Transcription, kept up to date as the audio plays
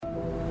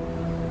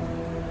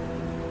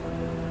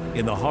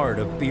in the heart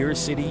of Beer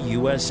City,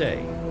 USA.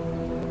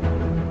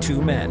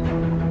 Two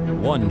men,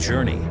 one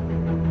journey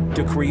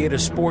to create a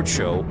sports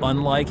show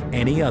unlike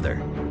any other.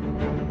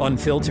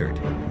 Unfiltered,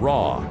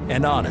 raw,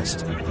 and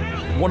honest.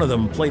 One of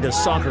them played a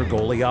soccer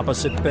goalie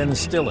opposite Ben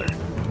Stiller.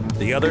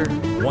 The other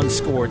once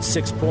scored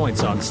 6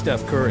 points on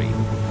Steph Curry.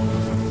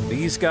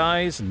 These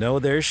guys know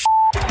their shit.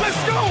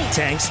 Let's go!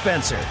 Tank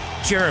Spencer,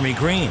 Jeremy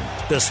Greene,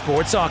 the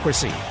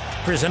Sportsocracy.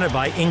 Presented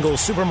by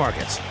Ingles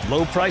Supermarkets.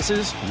 Low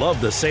prices, love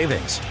the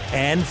savings.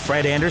 And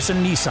Fred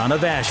Anderson Nissan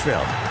of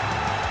Asheville.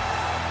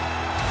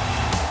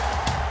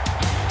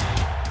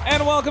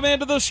 And welcome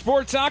into the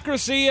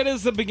Sportsocracy. It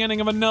is the beginning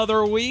of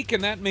another week,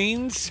 and that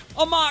means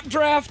a mock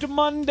draft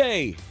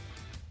Monday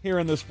here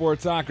in the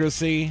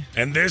Sportsocracy.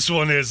 And this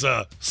one is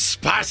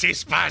spicy.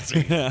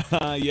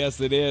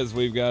 Yes, it is.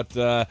 We've got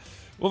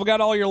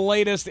all your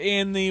latest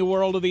in the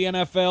world of the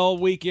NFL.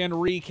 Weekend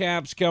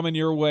recaps coming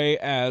your way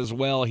as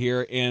well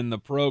here in the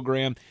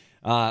program.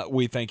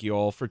 We thank you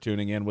all for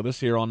tuning in with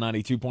us here on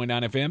 92.9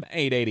 FM,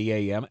 880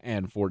 AM,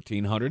 and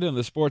 1400. And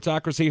the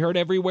Sportsocracy heard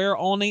everywhere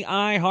on the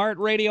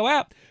iHeartRadio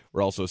app.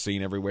 We're also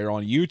seen everywhere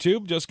on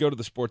YouTube. Just go to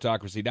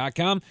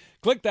thesportsocracy.com,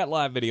 click that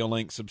live video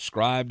link,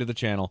 subscribe to the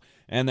channel,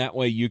 and that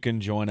way you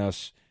can join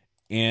us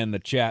in the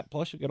chat.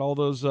 Plus, you get all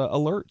those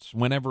alerts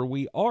whenever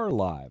we are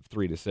live,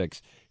 3 to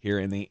 6, here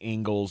in the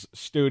Ingles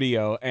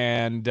studio.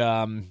 And,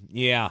 so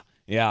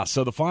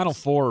the Final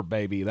Four,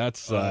 baby,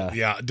 that's...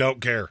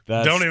 don't care.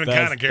 Don't even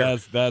kind of care.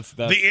 That's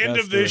the end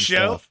of this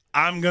show, stuff.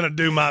 I'm going to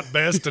do my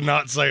best to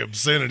not say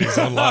obscenities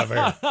on live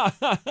air.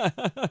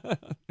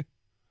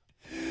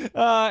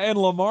 And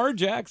Lamar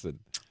Jackson.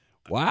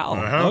 Wow.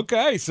 Uh-huh.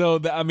 Okay, so,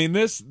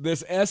 this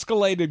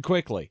escalated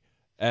quickly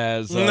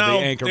as the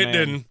anchor man. No, it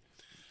didn't.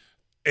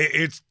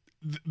 It's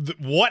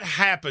what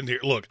happened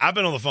here. Look, I've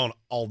been on the phone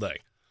all day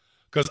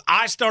because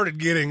I started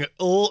getting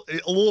a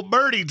little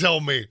birdie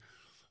told me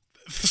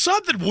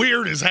something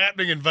weird is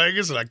happening in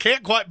Vegas, and I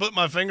can't quite put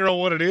my finger on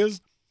what it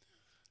is,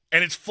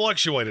 and it's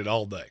fluctuated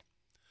all day.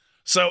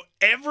 So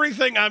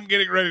everything I'm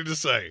getting ready to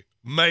say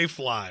may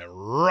fly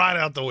right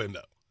out the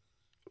window.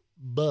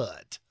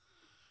 But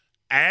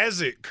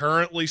as it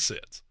currently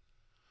sits,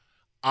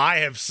 I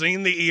have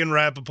seen the Ian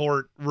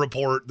Rappaport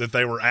report that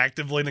they were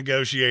actively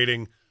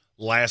negotiating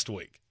last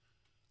week.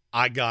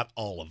 I got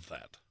all of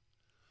that.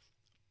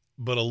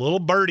 But a little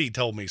birdie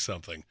told me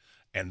something,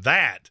 and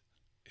that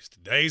is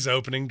today's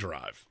opening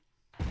drive.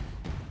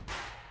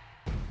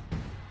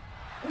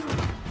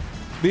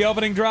 The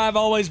opening drive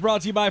always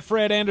brought to you by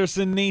Fred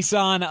Anderson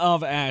Nissan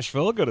of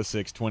Asheville. Go to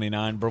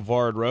 629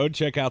 Brevard Road.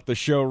 Check out the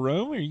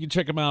showroom, or you can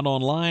check them out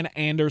online,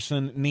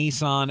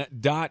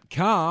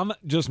 AndersonNissan.com.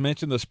 Just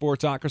mention the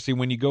Sportsocracy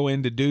when you go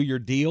in to do your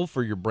deal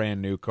for your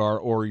brand new car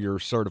or your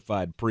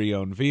certified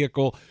pre-owned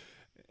vehicle.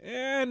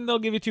 And they'll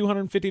give you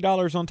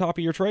 $250 on top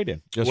of your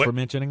trade-in just for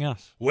mentioning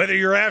us. Whether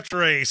you're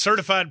after a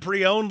certified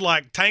pre-owned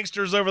like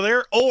Tanksters over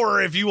there,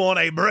 or if you want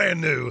a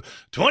brand new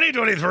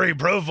 2023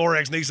 Pro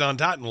 4X Nissan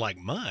Titan like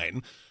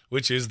mine,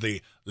 which is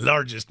the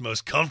largest,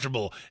 most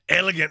comfortable,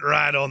 elegant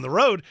ride on the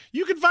road,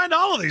 you can find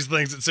all of these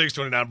things at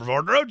 629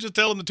 Brevard Road. Just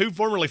tell them the two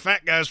formerly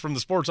fat guys from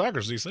the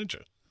Sportsocracy sent you.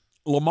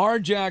 Lamar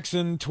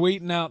Jackson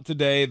tweeting out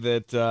today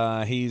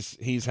that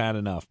he's had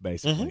enough,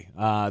 basically.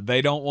 Mm-hmm.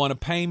 They don't want to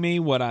pay me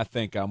what I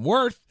think I'm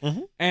worth,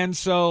 Mm-hmm. and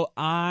so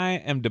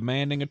I am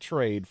demanding a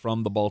trade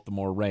from the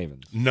Baltimore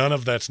Ravens. None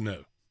of that's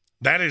new.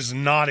 That is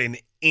not in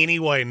any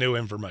way new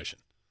information.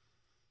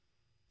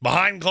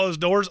 Behind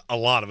closed doors, a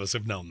lot of us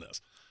have known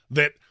this,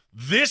 that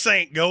this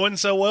ain't going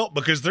so well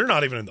because they're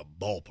not even in the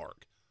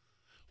ballpark.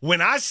 When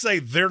I say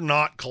they're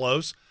not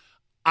close,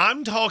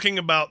 I'm talking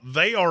about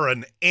they are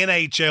an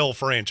NHL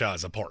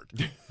franchise apart.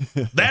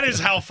 That is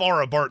how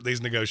far apart these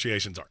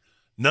negotiations are.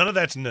 None of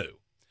that's new.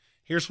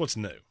 Here's what's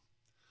new.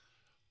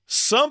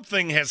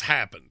 Something has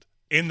happened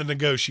in the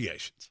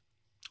negotiations.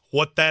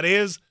 What that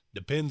is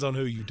depends on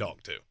who you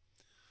talk to.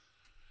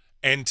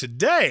 And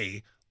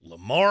today,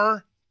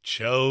 Lamar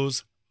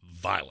chose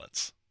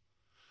violence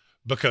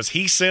because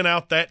he sent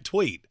out that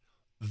tweet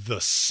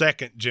the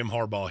second Jim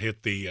Harbaugh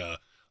hit the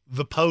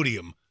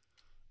podium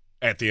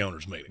at the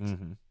owners' meetings.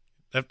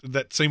 Mm-hmm.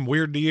 That seemed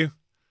weird to you?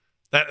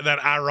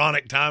 That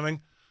ironic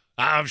timing?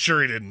 I'm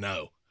sure he didn't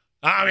know.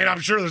 I mean,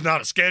 I'm sure there's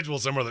not a schedule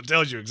somewhere that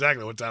tells you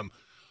exactly what time.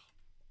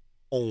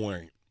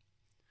 Oh,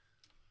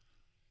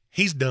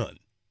 he's done.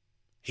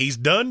 He's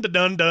done.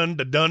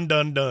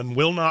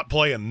 Will not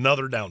play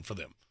another down for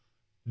them.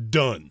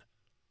 Done.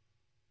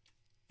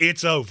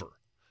 It's over.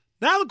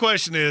 Now the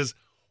question is,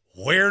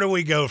 where do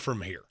we go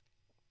from here?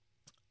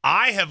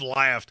 I have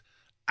laughed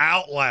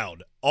out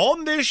loud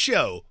on this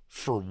show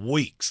for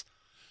weeks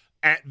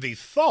at the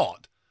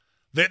thought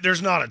that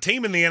there's not a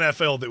team in the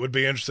NFL that would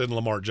be interested in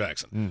Lamar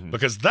Jackson,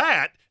 because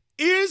that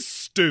is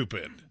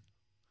stupid.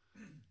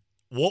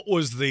 What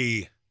was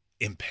the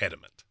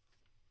impediment?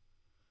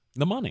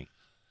 The money.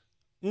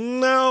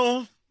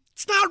 No,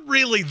 it's not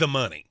really the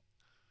money.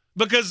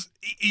 Because,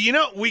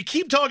 we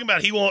keep talking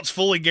about he wants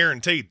fully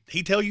guaranteed.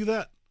 He tell you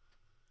that?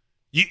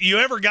 You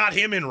ever got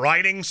him in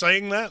writing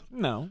saying that?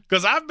 No.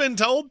 Because I've been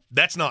told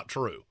that's not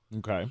true.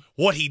 Okay.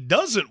 What he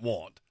doesn't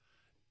want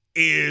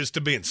is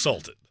to be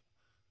insulted.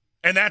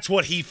 And that's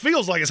what he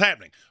feels like is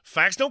happening.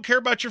 Facts don't care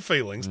about your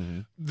feelings.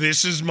 Mm-hmm.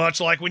 This is much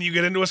like when you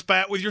get into a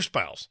spat with your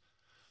spouse.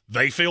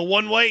 They feel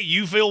one way,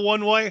 you feel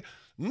one way.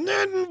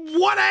 Then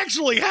what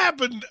actually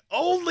happened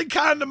only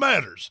kind of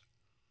matters.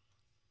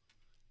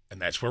 And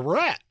that's where we're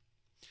at.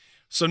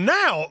 So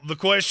now the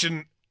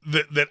question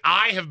that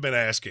I have been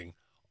asking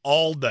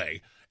all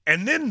day,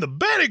 and then the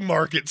betting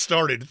market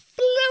started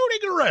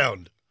floating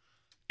around.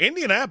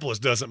 Indianapolis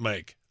doesn't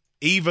make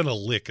even a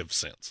lick of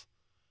sense.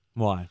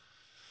 Why?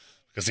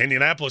 Because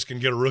Indianapolis can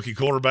get a rookie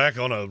quarterback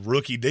on a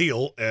rookie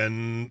deal,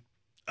 and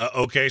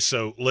okay,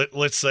 so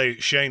let's say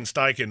Shane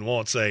Steichen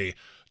wants a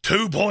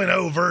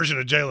 2.0 version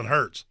of Jalen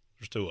Hurts.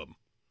 There's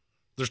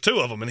two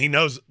of them, and he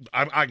knows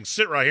I can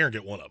sit right here and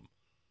get one of them.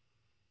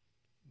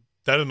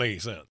 That doesn't make any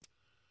sense.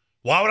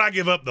 Why would I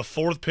give up the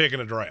 4th pick in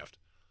a draft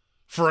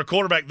for a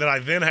quarterback that I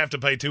then have to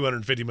pay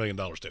 $250 million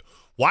to?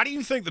 Why do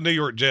you think the New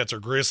York Jets are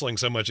gristling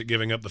so much at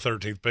giving up the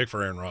 13th pick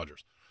for Aaron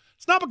Rodgers?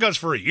 It's not because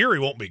for a year he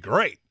won't be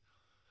great.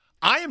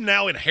 I am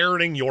now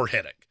inheriting your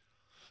headache.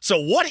 So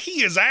what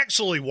he is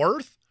actually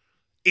worth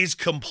is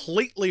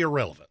completely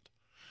irrelevant.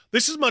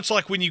 This is much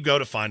like when you go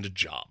to find a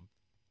job.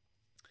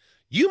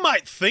 You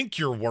might think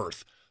you're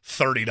worth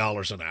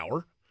 $30 an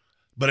hour,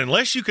 but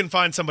unless you can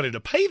find somebody to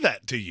pay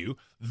that to you,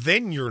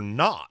 then you're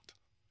not.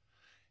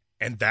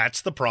 And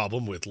that's the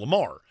problem with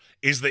Lamar,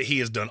 is that he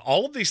has done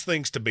all of these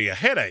things to be a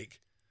headache.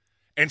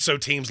 And so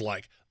teams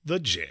like the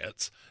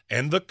Jets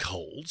and the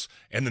Colts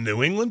and the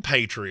New England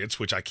Patriots,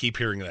 which I keep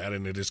hearing that,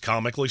 and it is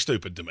comically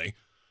stupid to me,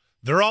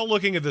 they're all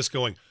looking at this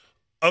going,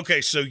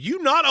 okay, so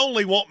you not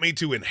only want me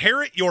to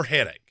inherit your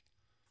headache,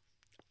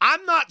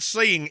 I'm not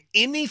saying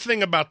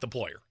anything about the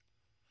player.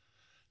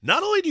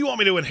 Not only do you want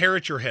me to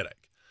inherit your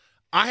headache,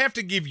 I have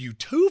to give you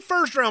 2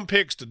 first-round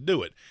picks to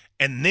do it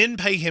and then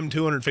pay him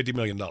 $250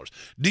 million.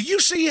 Do you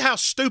see how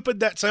stupid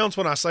that sounds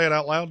when I say it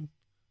out loud?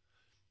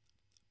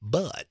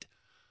 But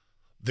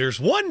there's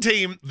one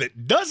team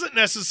that doesn't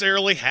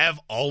necessarily have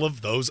all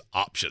of those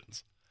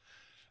options.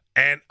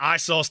 And I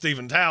saw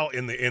Stephen Tao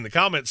in the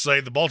comments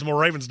say the Baltimore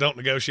Ravens don't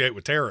negotiate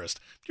with terrorists.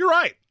 You're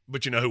right,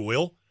 but you know who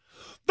will?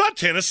 The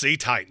Tennessee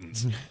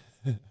Titans.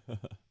 Okay.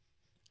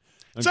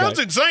 Sounds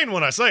insane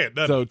when I say it,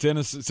 doesn't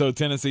it? So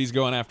Tennessee's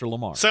going after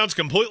Lamar. Sounds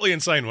completely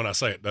insane when I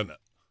say it, doesn't it?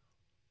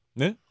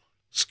 Yeah.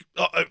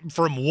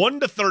 From 1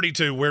 to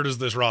 32, where does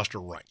this roster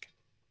rank?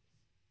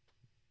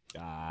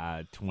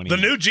 20. The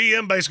new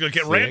GM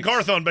basically, Rand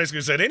Carthon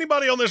basically said,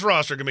 anybody on this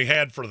roster can be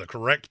had for the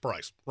correct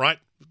price, right?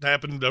 It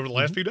happened over the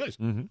last few days.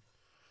 Mm-hmm.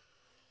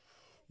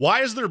 Why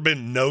has there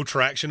been no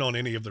traction on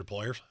any of their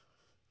players?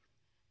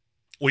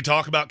 We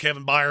talk about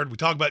Kevin Byard. We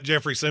talk about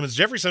Jeffrey Simmons.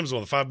 Jeffrey Simmons is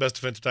one of the 5 best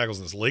defensive tackles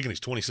in this league, and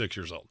he's 26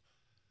 years old.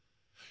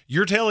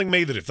 You're telling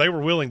me that if they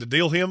were willing to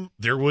deal him,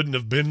 there wouldn't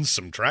have been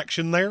some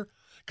traction there?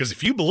 Because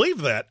if you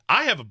believe that,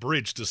 I have a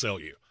bridge to sell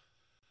you.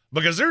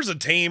 Because there's a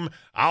team,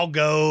 I'll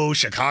go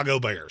Chicago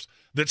Bears,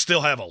 that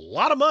still have a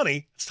lot of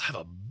money, still have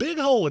a big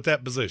hole at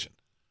that position.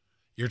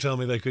 You're telling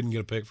me they couldn't get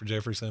a pick for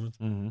Jeffrey Simmons?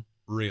 Mm-hmm.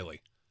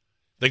 Really?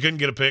 They couldn't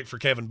get a pick for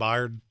Kevin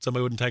Byard?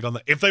 Somebody wouldn't take on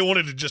that? If they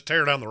wanted to just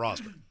tear down the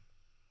roster.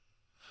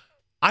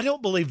 I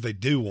don't believe they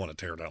do want to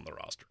tear down the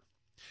roster.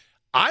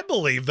 I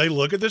believe they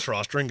look at this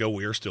roster and go,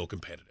 we are still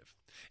competitive.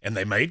 And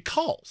they made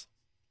calls.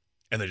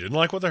 And they didn't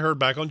like what they heard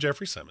back on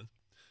Jeffrey Simmons.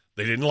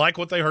 They didn't like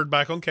what they heard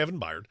back on Kevin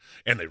Byard.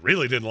 And they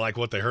really didn't like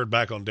what they heard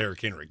back on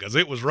Derrick Henry because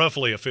it was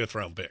roughly a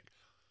 5th-round pick.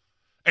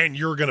 And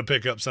you're going to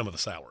pick up some of the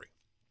salary.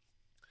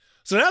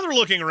 So now they're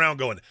looking around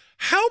going,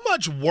 how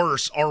much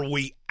worse are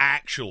we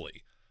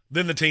actually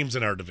than the teams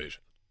in our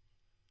division?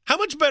 How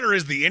much better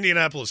is the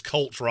Indianapolis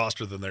Colts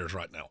roster than theirs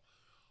right now?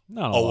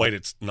 Wait,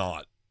 it's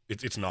not.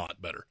 It's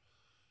not better.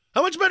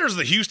 How much better is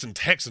the Houston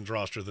Texans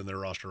roster than their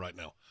roster right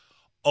now?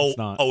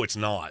 It's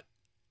not.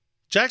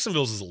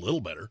 Jacksonville's is a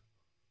little better.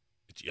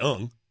 It's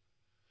young.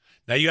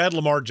 Now you add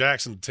Lamar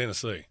Jackson to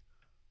Tennessee.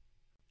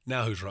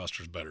 Now whose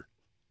roster is better?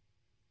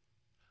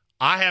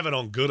 I have it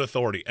on good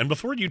authority. And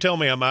before you tell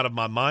me I'm out of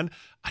my mind,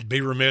 I'd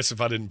be remiss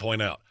if I didn't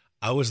point out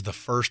I was the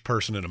first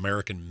person in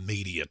American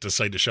media to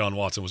say Deshaun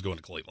Watson was going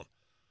to Cleveland.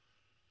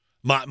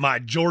 My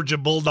Georgia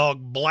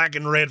Bulldog black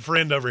and red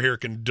friend over here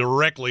can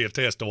directly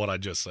attest to what I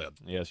just said.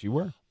 Yes, you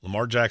were.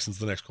 Lamar Jackson's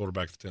the next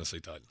quarterback of the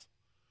Tennessee Titans.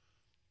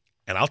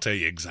 And I'll tell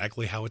you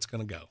exactly how it's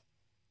going to go.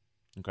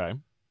 Okay.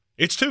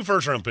 It's 2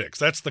 first-round picks.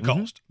 That's the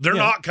cost. They're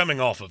not coming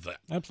off of that.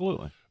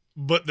 Absolutely.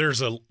 But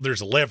there's a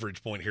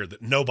leverage point here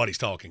that nobody's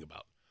talking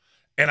about.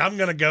 And I'm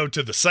going to go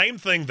to the same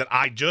thing that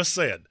I just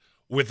said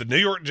with the New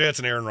York Jets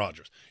and Aaron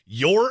Rodgers.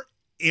 Your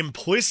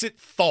implicit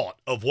thought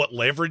of what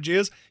leverage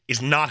is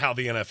not how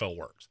the NFL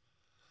works.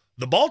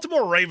 The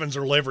Baltimore Ravens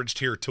are leveraged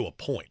here to a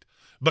point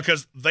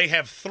because they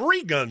have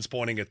 3 guns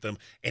pointing at them,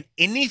 and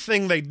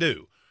anything they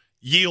do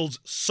yields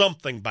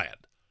something bad.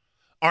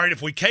 All right,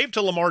 if we cave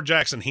to Lamar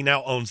Jackson, he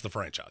now owns the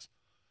franchise.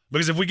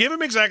 Because if we give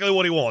him exactly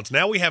what he wants,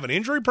 now we have an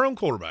injury-prone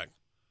quarterback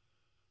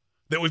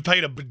that we've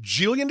paid $1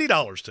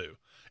 bajillion to,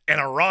 and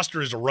our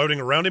roster is eroding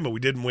around him, and we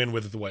didn't win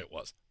with it the way it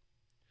was.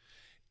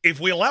 If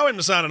we allow him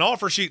to sign an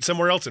offer sheet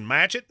somewhere else and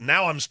match it,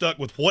 now I'm stuck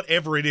with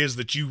whatever it is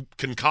that you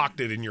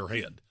concocted in your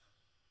head.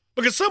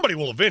 Because somebody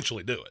will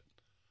eventually do it.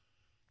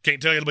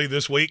 Can't tell you it'll be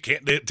this week.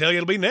 Can't tell you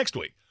it'll be next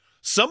week.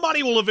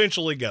 Somebody will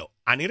eventually go,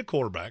 I need a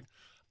quarterback.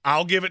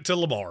 I'll give it to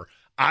Lamar.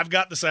 I've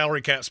got the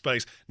salary cap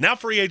space. Now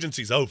free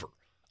agency's over.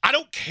 I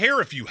don't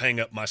care if you hang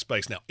up my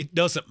space now. It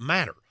doesn't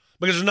matter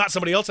because there's not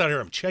somebody else out here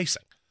I'm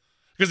chasing.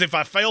 Because if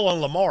I fail on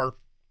Lamar,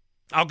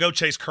 I'll go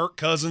chase Kirk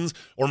Cousins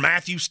or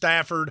Matthew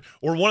Stafford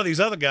or one of these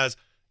other guys,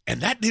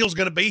 and that deal's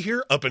going to be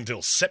here up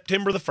until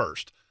September the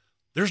 1st.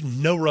 There's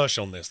no rush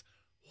on this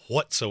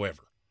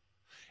whatsoever.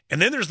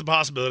 And then there's the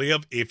possibility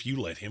of if you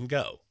let him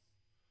go.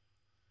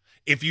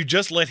 If you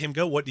just let him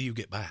go, what do you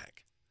get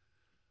back?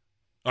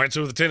 All right,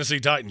 so with the Tennessee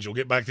Titans, you'll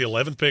get back the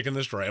 11th pick in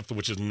this draft,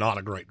 which is not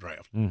a great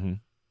draft. Mm-hmm.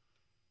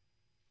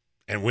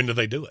 And when do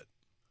they do it?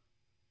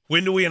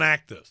 When do we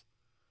enact this?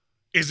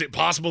 Is it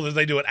possible that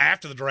they do it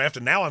after the draft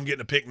and now I'm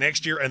getting a pick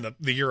next year and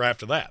the year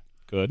after that?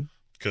 Could.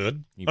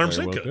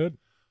 100% could.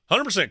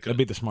 100% could. That'd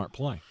be the smart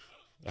play.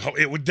 Oh,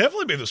 it would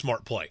definitely be the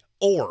smart play.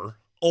 Or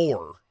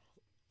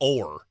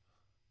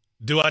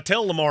do I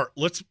tell Lamar,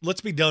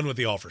 let's be done with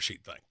the offer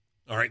sheet thing?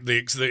 All right, the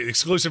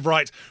exclusive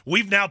rights.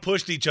 We've now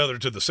pushed each other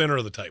to the center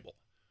of the table.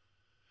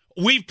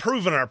 We've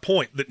proven our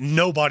point that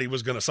nobody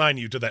was going to sign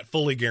you to that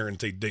fully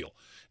guaranteed deal.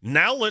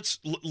 Now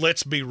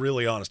let's be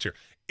really honest here.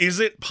 Is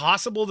it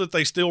possible that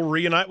they still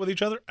reunite with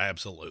each other?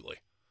 Absolutely.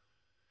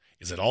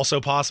 Is it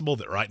also possible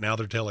that right now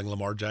they're telling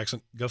Lamar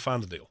Jackson, go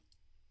find the deal.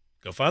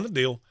 Go find the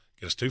deal,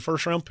 get us 2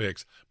 first-round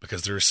picks,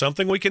 because there is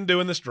something we can do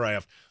in this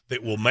draft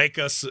that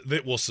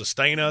will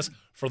sustain us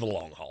for the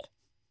long haul.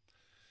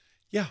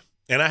 Yeah,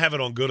 and I have it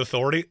on good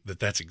authority that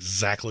that's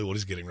exactly what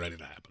is getting ready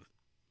to happen.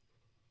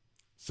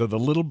 So the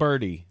little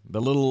birdie,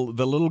 the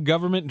little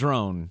government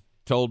drone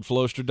told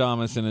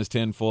Flostradamus in his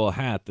tinfoil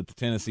hat that the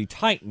Tennessee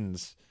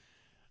Titans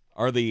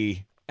are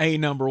the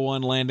number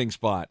 1 landing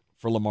spot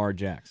for Lamar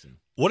Jackson.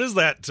 What is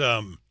that?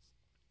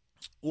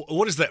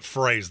 What is that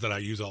phrase that I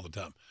use all the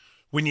time?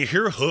 When you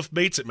hear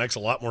hoofbeats, it makes a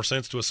lot more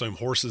sense to assume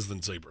horses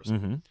than zebras.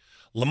 Mm-hmm.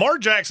 Lamar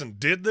Jackson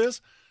did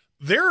this.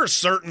 There are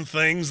certain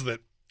things that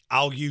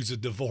I'll use a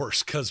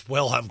divorce because,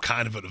 well, I'm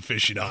kind of an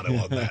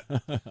aficionado on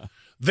that.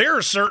 There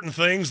are certain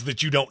things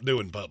that you don't do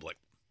in public.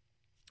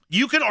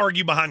 You can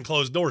argue behind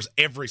closed doors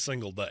every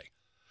single day.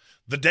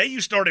 The day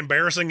you start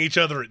embarrassing each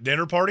other at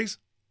dinner parties,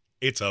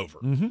 it's over.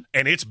 Mm-hmm.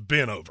 And it's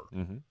been over.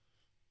 Mm-hmm.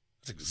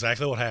 That's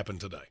exactly what happened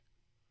today.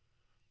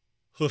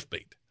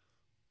 Hoofbeat.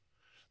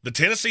 The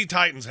Tennessee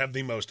Titans have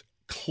the most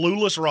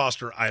clueless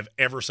roster I've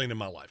ever seen in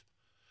my life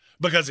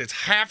because it's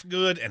half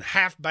good and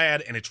half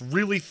bad, and it's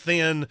really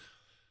thin,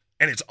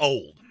 and it's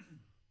old.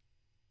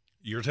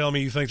 You're telling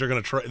me you think they're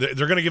going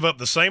to give up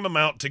the same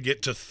amount to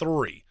get to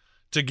 3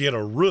 to get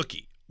a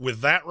rookie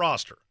with that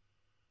roster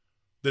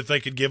that they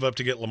could give up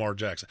to get Lamar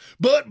Jackson?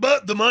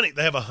 But the money,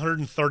 they have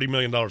 $130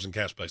 million in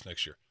cap space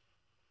next year.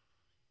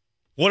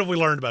 What have we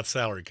learned about the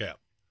salary cap?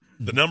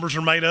 The numbers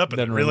are made up, and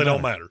Doesn't it really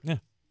don't matter. matter. Yeah.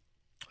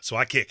 So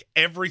I kick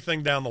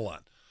everything down the line.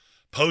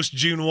 Post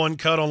June 1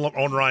 cut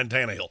on Ryan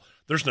Tannehill.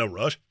 There's no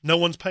rush. No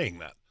one's paying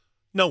that.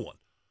 No one.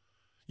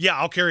 Yeah,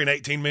 I'll carry an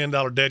 $18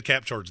 million dead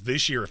cap charge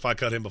this year if I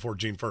cut him before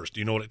June 1st. Do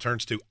you know what it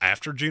turns to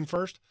after June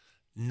 1st?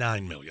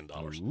 $9 million.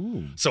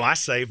 Ooh. So I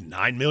saved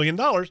 $9 million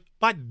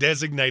by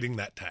designating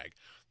that tag.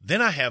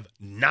 Then I have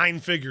 9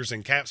 figures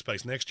in cap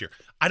space next year.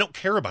 I don't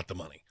care about the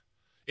money.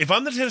 If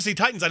I'm the Tennessee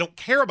Titans, I don't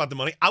care about the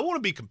money. I want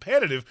to be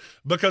competitive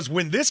because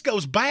when this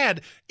goes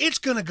bad, it's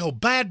going to go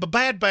bad,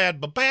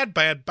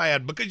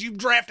 because you've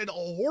drafted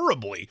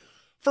horribly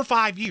for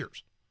 5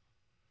 years.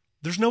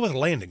 There's no other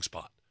landing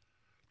spot.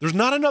 There's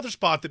not another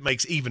spot that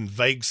makes even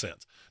vague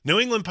sense. New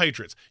England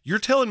Patriots, you're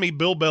telling me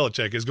Bill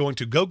Belichick is going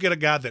to go get a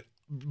guy that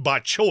by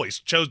choice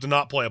chose to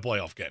not play a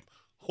playoff game.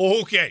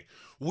 Okay,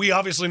 we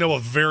obviously know a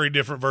very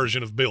different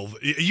version of Bill.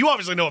 You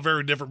obviously know a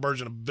very different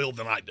version of Bill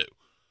than I do.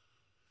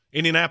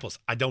 Indianapolis,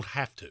 I don't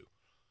have to.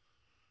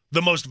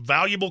 The most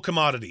valuable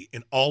commodity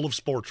in all of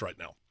sports right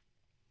now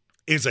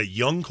is a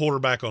young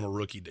quarterback on a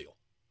rookie deal.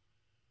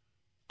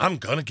 I'm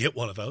going to get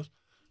one of those.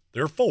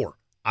 There are 4.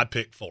 I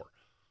picked 4.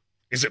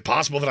 Is it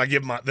possible that I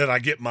get my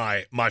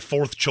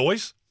 4th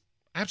choice?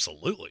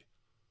 Absolutely.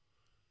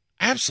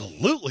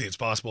 Absolutely it's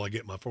possible I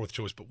get my 4th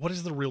choice, but what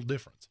is the real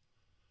difference?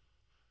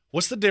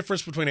 What's the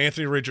difference between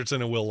Anthony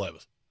Richardson and Will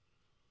Levis?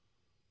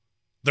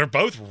 They're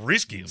both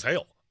risky as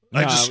hell.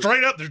 Just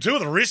straight up, they're 2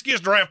 of the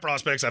riskiest draft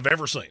prospects I've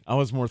ever seen. I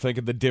was more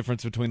thinking the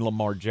difference between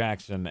Lamar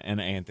Jackson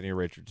and Anthony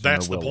Richardson.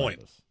 That's the Will point.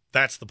 Levis.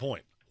 That's the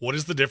point. What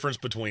is the difference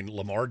between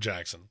Lamar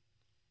Jackson,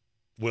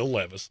 Will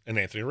Levis, and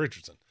Anthony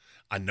Richardson?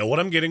 I know what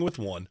I'm getting with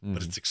one,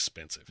 but it's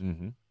expensive.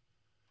 Mm-hmm.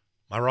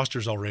 My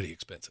roster's already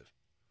expensive.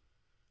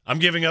 I'm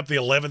giving up the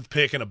 11th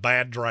pick in a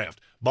bad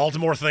draft.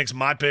 Baltimore thinks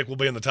my pick will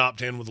be in the top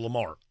 10 with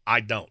Lamar. I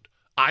don't.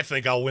 I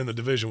think I'll win the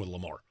division with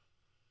Lamar.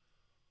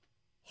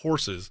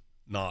 Horses,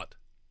 not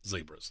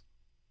zebras.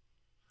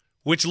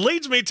 Which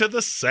leads me to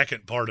the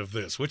second part of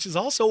this, which is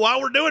also why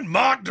we're doing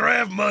Mock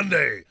Draft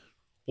Monday.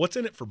 What's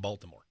in it for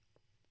Baltimore?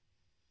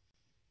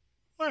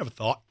 I have a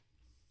thought.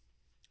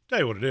 Tell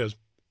you what it is.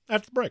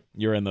 after the break.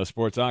 You're in the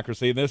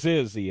Sportsocracy. This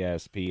is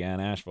ESPN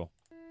Asheville.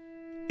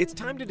 It's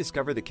time to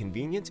discover the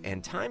convenience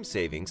and time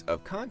savings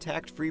of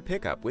contact-free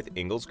pickup with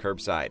Ingles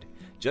Curbside.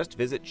 Just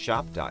visit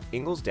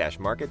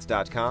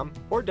shop.ingles-markets.com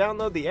or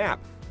download the app.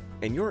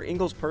 And your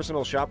Ingles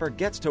personal shopper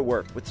gets to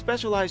work with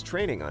specialized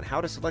training on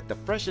how to select the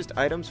freshest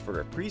items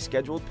for a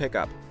pre-scheduled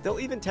pickup. They'll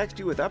even text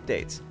you with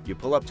updates. You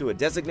pull up to a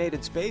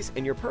designated space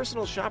and your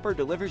personal shopper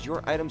delivers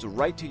your items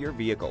right to your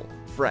vehicle.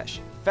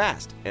 Fresh,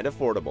 fast, and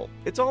affordable.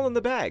 It's all in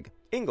the bag.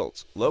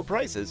 Ingles. Low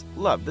prices.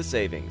 Love the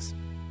savings.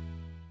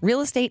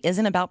 Real estate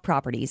isn't about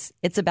properties,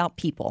 it's about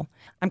people.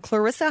 I'm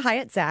Clarissa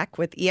Hyatt-Zack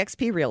with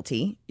eXp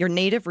Realty, your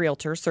native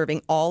realtor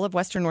serving all of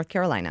Western North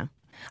Carolina.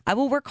 I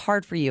will work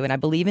hard for you, and I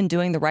believe in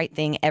doing the right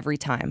thing every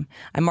time.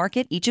 I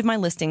market each of my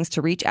listings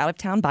to reach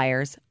out-of-town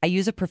buyers. I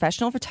use a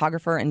professional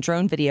photographer and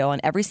drone video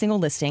on every single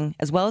listing,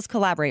 as well as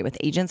collaborate with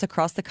agents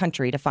across the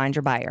country to find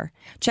your buyer.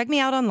 Check me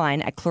out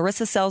online at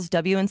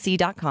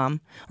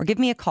clarissasellswnc.com or give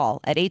me a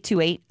call at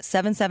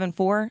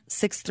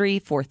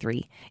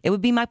 828-774-6343. It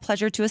would be my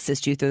pleasure to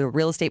assist you through the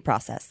real estate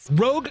process.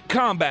 Rogue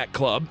Combat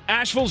Club,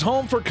 Asheville's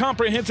home for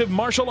comprehensive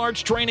martial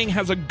arts training,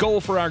 has a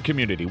goal for our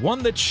community,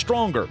 one that's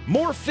stronger,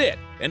 more fit,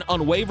 and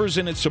unwavers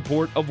in its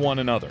support of one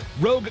another.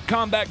 Rogue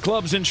Combat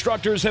Club's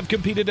instructors have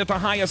competed at the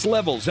highest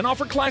levels and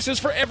offer classes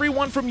for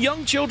everyone from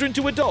young children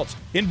to adults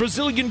in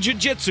Brazilian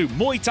Jiu-Jitsu,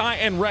 Muay Thai,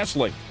 and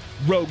wrestling.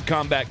 Rogue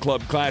Combat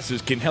Club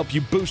classes can help you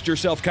boost your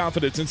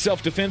self-confidence and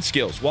self-defense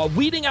skills while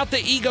weeding out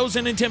the egos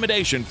and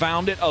intimidation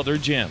found at other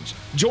gyms.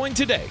 Join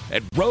today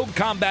at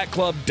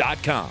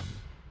roguecombatclub.com.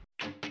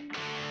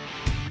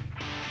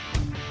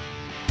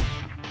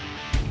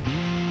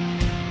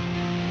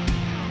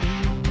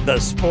 The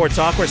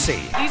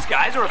Sportsocracy. These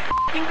guys are a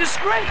f***ing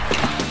disgrace.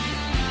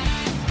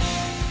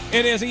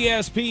 It is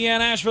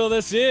ESPN Asheville.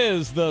 This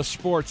is the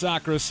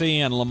Sportsocracy,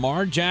 and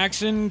Lamar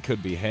Jackson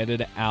could be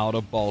headed out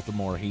of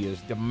Baltimore. He is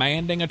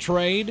demanding a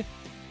trade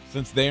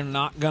since they're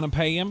not going to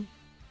pay him.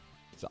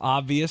 It's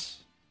obvious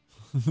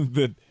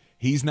that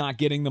he's not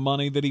getting the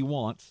money that he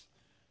wants.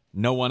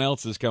 No one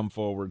else has come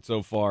forward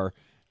so far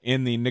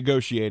in the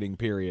negotiating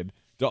period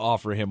to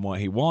offer him what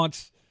he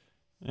wants,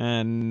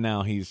 and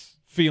now he's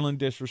feeling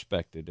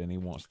disrespected, and he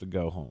wants to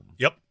go home.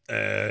 Yep.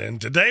 And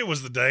today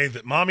was the day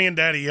that Mommy and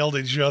Daddy yelled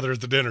at each other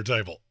at the dinner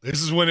table.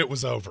 This is when it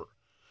was over.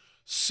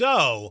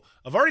 So,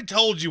 I've already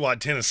told you why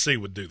Tennessee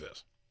would do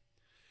this.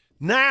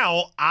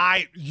 Now,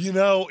 it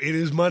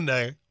is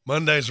Monday.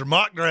 Mondays are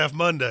mock draft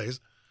Mondays.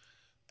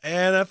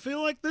 And I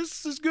feel like this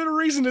is as good a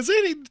reason as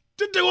any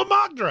to do a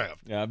mock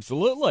draft. Yeah,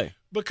 absolutely.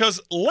 Because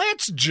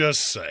let's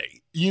just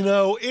say,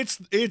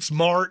 it's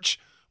March.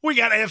 We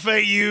got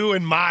FAU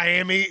and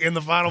Miami in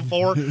the Final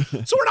Four,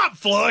 so we're not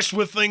flush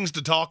with things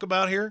to talk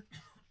about here.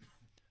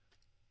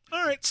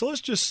 All right, so let's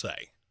just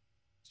say,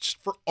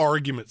 just for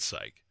argument's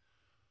sake,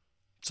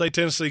 say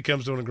Tennessee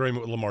comes to an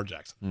agreement with Lamar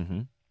Jackson. Mm-hmm.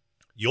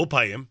 You'll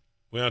pay him.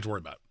 We don't have to worry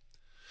about it.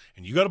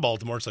 And you go to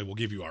Baltimore and say, we'll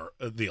give you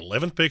the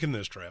 11th pick in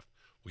this draft.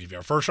 We'll give you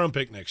our first-round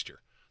pick next year.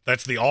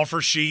 That's the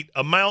offer sheet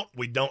amount.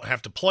 We don't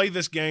have to play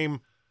this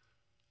game.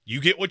 You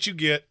get what you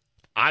get.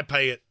 I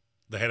pay it.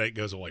 The headache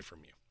goes away from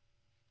you.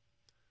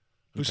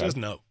 Who says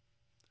no?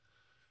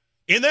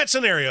 In that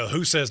scenario,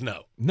 who says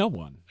no? No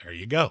one. There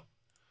you go.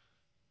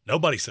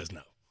 Nobody says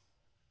no.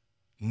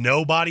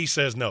 Nobody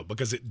says no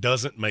because it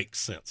doesn't make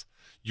sense.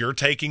 You're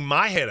taking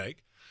my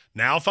headache.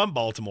 Now, if I'm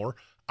Baltimore,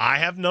 I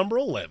have number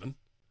 11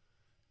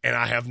 and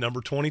I have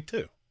number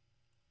 22.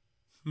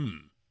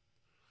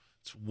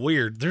 It's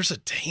weird. There's a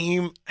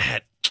team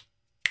at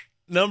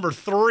number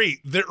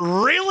 3 that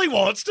really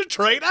wants to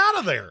trade out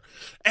of there.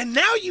 And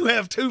now you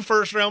have 2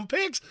 first-round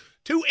picks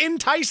to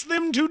entice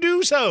them to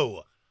do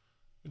so,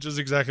 which is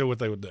exactly what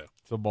they would do.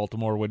 So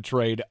Baltimore would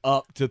trade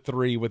up to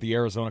 3 with the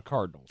Arizona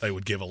Cardinals. They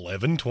would give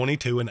 11,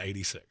 22, and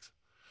 86.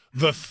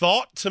 The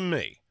thought to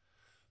me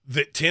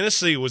that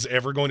Tennessee was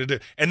ever going to do,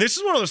 and this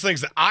is one of those things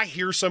that I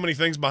hear so many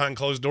things behind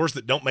closed doors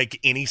that don't make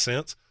any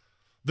sense.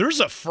 There's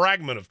a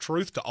fragment of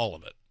truth to all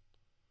of it.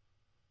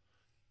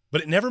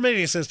 But it never made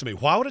any sense to me.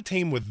 Why would a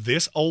team with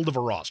this old of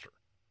a roster,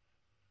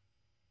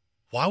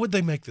 why would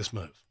they make this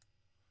move?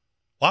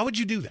 Why would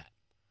you do that?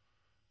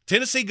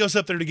 Tennessee goes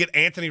up there to get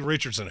Anthony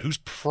Richardson, who's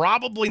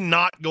probably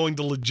not going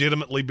to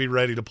legitimately be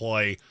ready to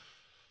play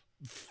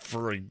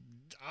for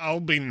I'll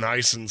be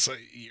nice and say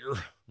a year.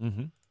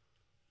 Mm-hmm.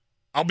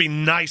 I'll be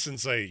nice and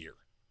say a year.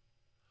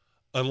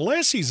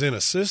 Unless he's in a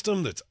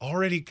system that's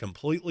already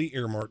completely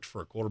earmarked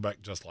for a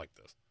quarterback just like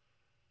this,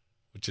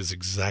 which is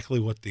exactly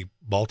what the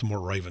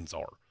Baltimore Ravens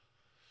are.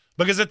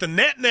 Because at the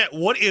net,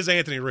 what is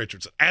Anthony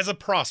Richardson? As a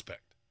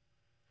prospect,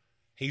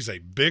 he's a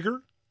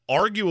bigger,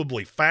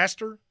 arguably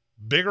faster,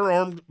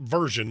 bigger-armed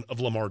version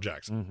of Lamar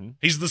Jackson. Mm-hmm.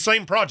 He's the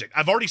same project.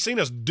 I've already seen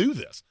us do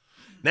this.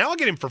 Now I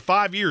get him for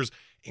 5 years,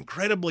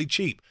 incredibly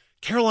cheap.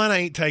 Carolina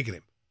ain't taking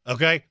him,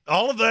 okay?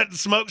 All of that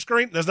smoke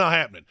screen, that's not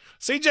happening.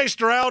 C.J.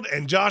 Stroud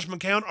and Josh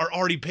McCown are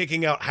already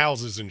picking out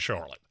houses in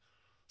Charlotte.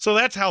 So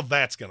that's how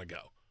that's going to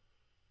go.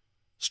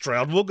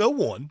 Stroud will go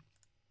 1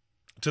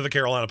 to the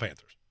Carolina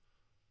Panthers.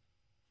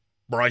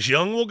 Bryce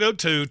Young will go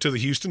 2 to the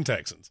Houston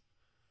Texans.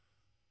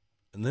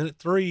 And then at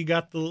 3, you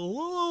got the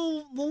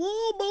little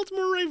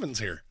Baltimore Ravens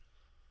here,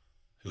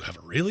 who have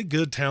a really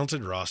good,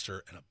 talented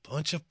roster and a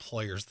bunch of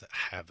players that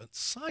haven't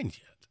signed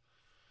yet.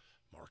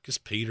 Marcus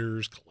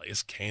Peters, Calais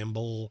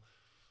Campbell,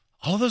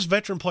 all of those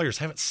veteran players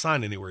haven't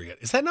signed anywhere yet.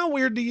 Is that not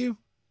weird to you?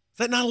 Is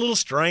that not a little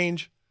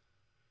strange?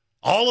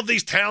 All of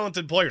these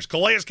talented players.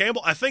 Calais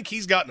Campbell, I think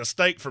he's gotten a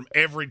stake from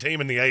every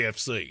team in the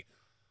AFC.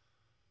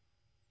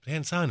 But he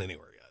hasn't signed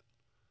anywhere yet.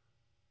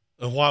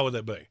 And why would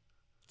that be?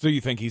 So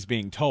you think he's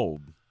being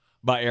told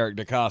by Eric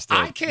DeCosta?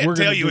 I can't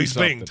tell you he's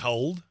being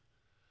told.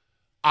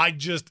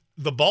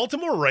 The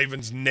Baltimore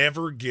Ravens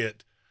never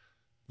get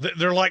 –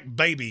 they're like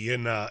Baby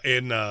in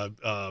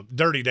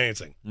Dirty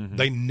Dancing. Mm-hmm.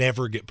 They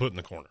never get put in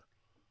the corner.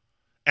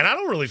 And I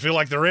don't really feel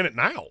like they're in it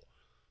now.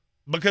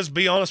 Because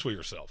be honest with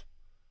yourself.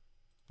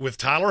 With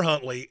Tyler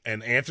Huntley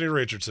and Anthony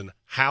Richardson,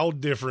 how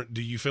different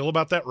do you feel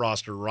about that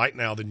roster right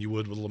now than you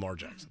would with Lamar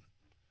Jackson?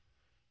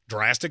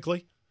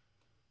 Drastically?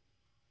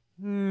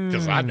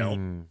 Because I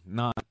don't.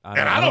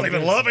 I don't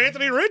even love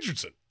Anthony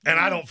Richardson. And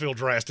I don't feel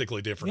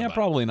drastically different about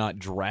probably not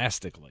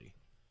drastically.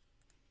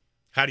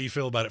 How do you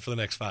feel about it for the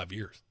next 5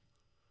 years?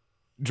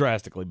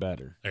 Drastically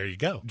better. There you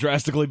go.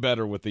 Drastically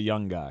better with the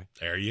young guy.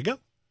 There you go.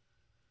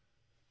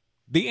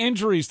 The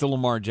injuries to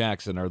Lamar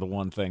Jackson are the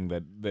one thing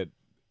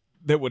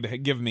that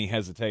would give me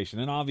hesitation,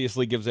 and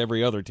obviously gives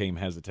every other team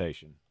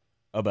hesitation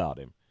about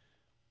him.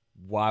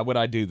 Why would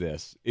I do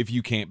this if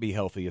you can't be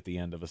healthy at the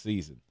end of a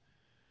season?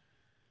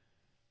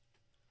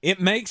 It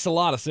makes a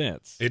lot of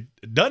sense.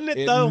 Doesn't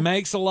it, though? It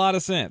makes a lot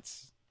of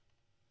sense.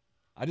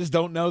 I just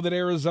don't know that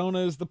Arizona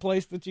is the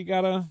place that you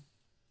got to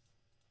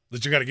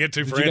get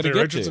to for Anthony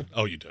Richardson.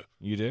 Oh, you do.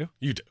 You do?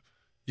 You do.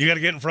 You got to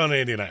get in front of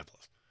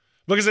Indianapolis.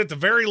 Because at the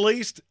very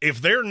least,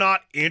 if they're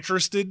not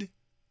interested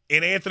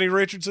in Anthony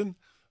Richardson,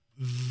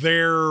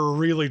 they're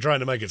really trying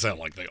to make it sound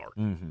like they are.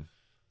 Mm-hmm.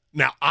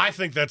 Now, I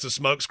think that's a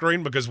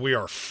smokescreen because we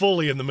are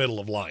fully in the middle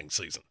of lying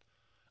season.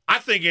 I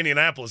think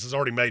Indianapolis has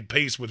already made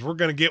peace with we're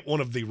going to get one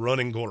of the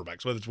running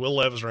quarterbacks, whether it's Will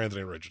Levis or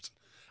Anthony Richardson.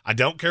 I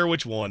don't care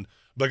which one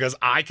because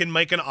I can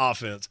make an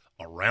offense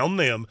around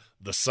them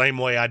the same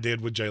way I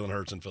did with Jalen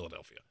Hurts in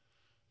Philadelphia.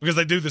 Because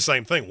they do the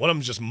same thing. One of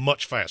them is just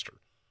much faster.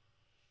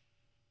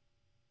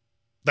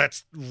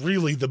 That's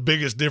really the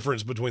biggest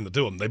difference between the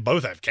two of them. They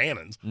both have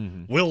cannons.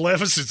 Mm-hmm. Will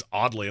Levis is,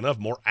 oddly enough,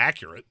 more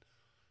accurate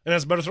and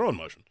has a better throwing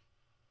motion.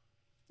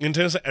 In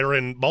Tennessee or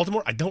in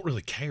Baltimore, I don't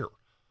really care.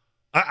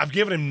 I've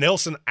given him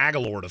Nelson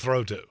Aguilar to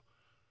throw to.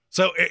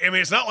 So, I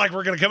mean, it's not like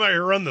we're going to come out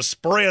here and run the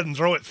spread and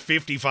throw it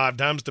 55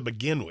 times to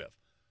begin with.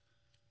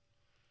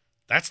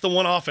 That's the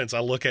one offense I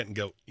look at and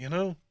go,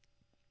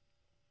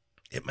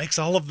 it makes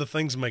all of the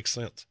things make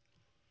sense.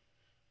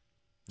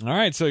 All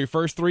right, so your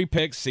first 3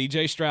 picks,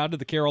 C.J. Stroud to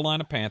the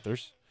Carolina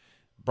Panthers,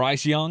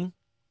 Bryce Young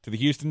to the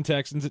Houston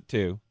Texans at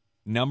 2.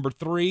 Number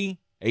 3,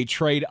 a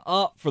trade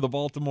up for the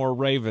Baltimore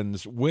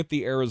Ravens with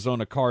the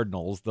Arizona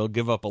Cardinals. They'll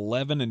give up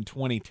 11 and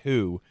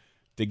 22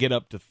 to get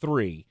up to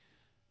 3.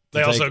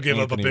 They also give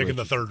up a pick in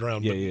the third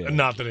round. Yeah.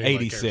 Not that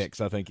anybody 86,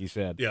 cares. I think he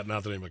said. Yeah,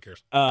 not that anybody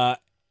cares.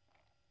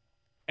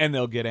 And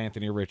they'll get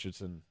Anthony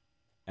Richardson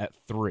at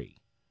 3.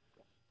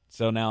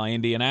 So now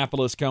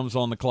Indianapolis comes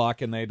on the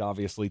clock, and they'd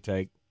obviously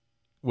take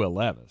Will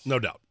Levis. No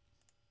doubt.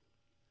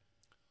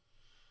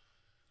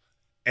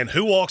 And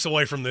who walks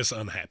away from this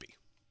unhappy?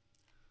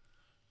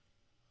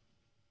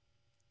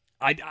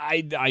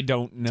 I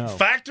don't know.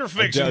 Fact or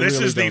fiction, this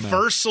is the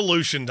first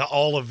solution to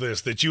all of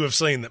this that you have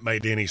seen that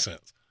made any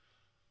sense.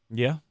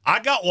 Yeah.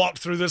 I got walked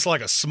through this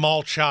like a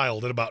small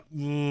child at about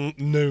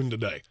noon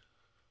today.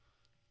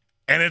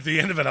 And at the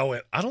end of it, I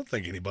went, I don't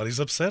think anybody's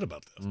upset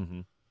about this.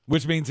 Mm-hmm.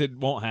 Which means it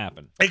won't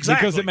happen.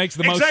 Exactly. Because it makes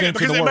the most sense in the world.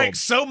 Because it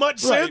makes so much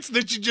sense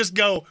that you just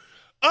go,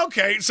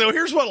 okay, so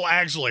here's what will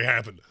actually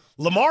happen.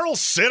 Lamar will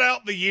sit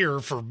out the year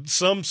for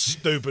some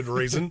stupid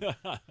reason.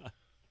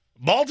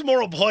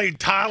 Baltimore will play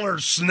Tyler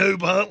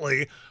Snoop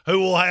Huntley, who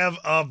will have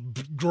a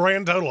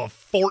grand total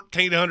of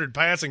 1,400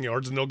 passing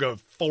yards, and they'll go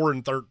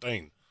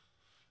 4-13.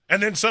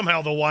 And then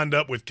somehow they'll wind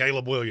up with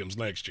Caleb Williams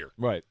next year.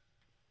 Right.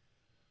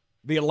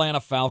 The Atlanta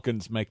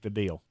Falcons make the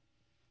deal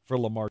for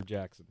Lamar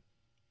Jackson.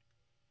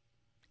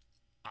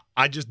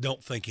 I just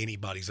don't think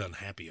anybody's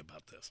unhappy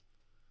about this.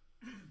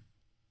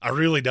 I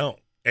really don't.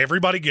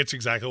 Everybody gets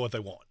exactly what they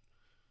want.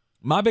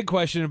 My big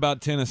question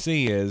about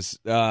Tennessee is,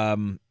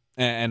 and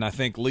I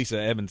think Lisa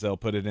Evansell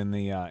put it in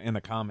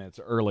the comments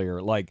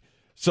earlier,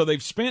 so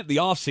they've spent the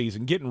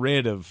offseason getting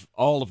rid of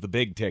all of the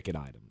big ticket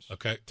items.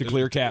 Okay. To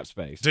clear cap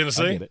space.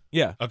 Tennessee? I get it.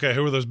 Yeah. Okay,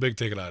 who are those big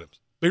ticket items?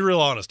 Be real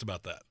honest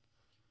about that.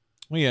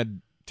 We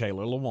had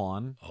Taylor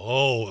Lewan.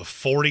 Oh, a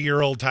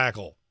 40-year-old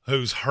tackle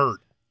who's hurt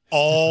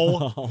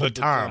all the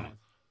time.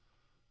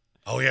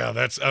 Oh, yeah,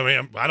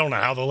 I don't know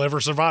how they'll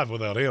ever survive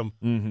without him.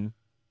 Mm-hmm.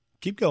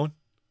 Keep going.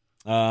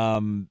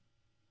 Robert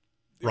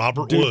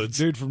Woods.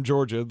 Dude from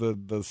Georgia,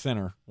 the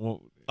center.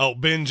 Well,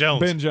 Ben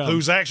Jones. Ben Jones.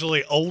 Who's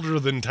actually older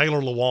than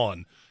Taylor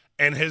Lewan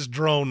and has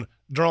drawn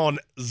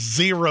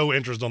zero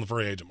interest on the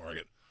free agent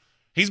market.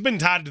 He's been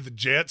tied to the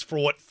Jets for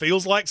what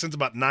feels like since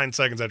about 9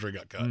 seconds after he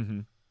got cut. Mm-hmm.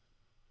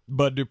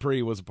 Bud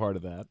Dupree was a part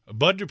of that.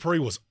 Bud Dupree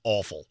was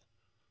awful.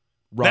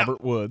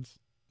 Robert Woods.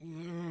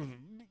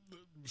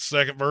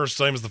 Second verse,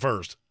 same as the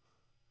first.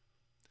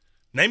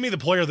 Name me the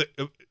player that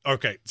 –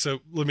 okay, so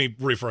let me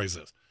rephrase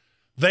this.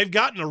 They've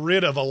gotten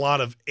rid of a lot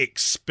of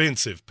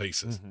expensive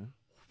pieces. Mm-hmm.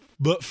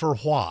 But for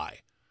why?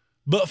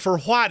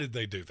 Did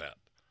they do that?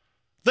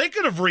 They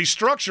could have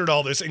restructured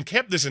all this and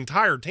kept this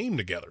entire team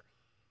together.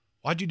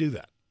 Why'd you do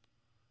that?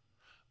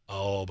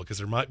 Oh, because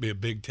there might be a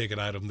big-ticket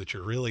item that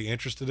you're really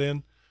interested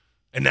in.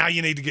 And now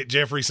you need to get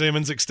Jeffrey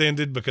Simmons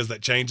extended because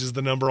that changes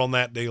the number on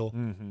that deal.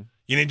 Mm-hmm.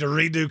 You need to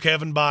redo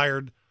Kevin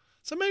Byard.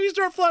 So maybe you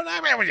start floating. I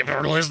mean, you've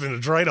been listening to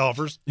trade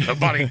offers.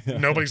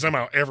 Nobody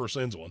somehow ever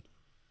sends one.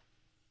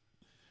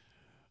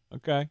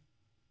 Okay.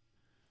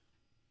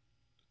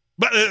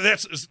 But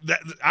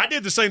I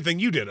did the same thing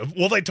you did.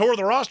 Well, they tore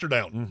the roster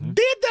down. Mm-hmm.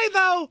 Did they,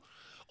 though?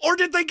 Or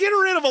did they get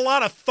rid of a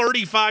lot of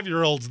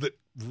 35-year-olds that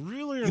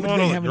really are not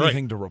they on have the great?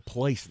 anything to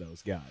replace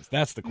those guys?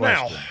 That's the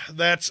question.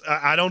 Now,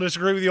 I don't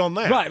disagree with you on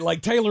that. Right,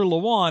 like Taylor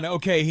Lewan,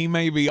 okay, he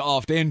may be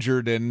oft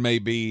injured and may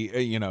be,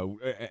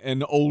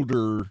 an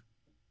older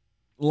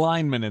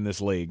lineman in this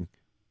league,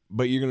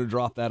 but you're going to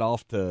drop that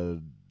off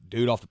to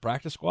dude off the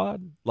practice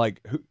squad?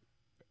 Like,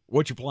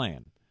 what's your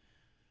plan?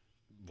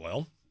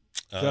 Well,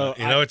 So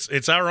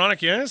it's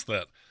ironic you asked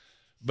that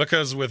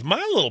because with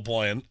my little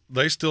plan,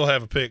 they still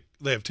have a pick.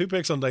 They have 2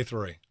 picks on day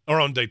 3 or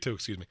on day 2.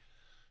 Excuse me.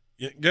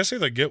 Guess who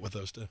they get with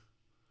those 2?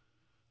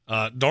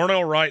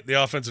 Darnell Wright, the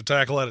offensive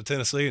tackle out of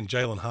Tennessee, and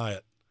Jalen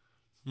Hyatt.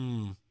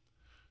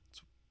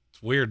 It's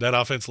weird. That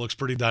offense looks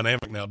pretty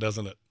dynamic now,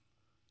 doesn't it?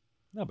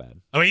 Not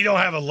bad. I mean, you don't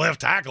have a left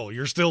tackle.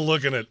 You're still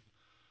looking at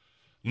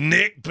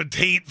Nick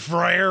Petit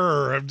Frere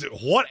or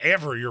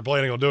whatever you're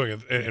planning on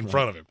doing in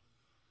front of him.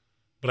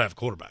 But I have a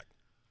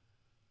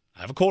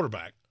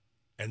quarterback.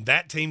 And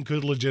that team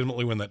could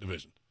legitimately win that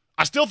division.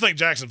 I still think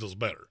Jacksonville's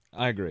better.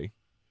 I agree.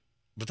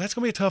 But that's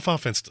going to be a tough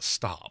offense to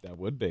stop. That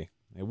would be.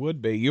 It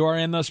would be. You are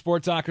in the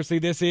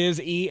Sportsocracy. This is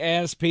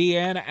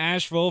ESPN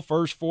Asheville.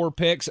 First 4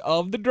 picks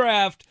of the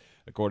draft,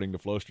 according to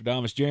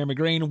Flostradamus, Jeremy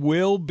Greene,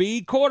 will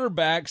be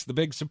quarterbacks. The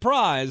big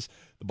surprise,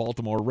 the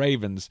Baltimore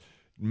Ravens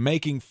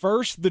making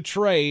first the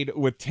trade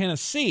with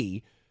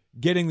Tennessee,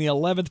 getting the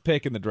 11th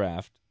pick in the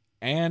draft,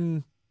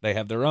 and they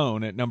have their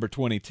own at number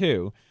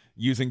 22,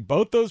 using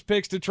both those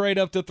picks to trade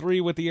up to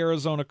 3 with the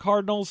Arizona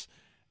Cardinals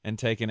and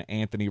taking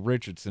Anthony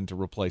Richardson to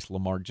replace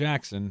Lamar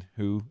Jackson,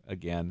 who,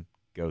 again,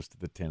 goes to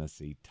the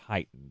Tennessee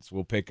Titans.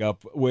 We'll pick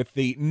up with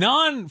the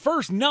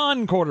first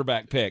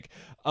non-quarterback pick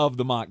of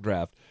the mock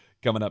draft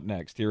coming up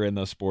next here in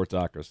the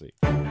Sportsocracy.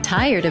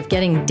 Tired of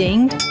getting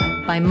dinged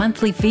by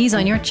monthly fees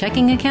on your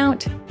checking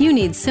account? You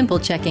need Simple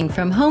Checking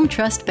from Home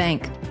Trust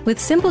Bank. With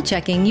Simple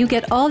Checking, you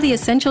get all the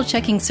essential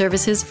checking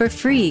services for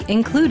free,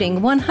 including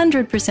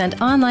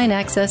 100% online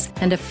access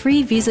and a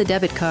free Visa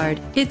debit card.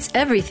 It's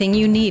everything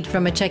you need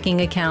from a checking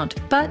account,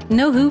 but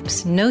no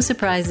hoops, no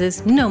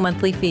surprises, no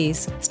monthly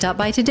fees. Stop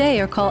by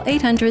today or call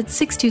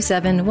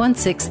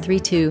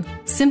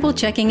 800-627-1632. Simple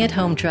Checking at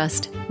Home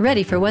Trust.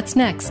 Ready for what's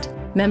next.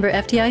 Member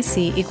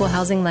FDIC, Equal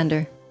Housing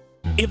Lender.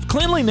 If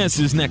cleanliness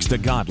is next to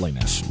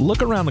godliness,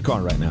 look around the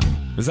car right now.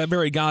 Is that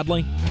very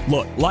godly?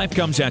 Look, life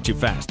comes at you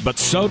fast, but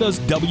so does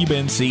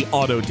WBNC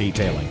Auto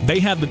Detailing. They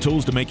have the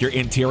tools to make your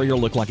interior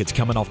look like it's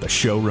coming off the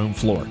showroom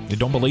floor. You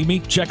don't believe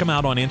me? Check them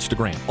out on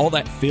Instagram. All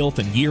that filth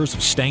and years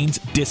of stains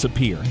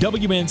disappear.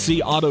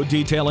 WBNC Auto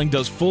Detailing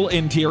does full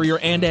interior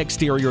and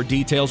exterior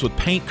details with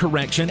paint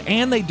correction,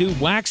 and they do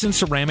wax and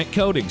ceramic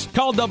coatings.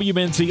 Call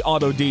WBNC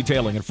Auto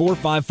Detailing at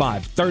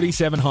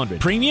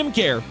 455-3700. Premium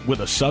care with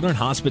a Southern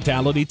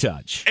hospitality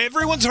touch.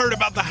 Everyone's heard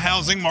about the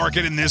housing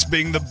market and this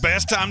being the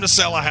best time to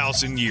sell a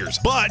house in years.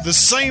 But the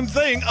same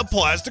thing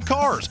applies to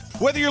cars.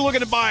 Whether you're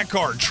looking to buy a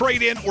car,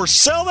 trade in, or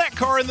sell that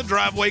car in the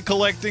driveway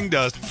collecting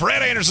dust,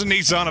 Fred Anderson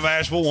Nissan of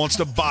Asheville wants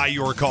to buy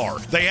your car.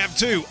 They have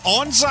 2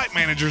 on-site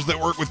managers that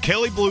work with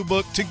Kelly Blue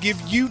Book to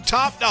give you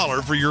top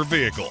dollar for your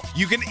vehicle.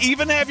 You can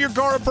even have your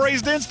car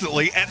appraised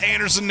instantly at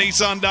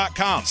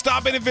AndersonNissan.com.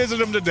 Stop in and visit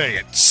them today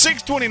at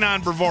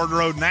 629 Brevard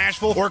Road in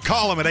Asheville or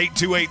call them at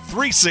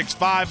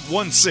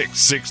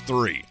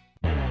 828-365-1663.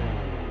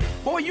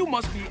 Boy, you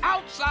must be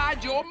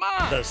outside your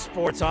mind. The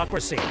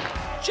Sportsocracy.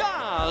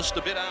 Just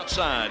a bit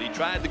outside. He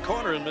tried the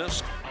corner and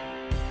missed.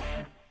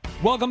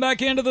 Welcome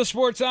back into the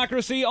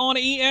Sportsocracy on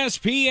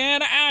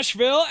ESPN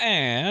Asheville,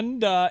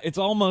 and it's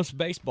almost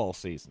baseball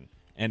season.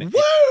 And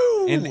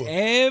Woo! And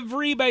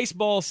every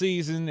baseball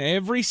season,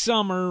 every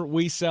summer,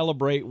 we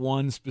celebrate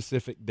one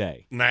specific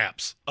day.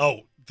 Naps. Oh,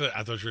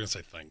 I thought you were going to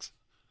say things.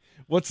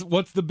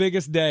 What's the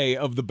biggest day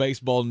of the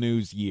baseball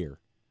news year?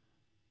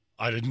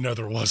 I didn't know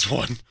there was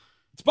one.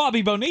 It's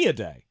Bobby Bonilla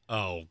Day.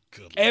 Oh,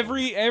 good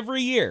Every Lord.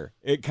 year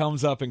it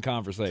comes up in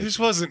conversation. This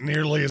wasn't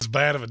nearly as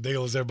bad of a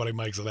deal as everybody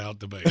makes it out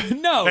to be.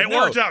 No, it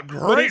worked out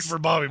great for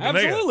Bobby Bonilla.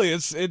 Absolutely,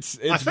 it's I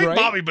think great.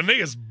 Bobby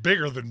Bonilla is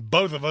bigger than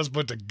both of us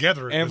put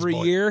together. Every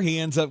year he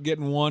ends up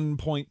getting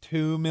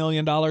 $1.2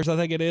 million, I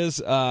think it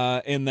is,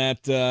 in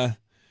that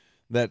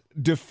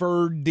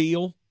deferred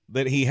deal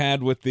that he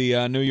had with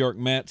the New York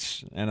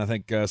Mets, and I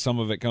think some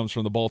of it comes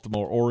from the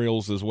Baltimore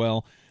Orioles as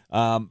well.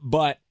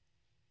 But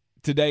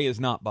today is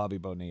not Bobby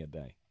Bonilla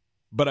Day.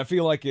 but I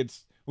feel like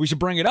we should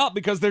bring it up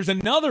because there's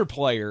another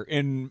player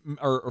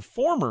or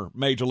former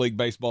Major League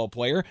Baseball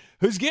player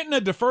who's getting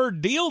a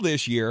deferred deal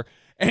this year,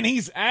 and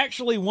he's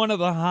actually one of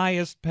the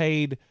highest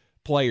paid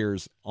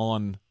players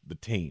on the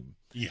team.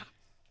 Yeah.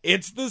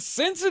 It's the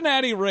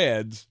Cincinnati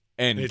Reds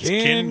and It's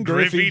Ken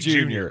Griffey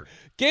Jr.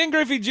 Ken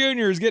Griffey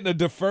Jr. is getting a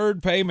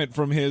deferred payment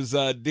from his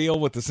deal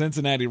with the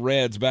Cincinnati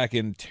Reds back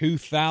in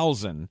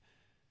 2000.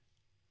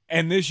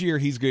 And this year,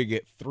 he's going to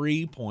get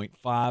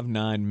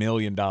 $3.59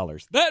 million.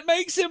 That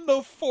makes him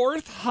the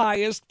fourth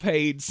highest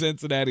paid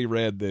Cincinnati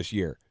Red this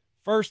year.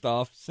 First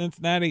off,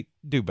 Cincinnati,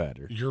 do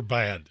better. You're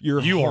bad.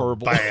 You're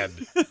horrible. Are bad.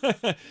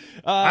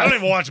 I don't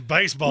even watch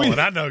baseball, and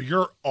I know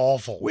you're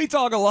awful. We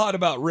talk a lot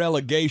about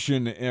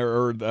relegation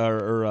or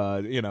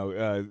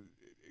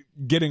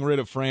getting rid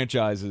of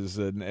franchises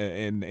in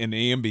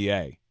the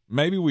NBA.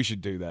 Maybe we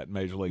should do that in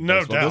Major League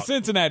Baseball. No doubt. The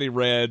Cincinnati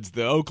Reds,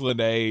 the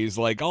Oakland A's,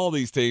 like all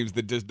these teams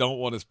that just don't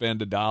want to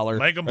spend a dollar.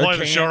 Make them play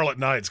the Charlotte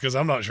Knights because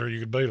I'm not sure you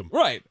could beat them.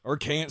 Right. Or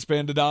can't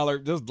spend a dollar.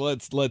 Just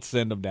let's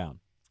send them down.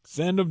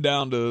 Send them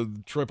down to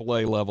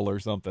AAA level or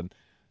something.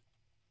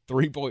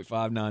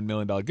 $3.59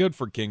 million. Good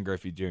for Ken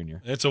Griffey Jr.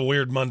 It's a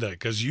weird Monday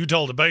because you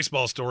told a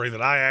baseball story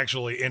that I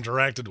actually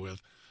interacted with,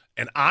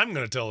 and I'm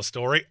going to tell a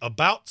story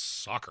about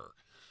soccer.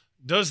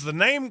 Does the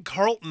name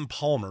Carlton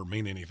Palmer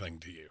mean anything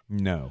to you?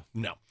 No.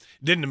 No.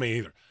 Didn't to me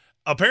either.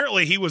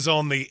 Apparently, he was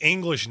on the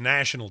English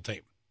national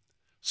team.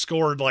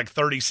 Scored like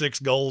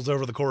 36 goals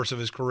over the course of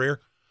his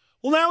career.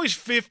 Well, now he's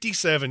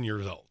 57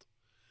 years old.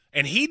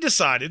 And he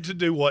decided to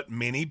do what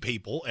many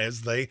people,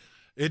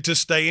 to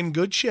stay in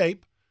good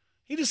shape,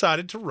 he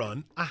decided to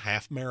run a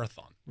half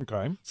marathon.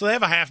 Okay. So they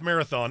have a half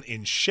marathon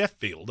in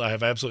Sheffield. I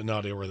have absolutely no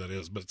idea where that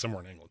is, but it's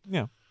somewhere in England.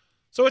 Yeah.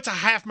 So it's a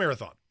half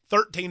marathon,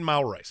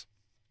 13-mile race.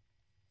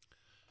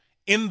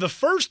 In the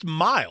first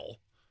mile,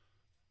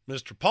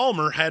 Mr.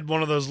 Palmer had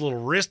one of those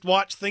little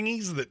wristwatch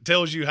thingies that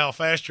tells you how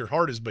fast your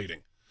heart is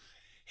beating.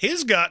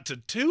 His got to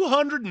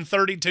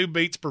 232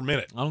 beats per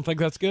minute. I don't think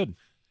that's good.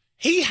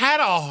 He had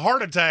a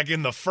heart attack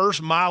in the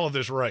first mile of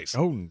this race.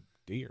 Oh,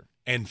 dear.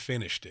 And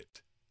finished it.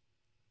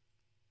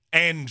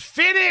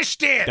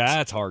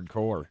 That's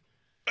hardcore.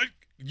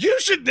 You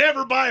should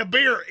never buy a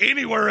beer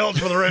anywhere else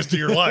for the rest of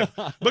your life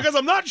because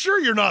I'm not sure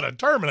you're not a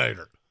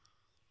Terminator.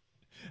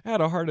 Had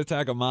a heart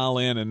attack a mile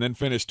in and then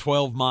finished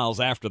 12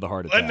 miles after the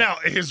heart attack. And now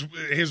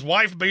his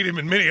wife beat him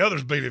and many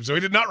others beat him, so he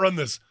did not run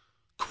this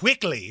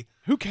quickly.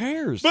 Who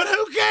cares? But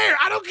who cares?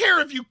 I don't care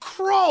if you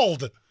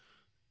crawled.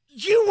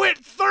 You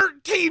went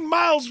 13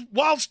 miles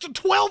whilst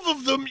 12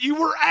 of them you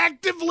were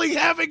actively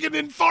having an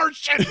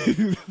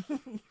infarction.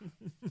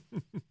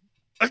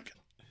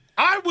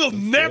 I will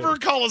never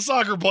call a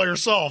soccer player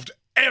soft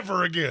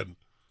ever again,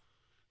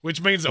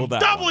 which means I'm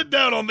doubling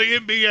down on the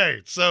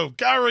NBA. So,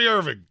 Kyrie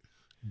Irving.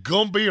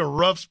 Gonna be a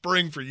rough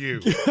spring for you.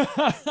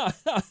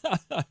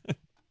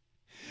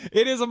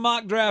 It is a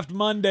mock draft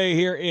Monday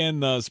here in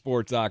the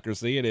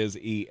Sportsocracy. It is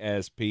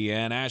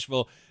ESPN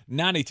Asheville,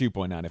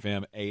 92.9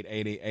 FM,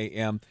 880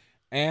 AM,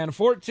 and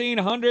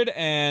 1400.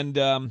 And,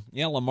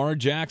 Lamar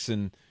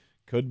Jackson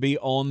could be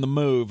on the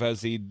move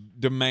as he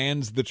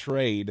demands the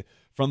trade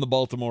from the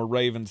Baltimore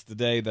Ravens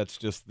today. That's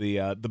just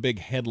the big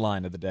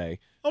headline of the day.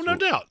 Oh, no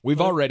doubt. We've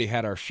already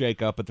had our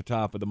shakeup at the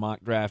top of the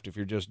mock draft. If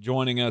you're just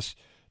joining us,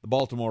 the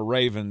Baltimore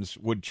Ravens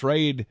would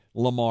trade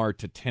Lamar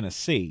to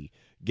Tennessee,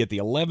 get the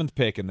 11th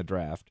pick in the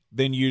draft,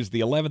 then use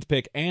the 11th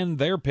pick and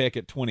their pick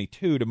at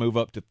 22 to move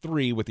up to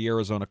 3 with the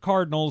Arizona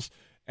Cardinals,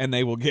 and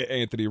they will get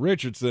Anthony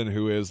Richardson,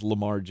 who is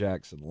Lamar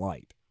Jackson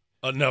light.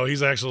 No,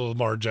 he's actually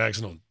Lamar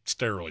Jackson on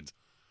steroids.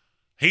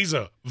 He's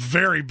a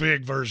very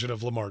big version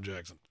of Lamar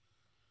Jackson.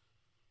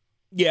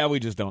 Yeah, we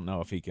just don't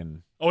know if he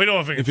can. Oh, we don't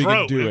know if he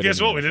can throw.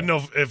 Guess what? We didn't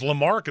know if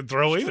Lamar could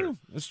throw either.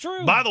 It's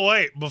true. By the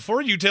way,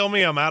 before you tell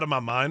me I'm out of my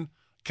mind,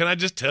 can I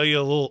just tell you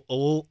a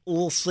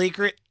little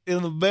secret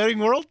in the betting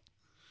world?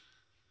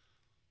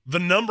 The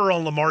number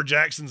on Lamar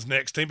Jackson's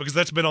next team, because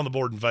that's been on the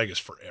board in Vegas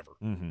forever.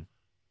 Mm-hmm.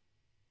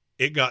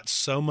 It got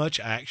so much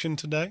action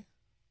today,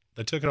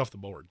 they took it off the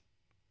board.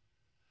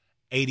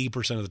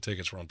 80% of the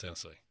tickets were on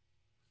Tennessee.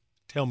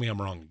 Tell me I'm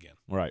wrong again.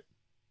 Right.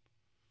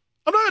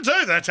 I'm not going to tell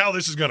you that's how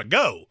this is going to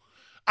go.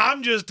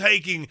 I'm just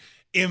taking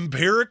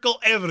empirical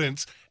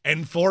evidence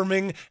and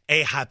forming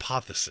a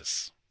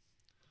hypothesis.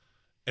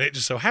 And it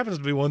just so happens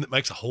to be one that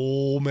makes a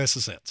whole mess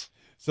of sense.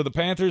 So the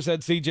Panthers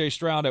had C.J.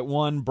 Stroud at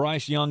 1.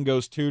 Bryce Young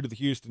goes 2 to the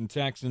Houston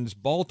Texans.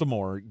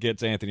 Baltimore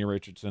gets Anthony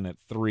Richardson at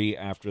 3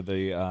 after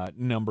the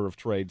number of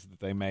trades that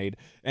they made.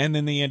 And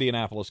then the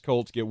Indianapolis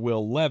Colts get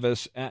Will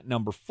Levis at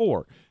number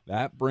 4.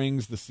 That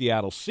brings the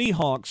Seattle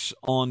Seahawks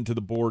onto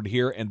the board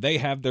here, and they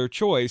have their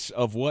choice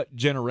of what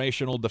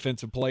generational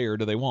defensive player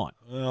do they want.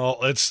 Well,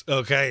 it's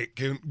okay.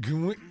 Can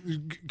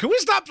we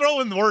stop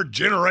throwing the word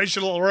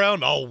generational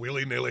around all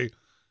willy-nilly?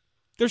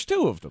 There's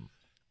 2 of them.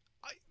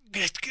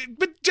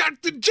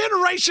 But the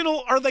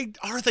generational, are they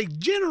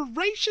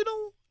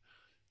generational?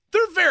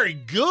 They're very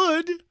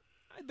good.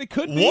 They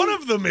could be. One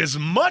of them is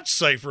much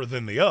safer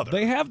than the other.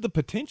 They have the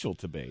potential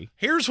to be.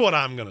 Here's what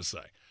I'm going to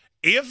say.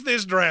 If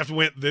this draft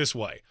went this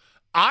way,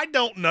 I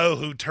don't know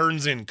who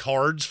turns in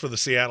cards for the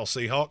Seattle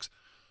Seahawks,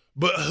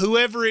 but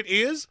whoever it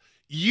is,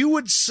 you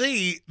would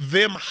see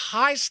them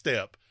high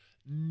step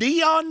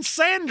Deion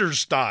Sanders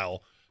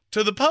style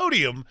to the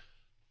podium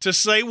to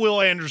say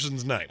Will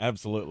Anderson's name.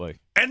 Absolutely.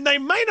 And they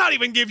may not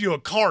even give you a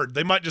card.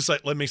 They might just say,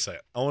 let me say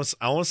it. I want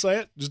to say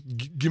it. Just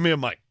give me a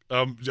mic.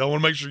 I want to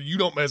make sure you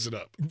don't mess it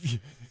up.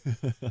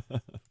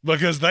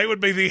 Because they would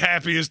be the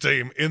happiest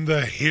team in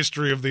the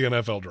history of the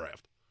NFL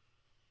draft.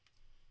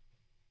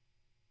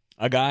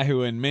 A guy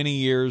who in many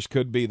years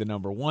could be the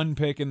number 1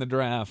 pick in the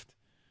draft,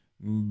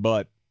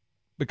 but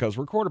because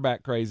we're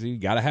quarterback crazy, you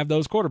got to have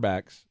those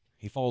quarterbacks.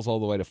 He falls all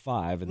the way to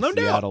 5, and No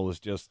Seattle doubt. is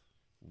just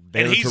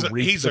there and to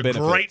reap he's the a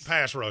benefits. great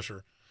pass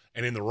rusher,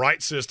 and in the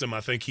right system, I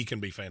think he can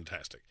be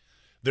fantastic.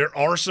 There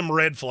are some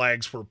red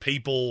flags where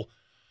people –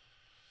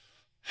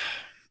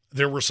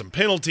 there were some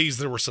penalties,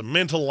 there were some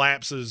mental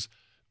lapses,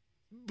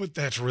 but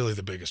that's really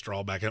the biggest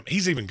drawback.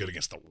 He's even good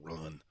against the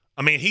run.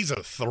 I mean, he's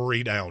a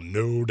 3 down,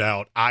 no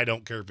doubt. I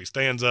don't care if he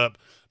stands up,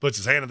 puts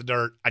his hand in the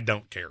dirt. I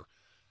don't care.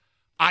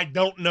 I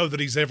don't know that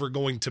he's ever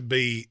going to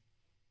be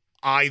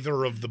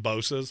either of the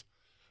Bosas,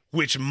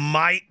 which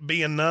might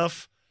be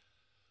enough.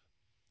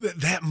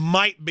 That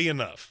might be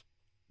enough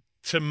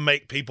to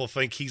make people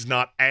think he's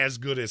not as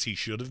good as he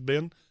should have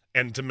been.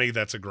 And to me,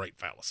 that's a great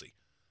fallacy.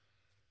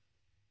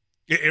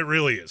 It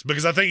really is,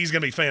 because I think he's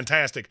going to be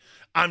fantastic.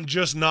 I'm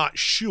just not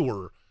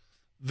sure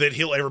that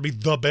he'll ever be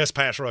the best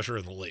pass rusher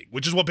in the league,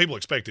 which is what people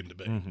expect him to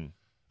be. Mm-hmm.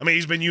 I mean,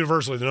 he's been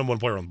universally the number 1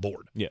 player on the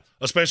board,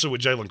 especially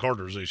with Jalen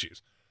Carter's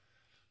issues.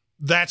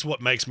 That's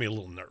what makes me a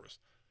little nervous.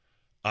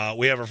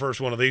 We have our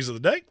first one of these of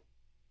the day.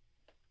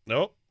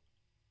 Nope.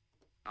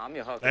 I'm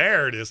your husband.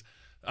 There it is.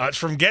 It's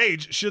from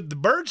Gage. Should the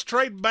Birds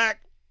trade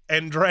back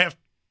and draft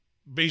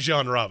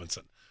Bijan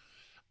Robinson?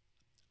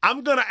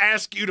 I'm going to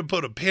ask you to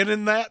put a pin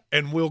in that,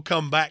 and we'll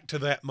come back to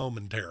that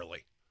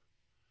momentarily.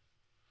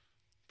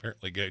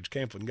 Apparently, Gage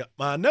Camplin got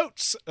my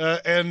notes,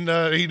 and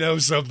he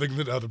knows something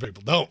that other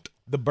people don't.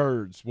 The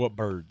Birds. What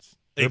birds?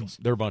 Eagles.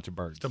 They're a bunch of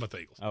birds. Talking about the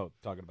Eagles. Oh,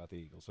 talking about the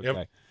Eagles.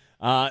 Okay.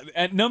 Yep.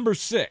 At number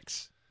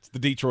 6, it's the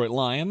Detroit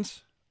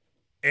Lions.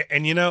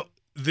 And you know,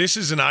 this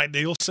is an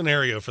ideal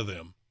scenario for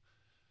them.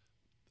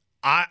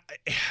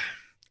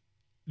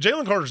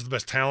 Jalen Carter's the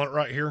best talent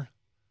right here.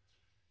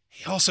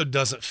 He also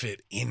doesn't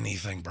fit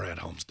anything Brad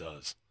Holmes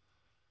does.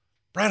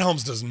 Brad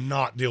Holmes does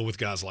not deal with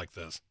guys like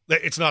this.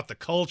 It's not the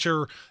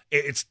culture.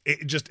 It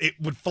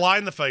would fly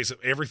in the face of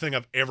everything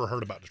I've ever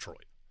heard about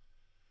Detroit.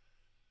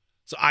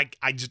 So I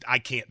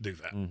can't do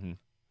that. Mm-hmm.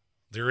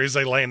 There is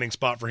a landing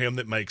spot for him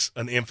that makes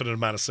an infinite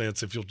amount of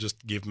sense if you'll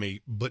just give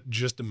me but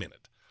just a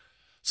minute.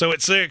 So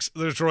at 6,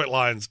 the Detroit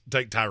Lions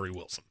take Tyree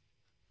Wilson.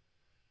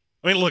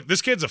 I mean, look,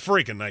 this kid's a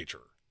freak in nature.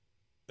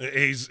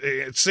 He's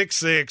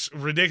 6'6",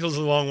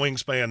 ridiculously long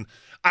wingspan.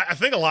 I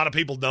think a lot of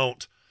people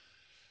don't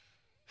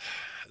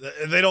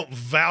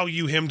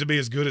value him to be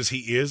as good as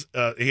he is.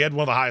 He had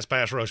one of the highest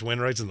pass rush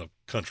win rates in the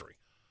country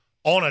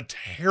on a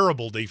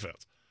terrible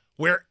defense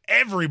where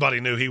everybody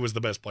knew he was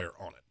the best player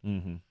on it.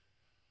 Mm-hmm.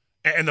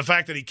 And the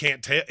fact that he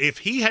can't tell – if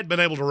he had been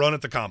able to run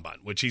at the combine,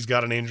 which he's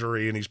got an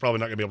injury and he's probably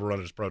not going to be able to run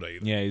at his pro day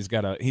either. Yeah, he's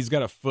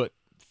got a foot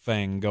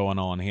thing going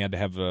on. He had to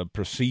have a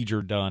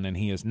procedure done, and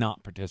he is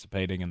not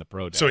participating in the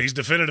pro day. So he's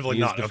definitively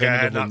not. Okay, I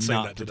had not seen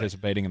that today.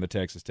 Participating in the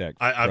Texas Tech.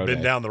 I've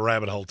been down the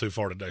rabbit hole too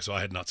far today, so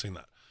I had not seen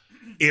that.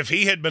 If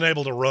he had been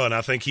able to run,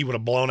 I think he would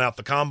have blown out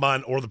the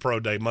combine or the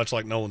pro day, much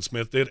like Nolan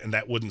Smith did, and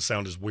that wouldn't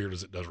sound as weird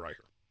as it does right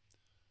here.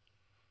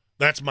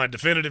 That's my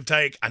definitive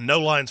take. I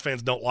know Lions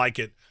fans don't like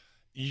it.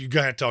 You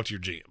got to talk to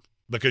your GM,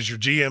 because your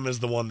GM is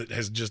the one that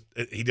has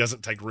he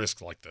doesn't take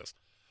risks like this,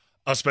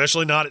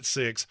 especially not at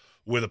 6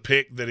 with a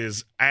pick that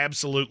is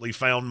absolutely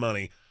found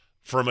money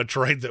from a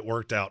trade that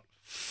worked out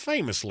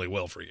famously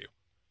well for you.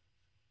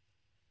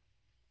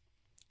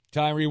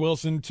 Tyree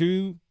Wilson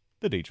to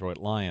the Detroit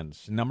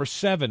Lions. Number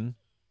 7,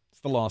 it's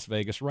the Las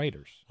Vegas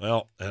Raiders.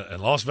 Well,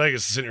 and Las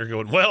Vegas is sitting here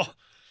going, well,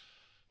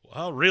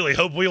 I really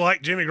hope we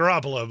like Jimmy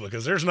Garoppolo,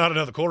 because there's not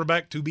another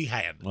quarterback to be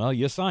had. Well,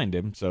 you signed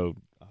him, so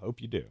I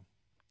hope you do.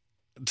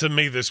 To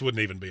me, this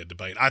wouldn't even be a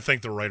debate. I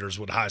think the Raiders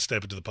would high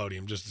step it to the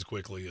podium just as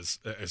quickly as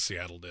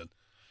Seattle did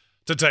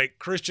to take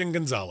Christian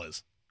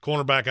Gonzalez,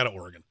 cornerback out of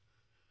Oregon.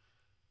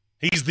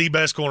 He's the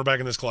best cornerback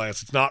in this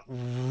class. It's not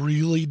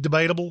really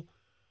debatable.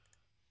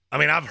 I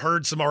mean, I've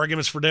heard some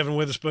arguments for Devin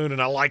Witherspoon,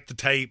 and I like the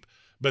tape,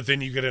 but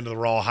then you get into the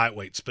raw height,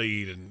 weight,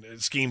 speed,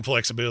 and scheme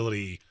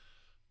flexibility,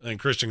 and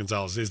Christian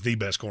Gonzalez is the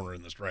best corner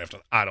in this draft,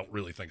 and I don't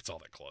really think it's all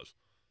that close.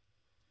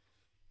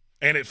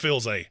 And it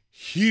fills a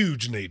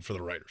huge need for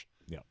the Raiders.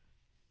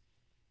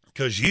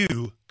 Because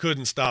you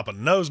couldn't stop a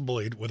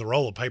nosebleed with a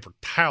roll of paper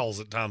towels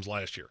at times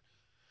last year.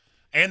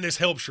 And this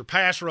helps your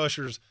pass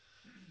rushers.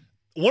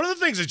 One of the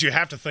things that you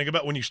have to think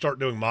about when you start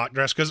doing mock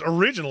drafts, because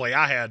originally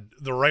I had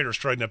the Raiders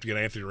trading up to get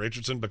Anthony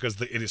Richardson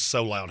because it is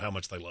so loud how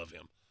much they love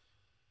him.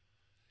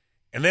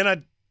 And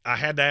then I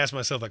had to ask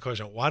myself that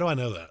question, why do I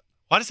know that?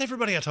 Why does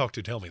everybody I talk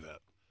to tell me that?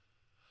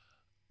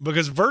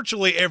 Because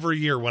virtually every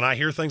year when I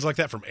hear things like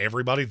that from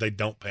everybody, they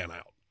don't pan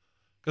out.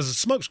 Because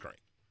it's a smokescreen.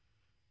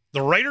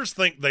 The Raiders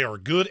think they are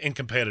good and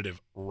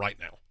competitive right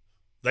now.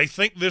 They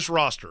think this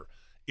roster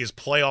is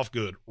playoff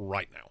good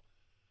right now.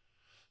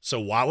 So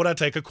why would I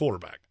take a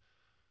quarterback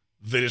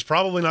that is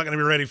probably not going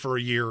to be ready for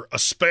a year,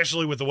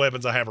 especially with the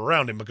weapons I have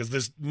around him,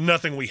 because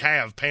nothing we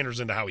have panders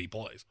into how he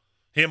plays,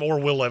 him or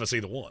Will Levis,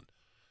 either one.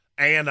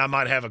 And I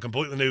might have a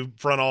completely new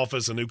front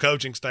office, a new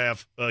coaching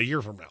staff a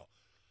year from now.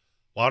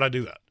 Why would I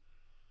do that?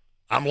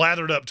 I'm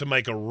lathered up to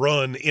make a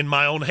run in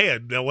my own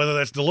head. Now, whether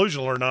that's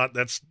delusional or not,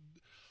 that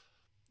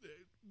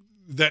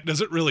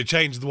doesn't really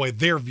change the way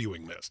they're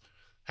viewing this.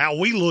 How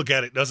we look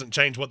at it doesn't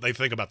change what they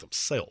think about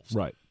themselves.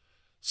 Right.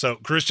 So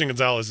Christian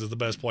Gonzalez is the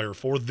best player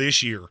for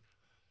this year.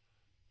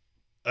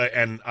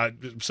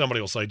 Somebody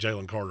will say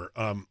Jalen Carter.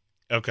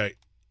 Okay,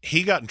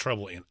 he got in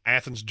trouble in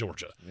Athens,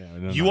 Georgia.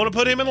 Yeah, you want to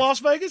put him in Las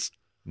Vegas?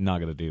 Not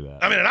going to do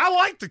that. I mean, and I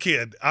like the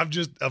kid.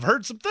 I've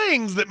heard some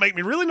things that make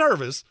me really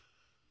nervous.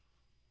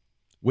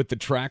 With the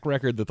track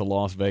record that the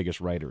Las Vegas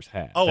Raiders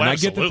had. Oh, and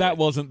absolutely. I get that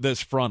wasn't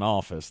this front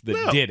office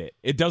that did it.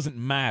 It doesn't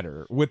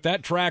matter. With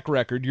that track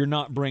record, you're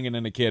not bringing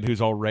in a kid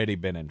who's already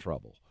been in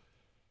trouble.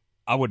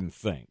 I wouldn't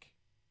think.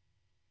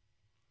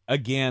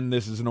 Again,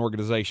 this is an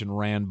organization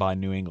ran by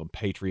New England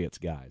Patriots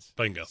guys.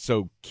 Bingo.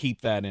 So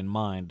keep that in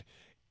mind.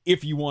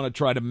 If you want to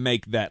try to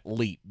make that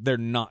leap, they're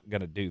not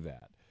going to do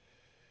that.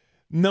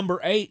 Number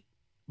 8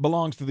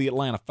 belongs to the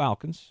Atlanta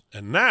Falcons.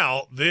 And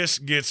now this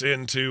gets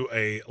into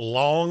a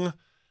long-hailed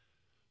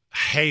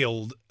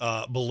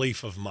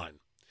belief of mine.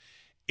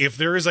 If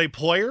there is a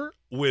player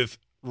with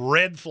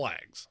red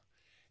flags,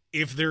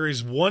 if there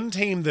is one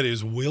team that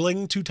is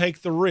willing to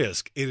take the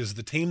risk, it is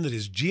the team that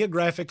is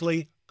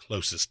geographically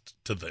closest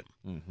to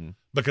them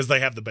because they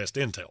have the best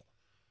intel.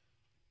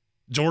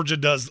 Georgia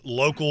does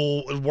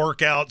local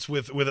workouts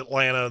with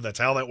Atlanta. That's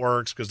how that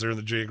works because they're in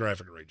the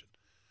geographic region.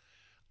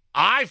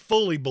 I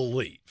fully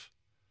believe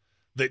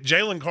that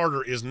Jalen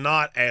Carter is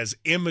not as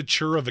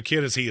immature of a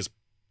kid as he is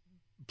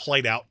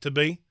played out to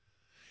be.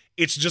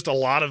 It's just a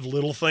lot of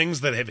little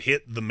things that have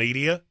hit the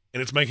media,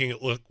 and it's making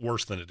it look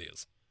worse than it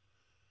is.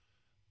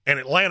 And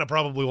Atlanta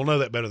probably will know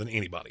that better than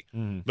anybody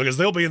because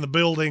they'll be in the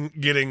building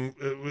getting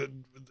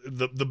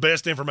the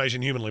best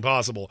information humanly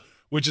possible,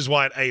 which is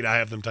why at 8 I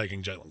have them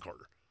taking Jalen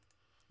Carter.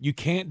 You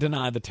can't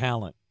deny the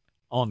talent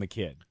on the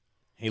kid.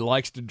 He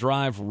likes to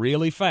drive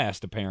really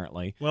fast,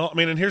 apparently. Well, I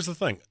mean, and here's the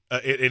thing.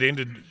 It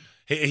ended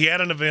 – he had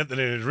an event that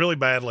ended really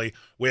badly.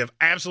 We have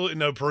absolutely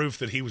no proof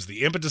that he was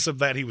the impetus of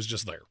that. He was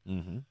just there.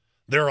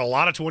 There are a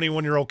lot of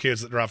 21-year-old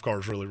kids that drive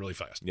cars really, really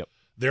fast. Yep.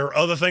 There are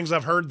other things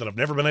I've heard that I've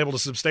never been able to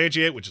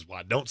substantiate, which is why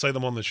I don't say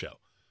them on the show.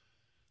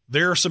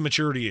 There are some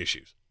maturity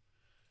issues.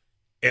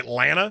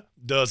 Atlanta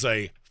does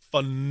a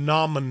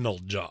phenomenal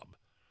job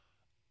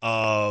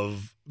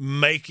of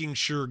making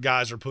sure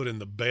guys are put in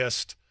the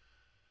best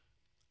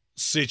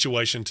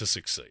situation to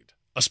succeed,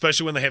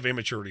 especially when they have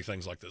immaturity,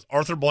 things like this.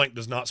 Arthur Blank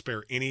does not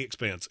spare any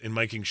expense in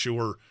making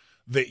sure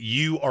that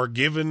you are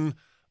given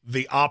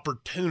the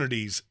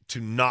opportunities to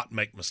not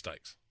make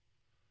mistakes.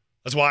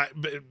 That's why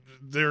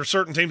there are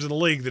certain teams in the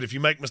league that if you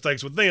make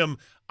mistakes with them,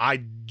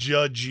 I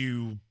judge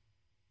you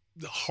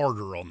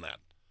harder on that.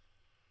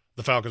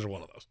 The Falcons are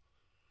one of those.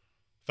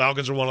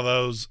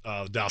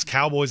 The Dallas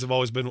Cowboys have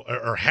always been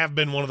or have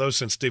been one of those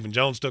since Stephen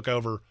Jones took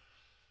over.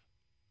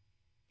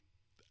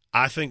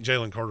 I think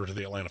Jalen Carter to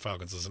the Atlanta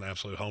Falcons is an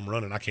absolute home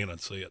run, and I can't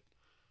unsee it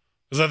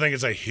because I think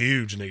it's a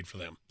huge need for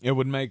them. It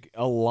would make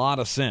a lot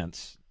of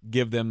sense.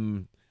 Give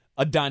them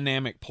a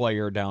dynamic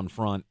player down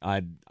front.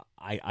 I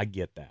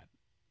get that.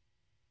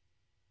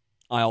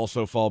 I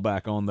also fall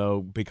back on,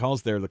 though,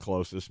 because they're the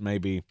closest,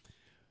 maybe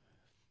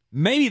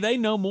they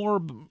know more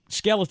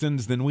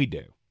skeletons than we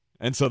do.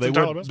 And so they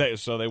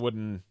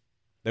wouldn't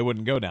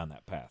go down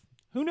that path.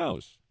 Who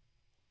knows?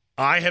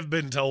 I have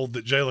been told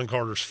that Jalen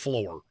Carter's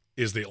floor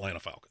is the Atlanta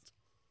Falcons.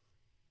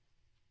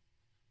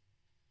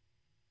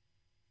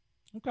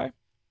 Okay.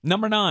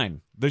 Number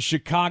 9, the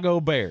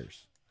Chicago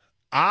Bears.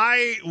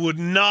 I would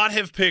not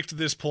have picked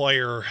this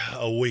player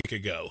a week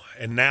ago,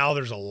 and now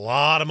there's a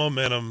lot of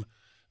momentum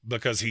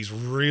because he's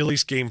really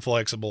scheme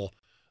flexible.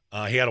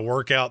 He had a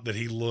workout that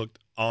he looked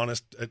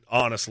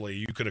honestly,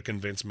 you could have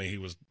convinced me he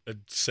was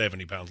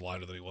 70 pounds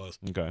lighter than he was.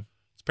 Okay.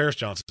 It's Paris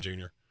Johnson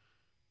Jr.,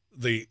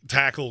 the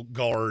tackle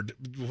guard,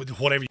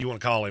 whatever you want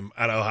to call him,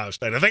 at Ohio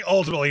State. I think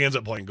ultimately he ends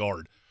up playing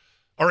guard.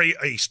 Or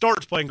he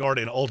starts playing guard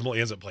and ultimately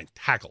ends up playing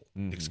tackle,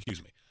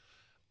 excuse me.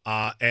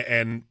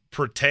 And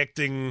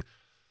protecting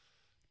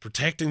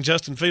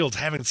Justin Fields,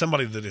 having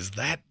somebody that is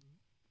that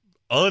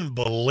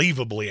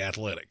unbelievably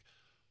athletic.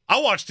 I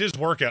watched his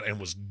workout and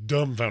was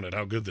dumbfounded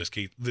how good this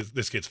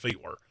kid's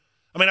feet were.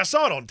 I mean, I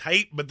saw it on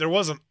tape, but there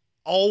wasn't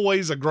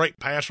always a great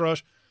pass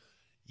rush.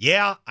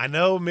 Yeah, I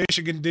know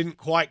Michigan didn't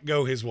quite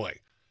go his way.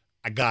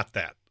 I got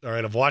that. All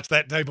right, I've watched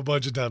that tape a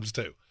bunch of times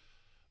too.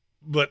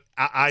 But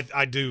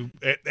I do.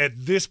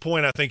 At this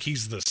point, I think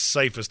he's the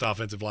safest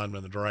offensive lineman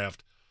in the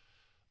draft.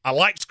 I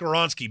like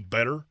Skoronski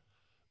better,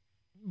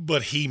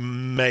 but he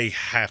may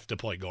have to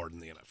play guard in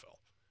the NFL.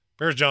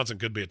 Paris Johnson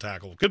could be a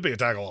tackle. Could be a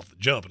tackle off the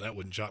jump, and that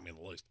wouldn't shock me in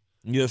the least.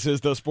 This is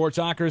the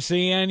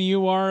Sportsocracy, and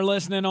you are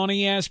listening on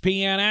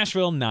ESPN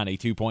Asheville,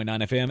 92.9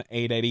 FM,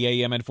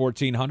 880 AM and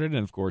 1400,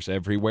 and, of course,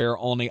 everywhere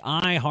on the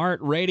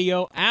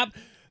iHeartRadio app.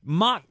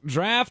 Mock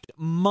Draft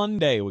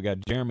Monday. We got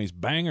Jeremy's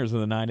Bangers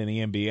of the Night in the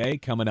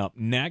NBA coming up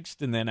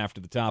next, and then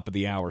after the top of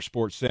the hour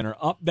Sports Center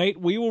update,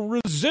 we will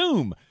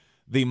resume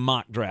the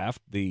mock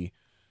draft, the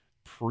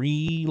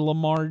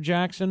pre-Lamar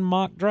Jackson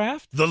mock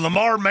draft. The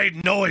Lamar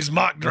Made Noise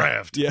mock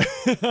draft. Yeah.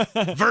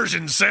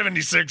 Version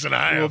 76 and a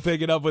half. We'll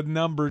pick it up with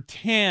number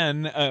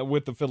 10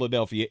 with the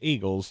Philadelphia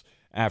Eagles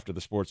after the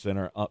Sports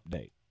Center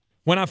update.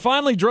 When I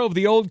finally drove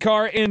the old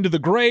car into the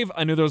grave,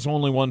 I knew there was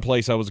only one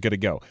place I was going to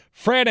go.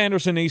 Fred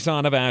Anderson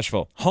Nissan of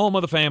Asheville, home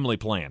of the family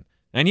plan.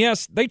 And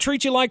yes, they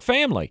treat you like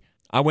family.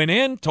 I went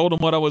in, told them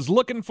what I was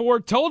looking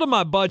for, told them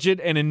my budget,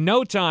 and in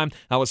no time,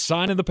 I was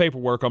signing the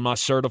paperwork on my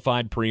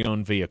certified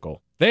pre-owned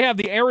vehicle. They have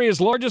the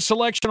area's largest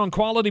selection on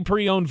quality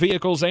pre-owned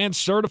vehicles and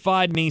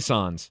certified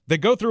Nissans. They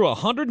go through a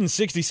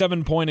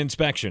 167-point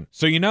inspection,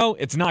 so you know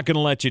it's not going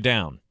to let you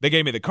down. They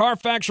gave me the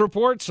Carfax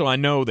report, so I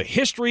know the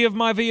history of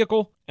my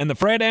vehicle. And the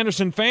Fred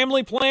Anderson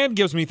family plan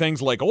gives me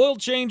things like oil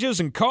changes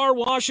and car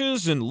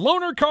washes and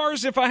loaner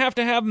cars if I have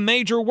to have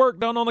major work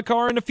done on the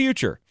car in the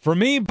future. For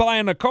me,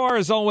 buying a car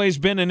has always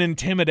been an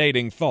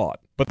intimidating thought.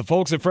 But the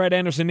folks at Fred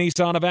Anderson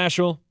Nissan of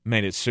Asheville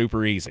made it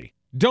super easy.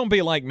 Don't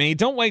be like me.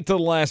 Don't wait till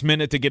the last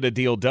minute to get a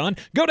deal done.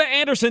 Go to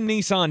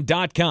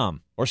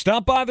AndersonNissan.com or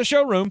stop by the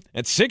showroom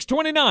at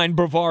 629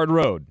 Brevard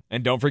Road.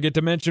 And don't forget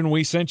to mention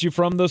we sent you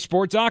from the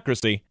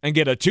Sportsocracy and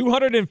get a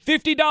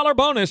 $250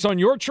 bonus on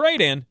your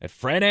trade-in at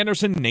Fred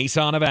Anderson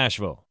Nissan of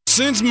Asheville.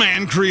 Since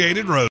man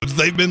created roads,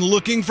 they've been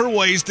looking for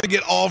ways to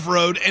get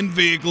off-road and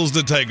vehicles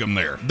to take them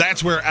there.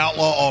 That's where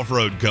Outlaw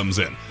Off-Road comes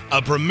in.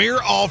 A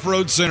premier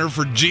off-road center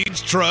for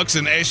Jeeps, trucks,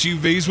 and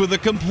SUVs with a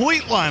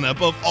complete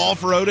lineup of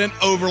off-road and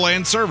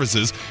overland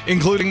services,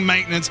 including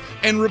maintenance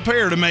and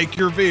repair to make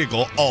your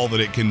vehicle all that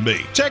it can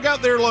be. Check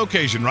out their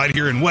location right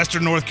here in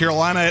Western North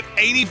Carolina at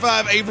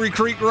 85 Avery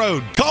Creek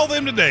Road. Call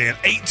them today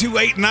at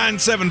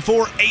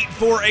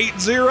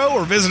 828-974-8480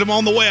 or visit them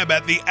on the web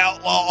at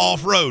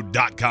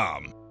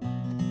theoutlawoffroad.com.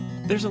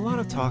 There's a lot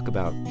of talk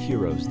about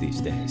heroes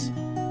these days.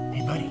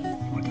 Hey, buddy,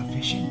 you want to go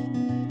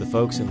fishing? The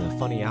folks in the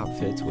funny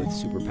outfits with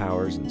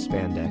superpowers and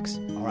spandex.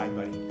 All right,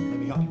 buddy, let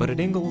me help you. But at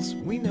Ingalls,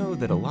 we know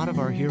that a lot of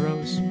our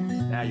heroes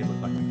Now you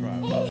look like a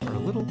crow. are a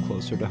little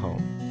closer to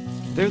home.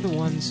 They're the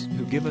ones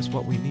who give us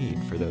what we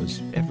need for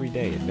those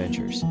everyday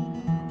adventures.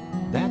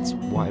 That's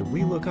why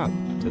we look up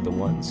to the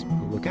ones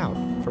who look out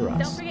for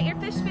us. Don't forget your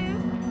fish food.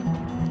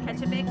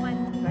 Catch a big one.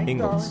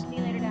 Ingalls, See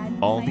you later, Dad.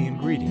 all Bye. the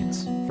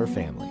ingredients for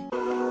family.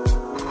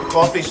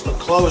 Coffee's for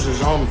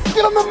closers only.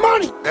 Get them the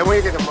money. Then when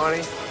you get the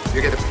money,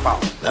 you get the power.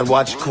 That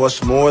watch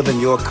costs more than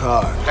your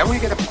car. Then when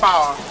you get the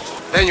power,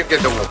 then you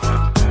get the woman.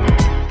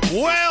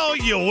 Well,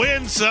 you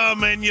win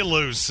some and you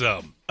lose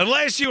some.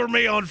 Unless you were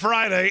me on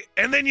Friday,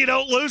 and then you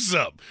don't lose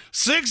some.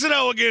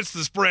 6-0 against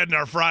the spread in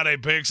our Friday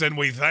picks, and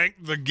we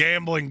thank the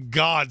gambling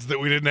gods that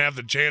we didn't have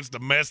the chance to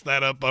mess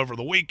that up over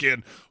the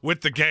weekend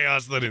with the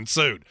chaos that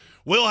ensued.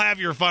 We'll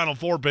have your Final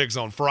Four picks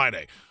on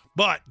Friday.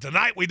 But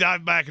tonight we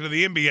dive back into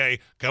the NBA,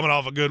 coming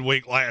off a good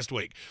week last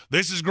week.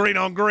 This is Greene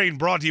on Greene,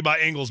 brought to you by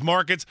Ingalls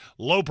Markets.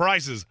 Low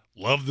prices,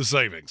 love the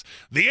savings.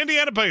 The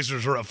Indiana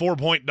Pacers are a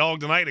 4-point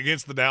dog tonight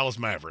against the Dallas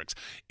Mavericks.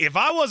 If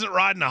I wasn't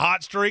riding a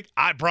hot streak,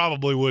 I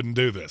probably wouldn't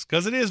do this,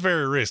 because it is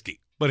very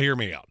risky. But hear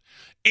me out.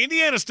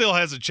 Indiana still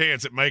has a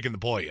chance at making the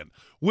play-in,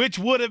 which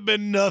would have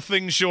been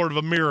nothing short of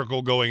a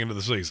miracle going into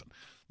the season.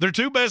 Their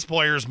two best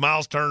players,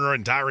 Miles Turner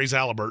and Tyrese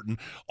Halliburton,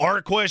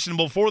 are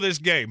questionable for this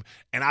game,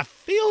 and I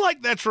feel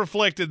like that's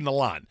reflected in the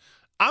line.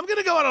 I'm going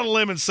to go out on a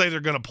limb and say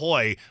they're going to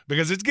play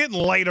because it's getting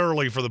late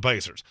early for the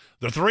Pacers.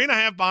 They're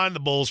 3.5 behind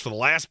the Bulls for the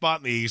last spot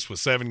in the East with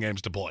 7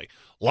 games to play.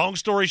 Long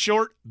story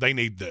short, they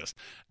need this.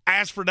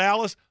 As for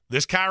Dallas,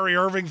 this Kyrie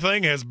Irving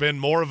thing has been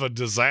more of a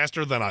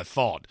disaster than I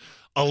thought.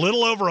 A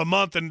little over a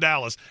month in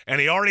Dallas,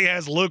 and he already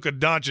has Luka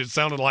Doncic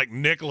sounding like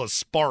Nicholas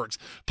Sparks,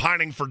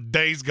 pining for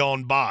days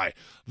gone by.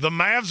 The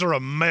Mavs are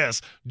a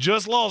mess,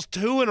 just lost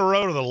 2 in a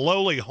row to the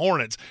lowly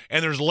Hornets,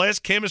 and there's less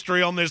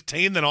chemistry on this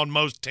team than on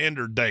most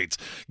Tinder dates.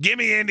 Give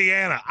me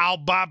Indiana. I'll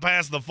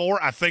bypass the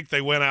 4. I think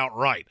they went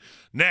outright.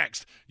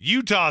 Next,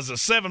 Utah's a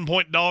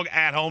 7-point dog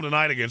at home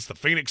tonight against the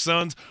Phoenix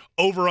Suns,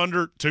 over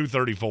under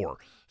 234.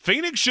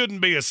 Phoenix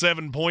shouldn't be a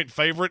 7-point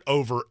favorite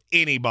over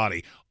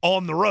anybody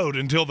on the road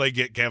until they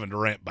get Kevin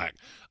Durant back.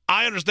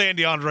 I understand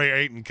DeAndre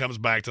Ayton comes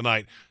back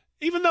tonight,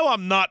 even though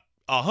I'm not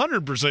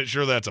 100%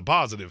 sure that's a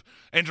positive,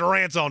 and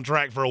Durant's on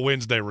track for a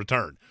Wednesday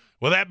return.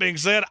 With that being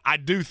said, I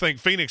do think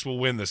Phoenix will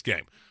win this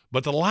game,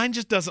 but the line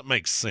just doesn't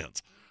make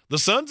sense. The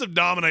Suns have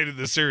dominated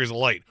this series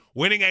late,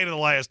 winning 8 of the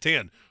last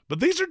 10,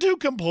 but these are two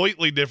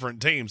completely different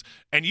teams,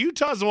 and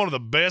Utah's one of the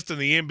best in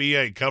the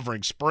NBA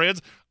covering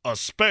spreads,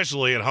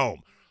 especially at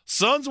home.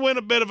 Suns win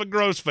a bit of a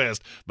gross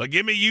fest, but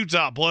give me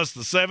Utah plus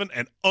the 7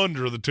 and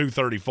under the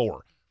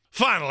 234.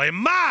 Finally,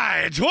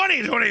 my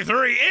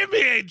 2023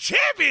 NBA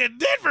champion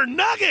Denver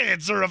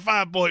Nuggets are a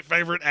 5-point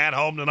favorite at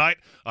home tonight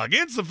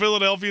against the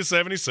Philadelphia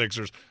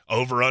 76ers,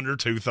 over under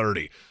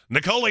 230.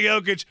 Nikola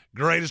Jokic,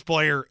 greatest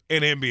player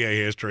in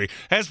NBA history,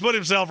 has put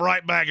himself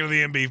right back into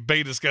the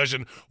MVP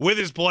discussion with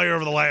his play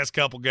over the last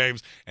couple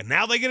games, and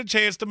now they get a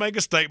chance to make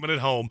a statement at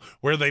home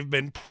where they've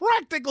been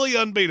practically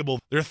unbeatable.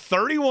 They're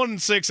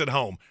 31-6 at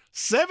home,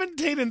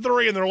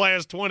 17-3 in their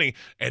last 20,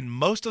 and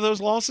most of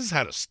those losses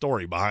had a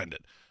story behind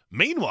it.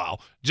 Meanwhile,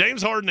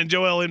 James Harden and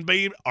Joel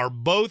Embiid are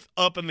both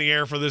up in the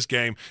air for this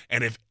game,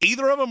 and if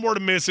either of them were to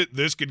miss it,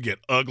 this could get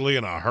ugly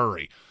in a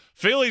hurry.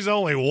 Philly's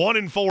only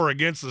 1-4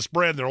 against the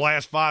spread in their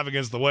last 5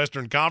 against the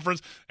Western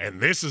Conference, and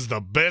this is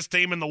the best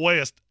team in the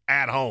West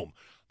at home.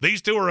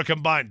 These two are a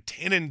combined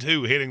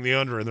 10-2 hitting the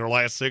under in their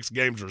last 6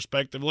 games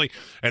respectively,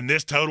 and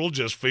this total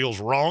just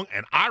feels wrong,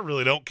 and I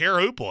really don't care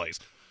who plays.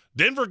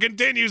 Denver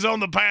continues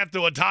on the path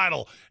to a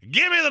title.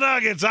 Give me the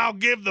Nuggets. I'll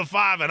give the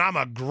 5, and I'm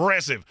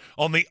aggressive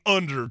on the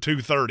under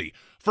 230.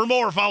 For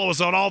more, follow us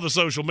on all the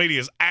social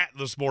medias at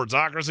The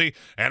Sportsocracy.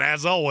 And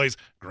as always,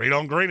 Greene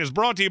on Greene is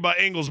brought to you by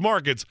Ingles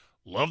Markets.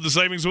 Love the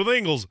savings with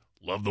Ingles.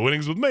 Love the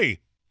winnings with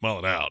me. Mull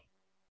it out.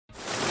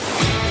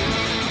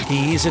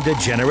 He's a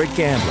degenerate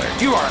gambler.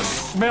 You are a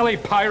smelly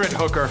pirate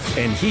hooker.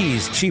 And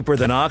he's cheaper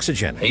than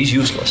oxygen. He's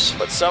useless.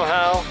 But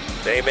somehow,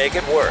 they make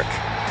it work.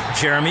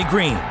 Jeremy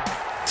Greene.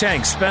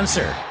 Tank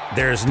Spencer.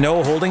 There's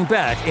no holding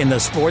back in the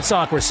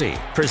Sportsocracy.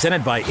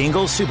 Presented by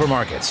Ingles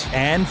Supermarkets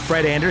and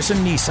Fred Anderson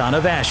Nissan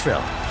of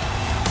Asheville.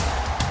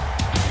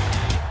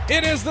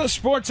 It is the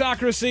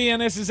Sportsocracy,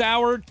 and this is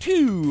hour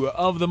 2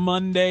 of the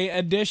Monday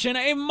edition,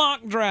 a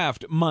mock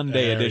draft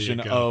Monday edition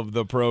of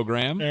the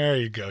program. There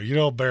you go. You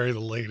don't bury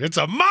the lead. It's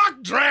a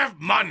mock draft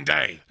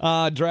Monday.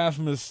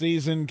 Draftmas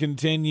season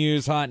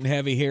continues hot and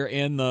heavy here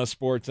in the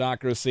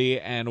Sportsocracy,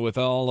 and with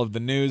all of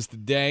the news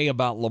today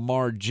about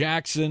Lamar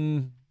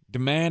Jackson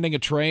demanding a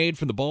trade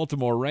from the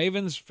Baltimore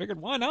Ravens, figured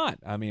why not?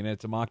 I mean,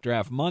 it's a mock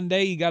draft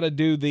Monday. You got to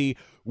do the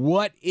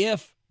what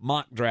if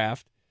mock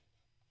draft.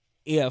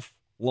 If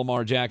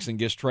Lamar Jackson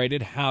gets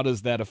traded, how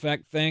does that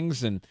affect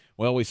things? And,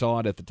 well, we saw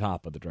it at the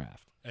top of the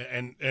draft.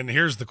 And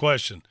here's the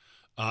question.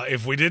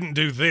 If we didn't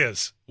do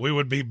this, we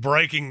would be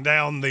breaking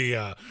down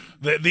the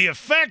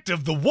effect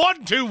of the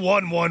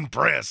 1-2-1-1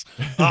 press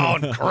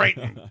on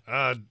Creighton.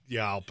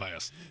 Yeah, I'll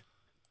pass.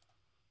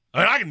 I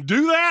mean, I can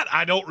do that.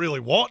 I don't really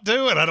want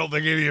to, and I don't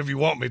think any of you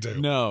want me to.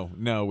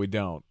 No, we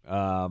don't.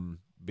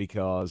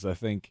 Because I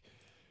think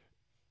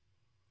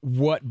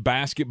what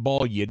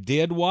basketball you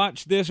did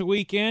watch this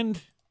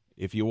weekend,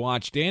 if you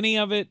watched any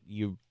of it,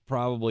 you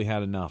probably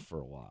had enough for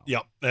a while.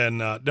 Yep, and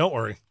don't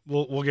worry.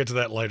 We'll get to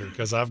that later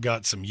because I've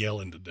got some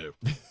yelling to do.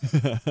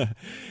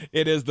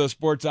 It is the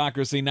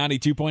Sportsocracy,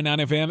 92.9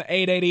 FM,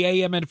 880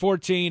 AM and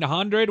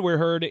 1400. We're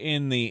heard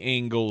in the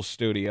Ingles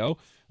studio.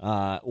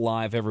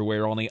 Live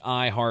everywhere on the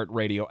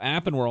iHeartRadio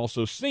app, and we're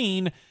also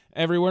seen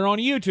everywhere on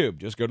YouTube.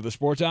 Just go to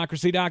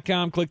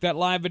thesportsocracy.com, click that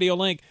live video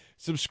link,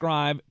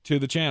 subscribe to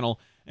the channel,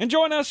 and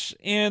join us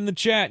in the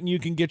chat, and you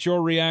can get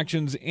your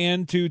reactions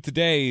into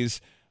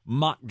today's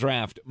Mock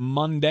Draft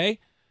Monday.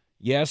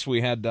 Yes,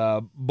 we had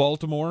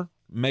Baltimore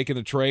making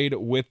the trade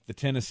with the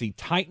Tennessee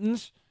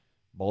Titans.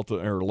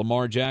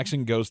 Lamar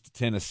Jackson goes to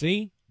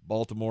Tennessee.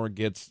 Baltimore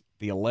gets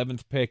the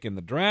 11th pick in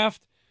the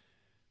draft.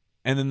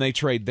 And then they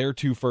trade their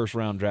 2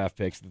 first-round draft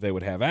picks that they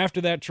would have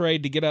after that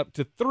trade to get up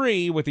to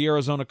 3 with the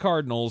Arizona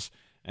Cardinals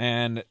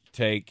and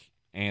take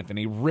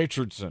Anthony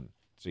Richardson.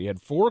 So you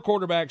had 4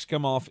 quarterbacks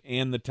come off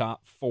in the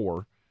top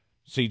 4.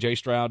 C.J.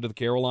 Stroud to the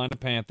Carolina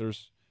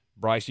Panthers,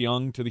 Bryce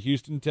Young to the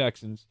Houston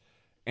Texans,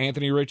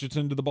 Anthony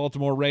Richardson to the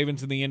Baltimore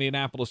Ravens and the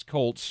Indianapolis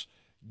Colts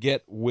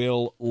get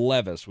Will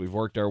Levis. We've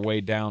worked our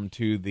way down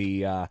to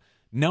the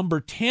number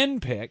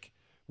 10 pick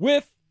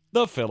with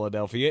the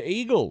Philadelphia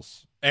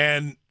Eagles.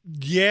 And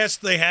yes,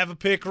 they have a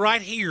pick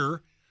right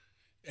here,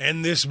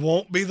 and this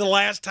won't be the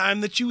last time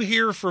that you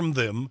hear from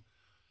them.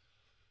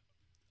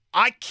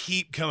 I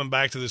keep coming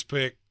back to this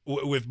pick.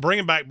 With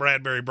bringing back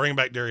Bradbury, bringing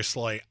back Darius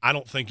Slay, I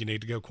don't think you need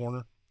to go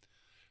corner.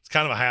 It's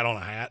kind of a hat on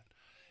a hat.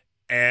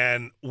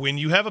 And when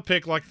you have a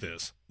pick like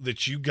this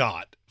that you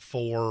got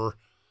for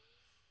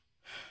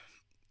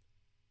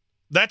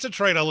 – that's a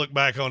trade I look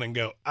back on and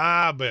go,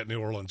 I bet New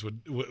Orleans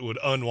would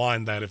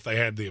unwind that if they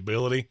had the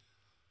ability.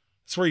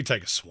 That's where you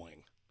take a swing.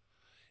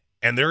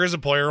 And there is a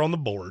player on the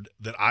board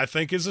that I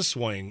think is a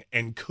swing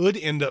and could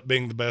end up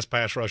being the best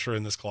pass rusher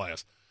in this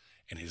class.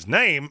 And his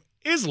name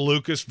is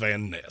Lucas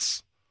Van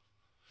Ness.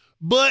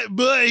 But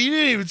he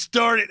didn't even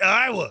start at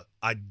Iowa.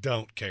 I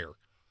don't care.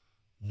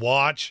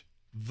 Watch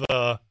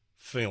the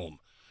film.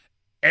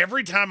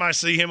 Every time I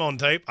see him on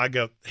tape, I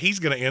go, he's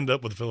going to end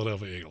up with the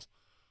Philadelphia Eagles.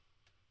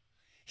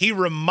 He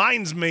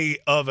reminds me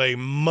of a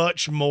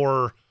much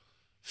more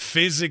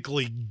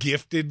physically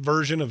gifted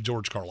version of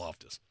George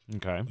Karlaftis.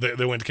 Okay.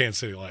 They went to Kansas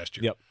City last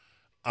year.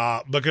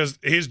 Yep. Because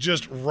his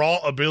just raw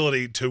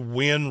ability to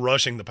win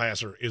rushing the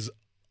passer is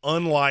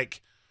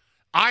unlike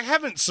 – I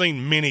haven't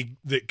seen many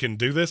that can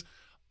do this.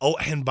 Oh,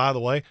 and by the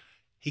way,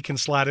 he can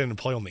slide in and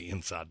play on the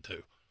inside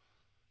too.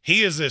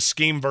 He is as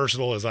scheme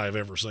versatile as I've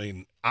ever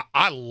seen.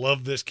 I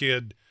love this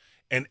kid,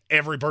 and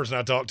every person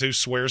I talk to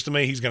swears to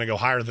me he's going to go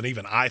higher than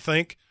even I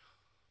think.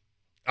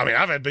 I mean,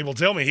 I've had people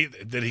tell me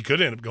that he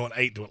could end up going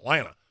 8 to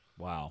Atlanta.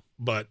 Wow.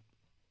 But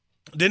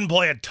didn't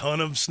play a ton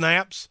of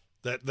snaps.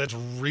 That's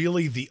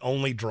really the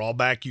only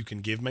drawback you can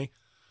give me,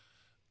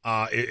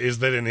 is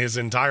that in his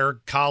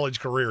entire college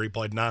career he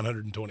played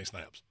 920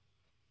 snaps.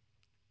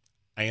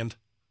 And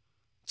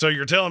so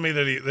you're telling me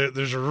that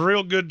there's a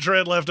real good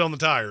tread left on the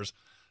tires,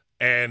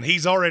 and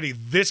he's already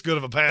this good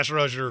of a pass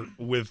rusher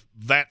with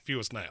that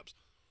few snaps.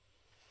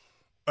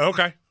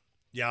 Okay.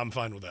 Yeah, I'm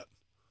fine with that.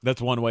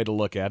 That's one way to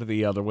look at it.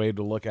 The other way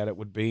to look at it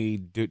would be,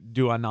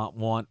 do I not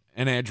want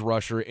an edge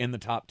rusher in the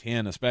top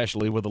 10,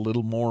 especially with a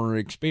little more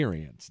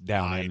experience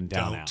down in and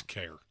down out?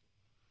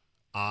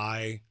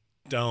 I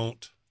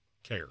don't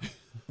care.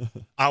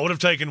 I would have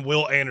taken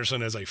Will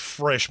Anderson as a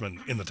freshman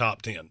in the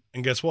top 10.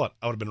 And guess what?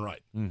 I would have been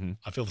right. Mm-hmm.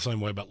 I feel the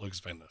same way about Lucas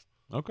Van Ness.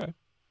 Okay.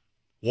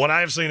 What I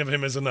have seen of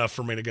him is enough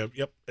for me to go,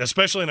 yep.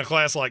 Especially in a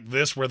class like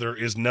this where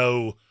there's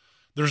no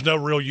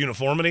real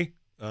uniformity.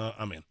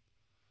 I'm in.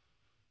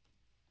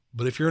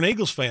 But if you're an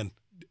Eagles fan,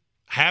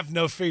 have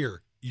no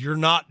fear. You're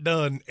not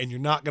done, and you're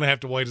not going to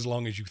have to wait as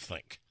long as you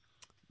think.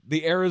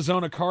 The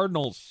Arizona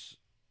Cardinals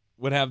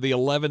would have the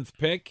 11th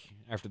pick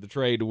after the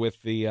trade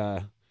with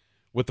the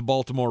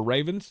Baltimore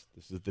Ravens.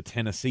 This is the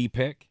Tennessee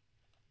pick.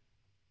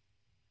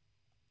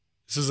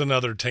 This is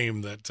another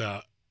team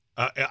that,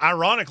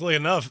 ironically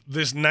enough,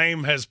 this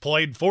name has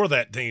played for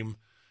that team.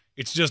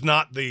 It's just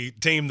not the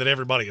team that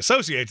everybody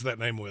associates that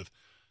name with.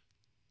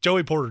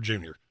 Joey Porter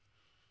Jr.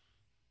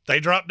 They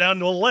drop down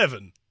to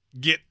 11,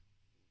 get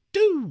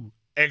 2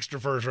 extra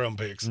first-round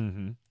picks,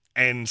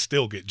 and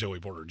still get Joey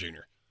Porter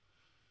Jr.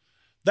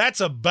 That's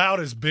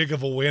about as big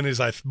of a win as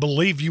I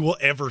believe you will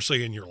ever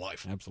see in your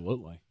life.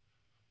 Absolutely.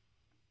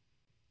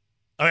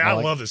 I mean, I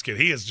love this kid.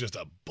 He is just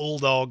a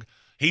bulldog.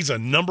 He's a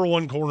number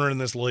 1 corner in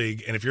this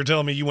league, and if you're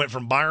telling me you went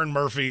from Byron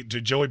Murphy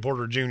to Joey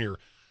Porter Jr.,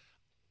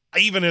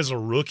 even as a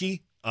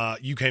rookie,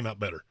 you came out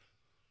better.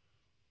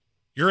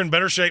 You're in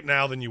better shape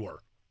now than you were.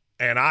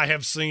 And I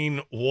have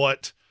seen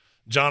what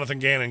Jonathan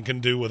Gannon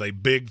can do with a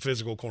big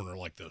physical corner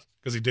like this,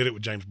 because he did it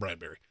with James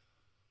Bradbury.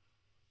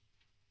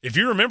 If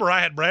you remember, I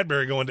had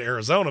Bradbury going to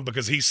Arizona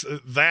because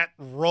that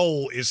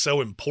role is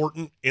so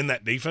important in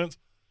that defense.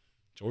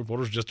 Joey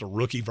Porter's just a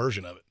rookie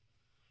version of it.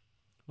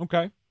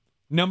 Okay.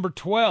 Number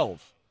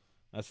 12.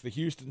 That's the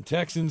Houston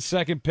Texans'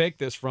 second pick.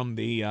 This from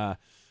the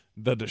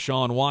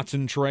Deshaun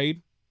Watson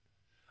trade.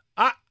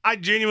 I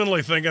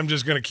genuinely think I'm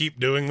just going to keep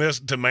doing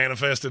this to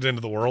manifest it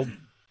into the world,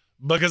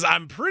 because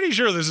I'm pretty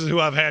sure this is who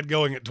I've had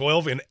going at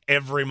 12 in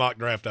every mock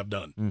draft I've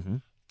done. Mm-hmm.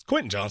 It's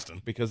Quentin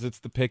Johnston. Because it's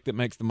the pick that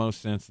makes the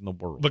most sense in the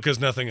world. Because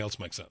nothing else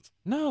makes sense.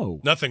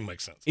 No. Nothing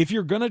makes sense. If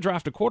you're going to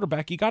draft a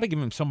quarterback, you got to give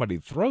him somebody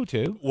to throw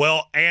to.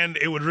 Well, and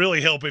it would really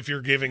help if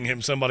you're giving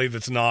him somebody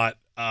that's not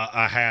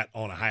a hat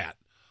on a hat.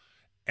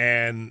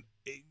 And,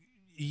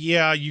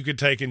 yeah, you could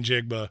take in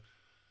Jigba.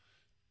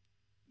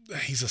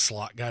 He's a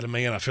slot guy to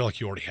me, and I feel like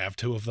you already have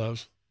 2 of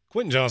those.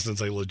 Quentin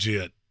Johnston's a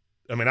legit.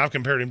 I mean, I've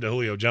compared him to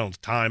Julio Jones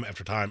time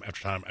after time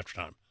after time after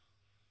time.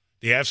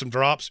 Do you have some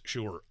drops?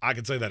 Sure. I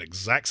could say that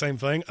exact same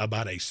thing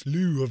about a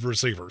slew of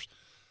receivers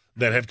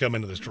that have come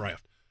into this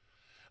draft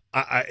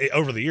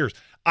over the years.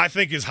 I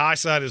think his high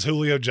side is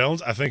Julio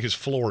Jones. I think his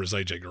floor is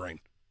A.J. Greene.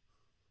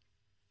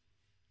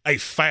 A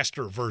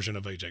faster version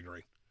of A.J.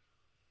 Greene.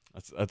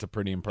 That's a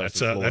pretty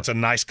impressive floor. That's a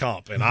nice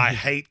comp, and I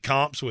hate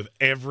comps with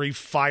every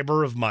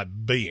fiber of my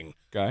being.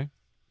 Okay.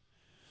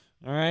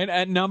 All right,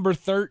 at number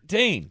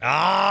 13.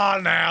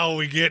 Now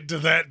we get to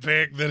that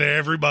pick that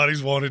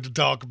everybody's wanted to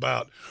talk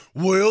about.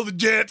 Will the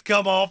Jets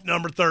come off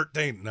number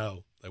 13?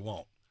 No, they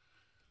won't.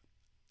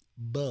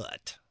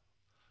 But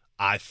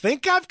I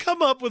think I've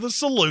come up with a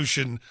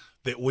solution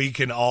that we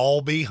can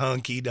all be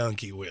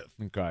hunky-dunky with.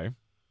 Okay.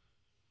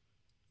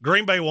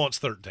 Green Bay wants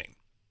 13.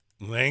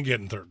 They ain't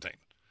getting 13.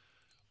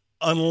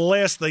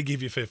 Unless they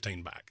give you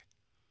 15 back.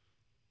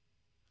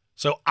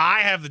 So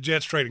I have the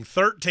Jets trading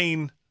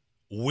 13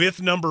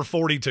 with number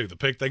 42, the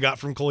pick they got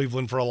from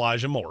Cleveland for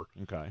Elijah Moore.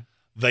 Okay.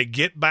 They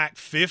get back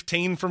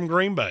 15 from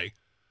Green Bay,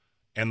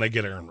 and they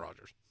get Aaron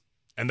Rodgers.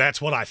 And that's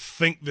what I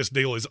think this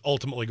deal is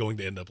ultimately going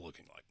to end up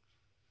looking like.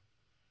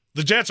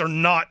 The Jets are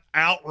not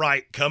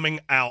outright coming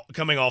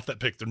off that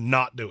pick. They're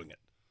not doing it.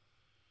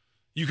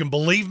 You can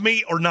believe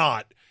me or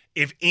not.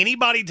 If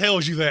anybody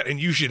tells you that and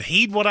you should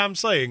heed what I'm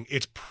saying,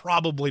 it's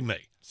probably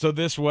me. So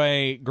this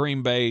way,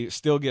 Green Bay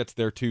still gets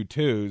their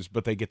 2-2s,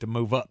 but they get to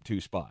move up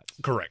 2 spots.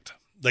 Correct.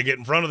 They get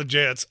in front of the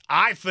Jets.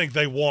 I think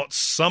they want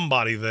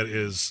somebody that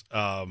is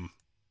I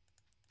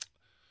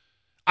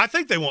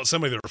think they want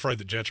somebody they're afraid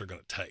the Jets are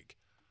going to take.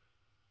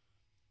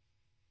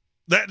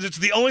 It's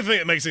the only thing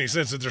that makes any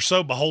sense, that they're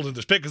so beholden to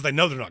this pick because they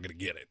know they're not going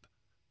to get it.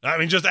 I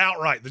mean, just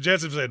outright, the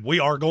Jets have said,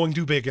 we are going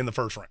to pick in the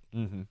first round.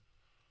 Mm-hmm.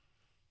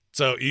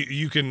 So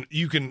you can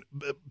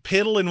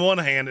piddle in one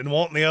hand and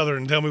want in the other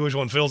and tell me which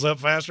one fills up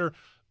faster,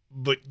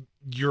 but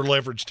you're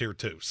leveraged here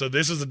too. So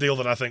this is a deal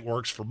that I think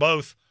works for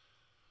both.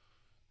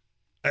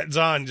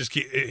 Zion,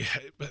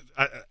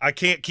 I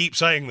can't keep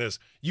saying this.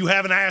 You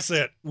have an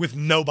asset with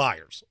no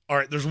buyers. All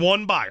right, there's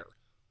one buyer.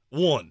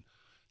 One.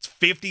 It's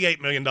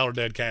 $58 million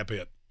dead cap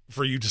hit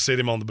for you to sit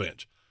him on the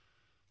bench.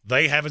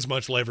 They have as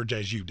much leverage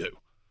as you do.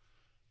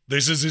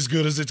 This is as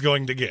good as it's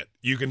going to get.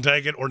 You can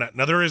take it or not.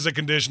 Now, there is a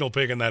conditional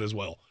pick in that as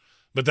well,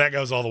 but that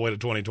goes all the way to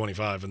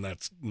 2025, and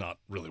that's not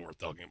really worth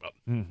talking about.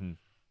 Mm-hmm.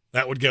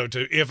 That would go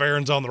to if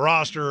Aaron's on the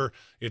roster,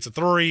 it's a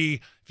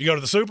 3. If you go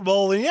to the Super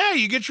Bowl, then, yeah,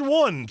 you get your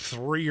 1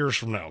 3 years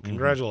from now.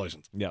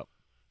 Congratulations. Mm-hmm. Yep.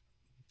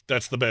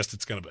 That's the best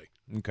it's going to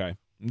be. Okay.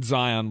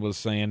 Zion was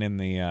saying in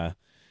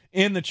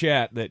the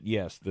chat that,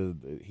 yes,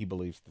 he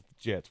believes that the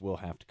Jets will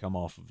have to come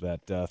off of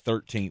that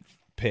 13th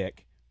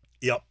pick.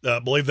 Yep. I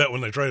believe that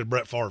when they traded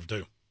Brett Favre,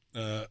 too.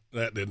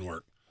 That didn't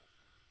work.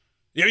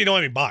 Yeah, you don't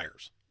have any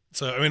buyers.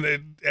 So, I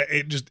mean,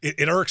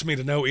 it irks me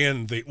to no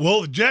end.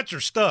 The Jets are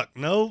stuck.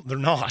 No, they're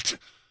not.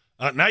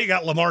 Now you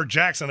got Lamar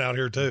Jackson out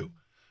here, too.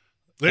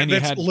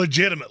 That's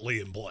legitimately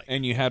in play.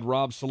 And you had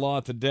Rob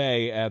Salah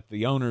today at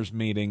the owners'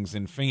 meetings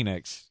in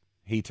Phoenix.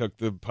 He took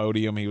the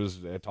podium. He was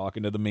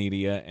talking to the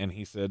media, and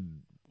he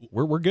said,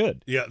 we're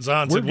good. Yeah,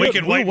 Zion said, we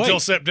can wait until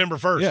September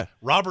 1st. Yeah.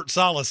 Robert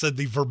Saleh said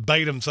the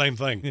verbatim same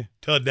thing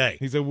today.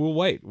 He said, we'll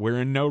wait.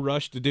 We're in no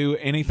rush to do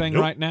anything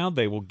right now.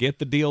 They will get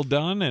the deal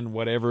done, and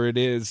whatever it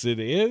is,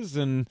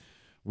 and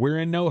we're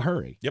in no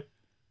hurry. Yep.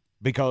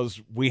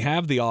 Because we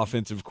have the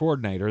offensive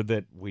coordinator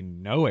that we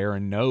know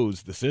Aaron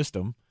knows the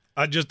system.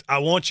 I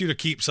want you to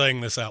keep saying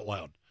this out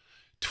loud.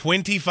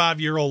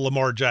 25-year-old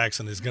Lamar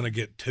Jackson is going to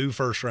get 2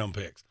 first-round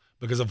picks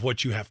because of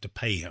what you have to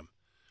pay him.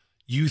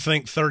 You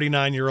think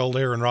 39-year-old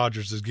Aaron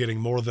Rodgers is getting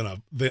more than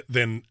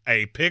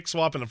a pick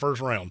swap in the first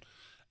round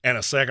and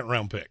a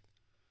second-round pick.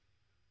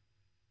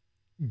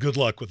 Good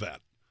luck with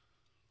that.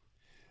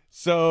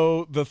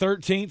 So the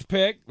 13th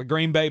pick, the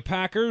Green Bay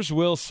Packers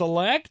will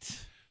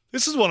select.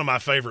 This is one of my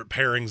favorite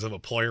pairings of a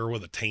player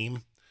with a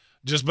team,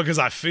 just because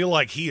I feel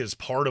like he is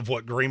part of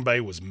what Green Bay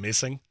was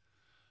missing.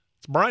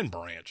 It's Brian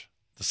Branch,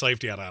 the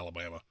safety out of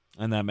Alabama.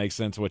 And that makes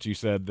sense what you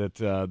said,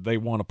 that they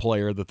want a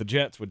player that the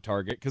Jets would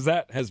target, because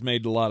that has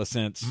made a lot of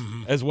sense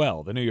as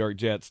well. The New York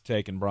Jets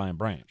taking Brian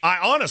Branch. I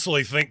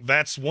honestly think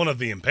that's one of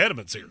the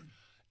impediments here,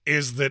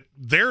 is that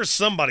there's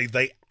somebody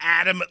they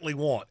adamantly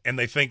want, and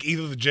they think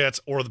either the Jets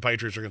or the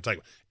Patriots are going to take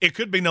him. It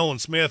could be Nolan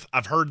Smith.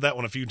 I've heard that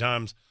one a few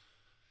times.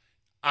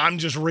 I'm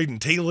just reading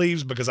tea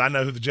leaves because I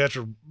know who the Jets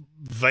are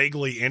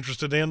vaguely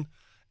interested in.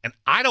 And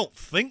I don't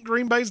think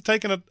Green Bay's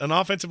taking an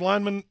offensive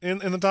lineman in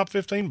the top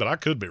 15, but I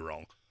could be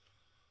wrong.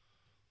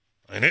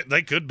 And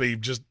they could be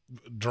just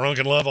drunk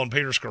in love on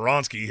Peter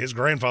Skoronski. His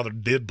grandfather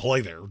did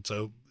play there.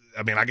 So,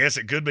 I mean, I guess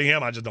it could be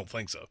him. I just don't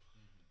think so.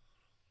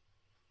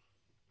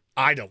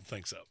 I don't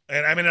think so.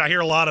 And, I mean, I hear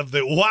a lot of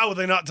why would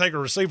they not take a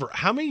receiver?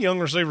 How many young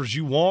receivers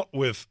you want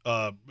with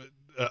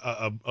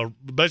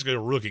basically a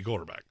rookie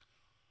quarterback?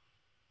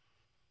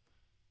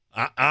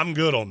 I'm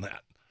good on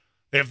that.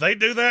 If they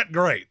do that,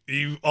 great.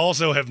 You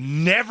also have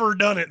never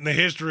done it in the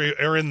history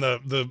or in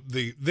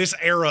this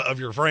era of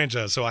your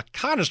franchise, so I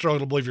kind of struggle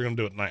to believe you're going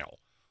to do it now.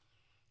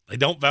 They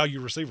don't value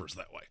receivers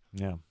that way.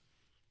 Yeah.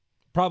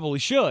 Probably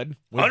should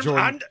with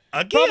Jordan.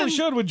 Probably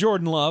should with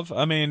Jordan Love.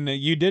 I mean,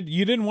 you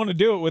didn't want to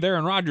do it with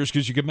Aaron Rodgers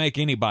because you could make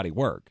anybody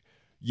work.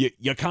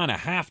 You kind of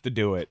have to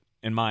do it,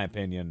 in my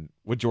opinion,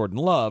 with Jordan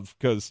Love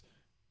because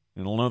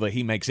you don't know that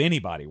he makes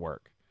anybody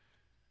work.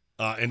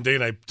 And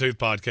DNA Tooth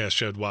podcast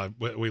showed why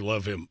we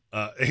love him.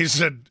 He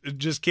said,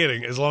 just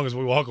kidding, as long as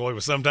we walk away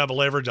with some type of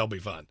leverage, I'll be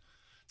fine.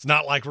 It's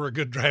not like we're a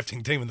good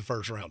drafting team in the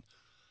first round.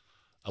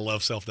 I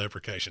love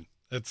self-deprecation.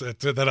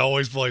 That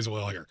always plays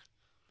well here.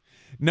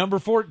 Number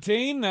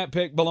 14, that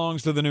pick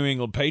belongs to the New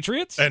England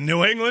Patriots. And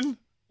New England,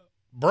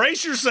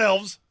 brace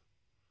yourselves.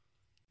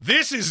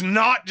 This is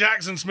not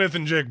Jackson Smith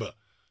and Jigba,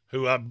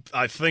 who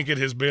I think it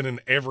has been in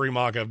every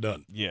mock I've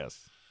done.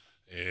 Yes.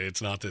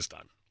 It's not this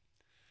time.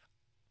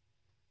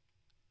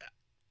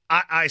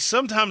 I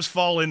sometimes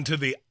fall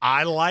into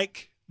I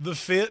like the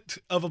fit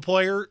of a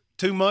player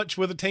too much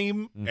with a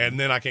team, and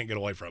then I can't get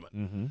away from it.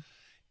 Mm-hmm.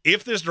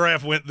 If this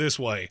draft went this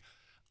way,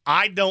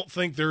 I don't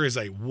think there is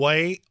a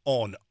way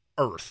on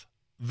earth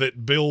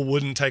that Bill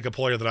wouldn't take a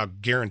player that I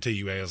guarantee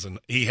you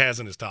he has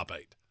in his top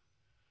 8.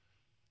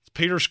 It's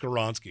Peter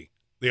Skoronski,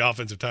 the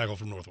offensive tackle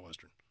from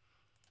Northwestern.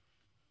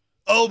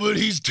 Oh, but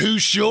he's too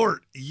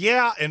short.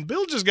 Yeah, and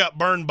Bill just got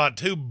burned by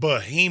 2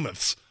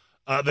 behemoths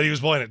that he was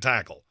playing at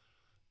tackle.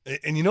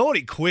 And you know what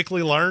he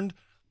quickly learned?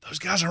 Those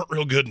guys aren't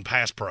real good in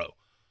pass pro.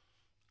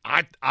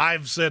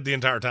 I've said the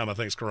entire time I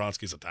think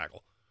Skoronski's a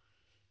tackle.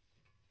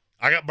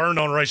 I got burned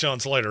on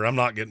Rashawn Slater. I'm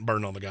not getting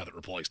burned on the guy that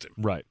replaced him.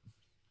 Right.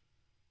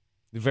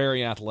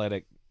 Very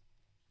athletic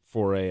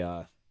for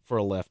a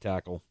left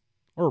tackle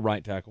or a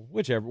right tackle,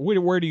 whichever.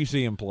 Where do you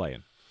see him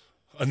playing?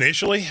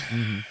 Initially,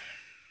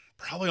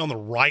 probably on the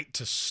right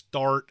to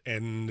start,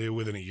 and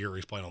within a year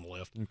he's playing on the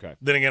left. Okay.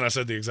 Then again, I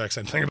said the exact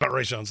same thing about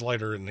Rashawn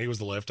Slater, and he was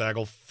the left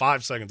tackle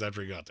 5 seconds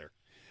after he got there.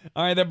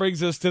 All right, that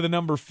brings us to the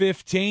number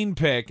 15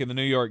 pick in the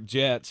New York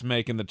Jets,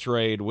 making the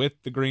trade with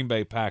the Green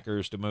Bay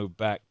Packers to move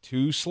back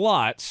 2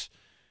 slots.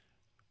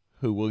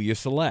 who will you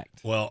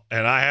select? Well,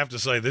 and I have to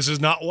say, this is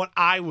not what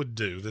I would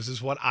do. This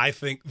is what I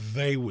think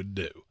they would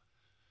do.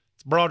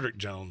 It's Broderick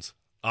Jones,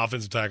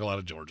 offensive tackle out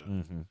of Georgia.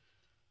 Mm-hmm.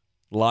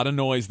 A lot of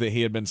noise that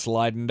he had been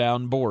sliding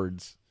down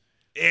boards.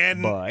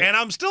 And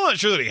I'm still not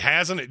sure that he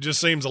hasn't. It just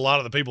seems a lot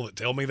of the people that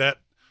tell me that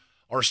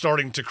are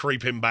starting to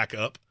creep him back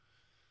up.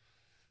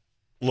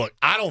 Look,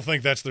 I don't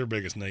think that's their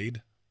biggest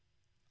need.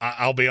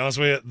 I'll be honest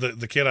with you.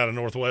 The kid out of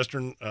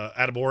Northwestern,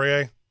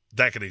 Adebawore,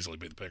 that could easily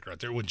be the pick right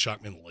there. It wouldn't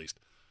shock me in the least.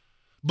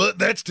 But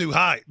that's too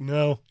high.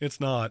 No, it's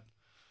not.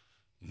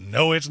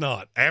 No, it's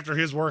not. After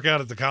his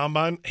workout at the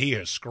Combine, he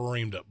has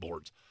screamed up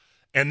boards.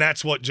 And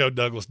that's what Joe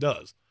Douglas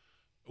does.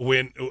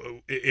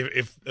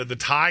 If the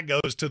tie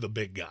goes to the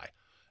big guy,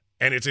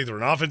 and it's either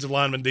an offensive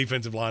lineman,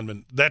 defensive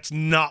lineman, that's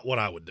not what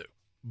I would do.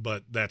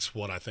 But that's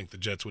what I think the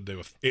Jets would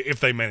do if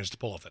they managed to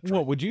pull off that trade.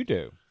 What would you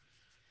do?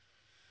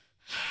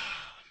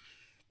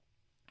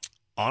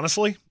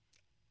 Honestly,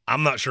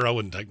 I'm not sure I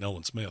wouldn't take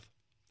Nolan Smith.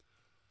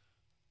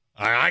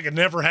 I could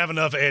never have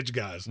enough edge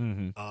guys.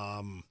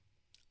 Mm-hmm.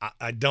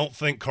 I don't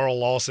think Carl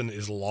Lawson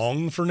is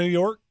long for New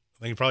York. I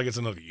think he probably gets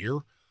another year.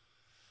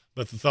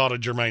 But the thought of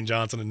Jermaine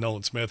Johnson and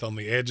Nolan Smith on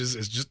the edges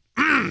is just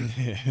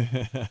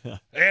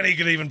and he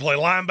could even play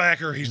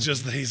linebacker.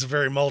 He's a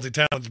very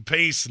multi-talented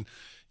piece. And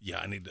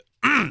yeah,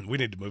 we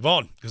need to move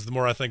on, because the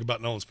more I think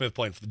about Nolan Smith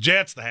playing for the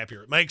Jets, the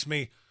happier it makes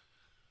me,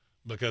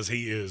 because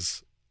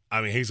he's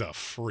a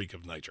freak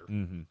of nature.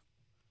 Mm-hmm.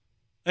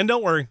 And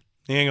don't worry,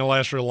 he ain't gonna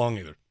last real long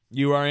either.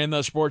 You are in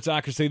the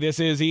Sportsocracy. This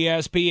is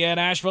ESPN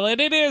Asheville,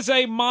 and it is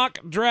a mock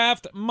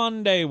draft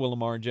Monday. Will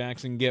Lamar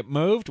Jackson get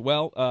moved?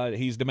 Well,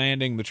 he's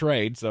demanding the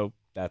trade, so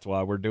that's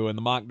why we're doing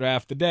the mock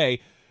draft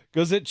today,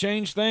 because it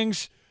changed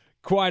things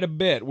quite a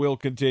bit. We'll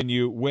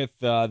continue with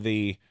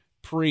the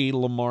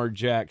pre-Lamar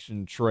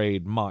Jackson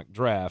trade mock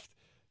draft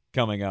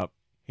coming up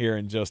here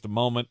in just a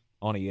moment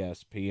on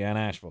ESPN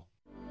Asheville.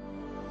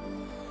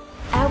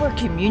 Our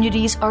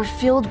communities are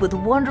filled with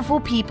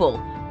wonderful people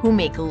who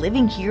make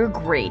living here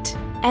great.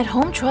 At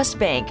Home Trust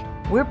Bank,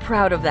 we're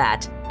proud of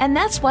that. And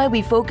that's why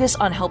we focus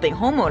on helping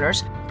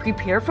homeowners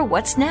prepare for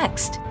what's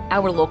next.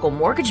 Our local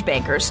mortgage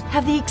bankers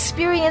have the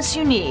experience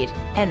you need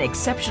and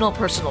exceptional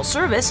personal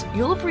service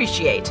you'll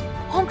appreciate.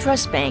 Home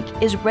Trust Bank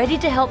is ready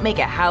to help make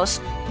a house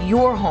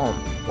your home.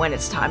 When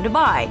it's time to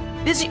buy,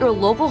 visit your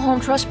local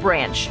Home Trust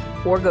branch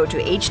or go to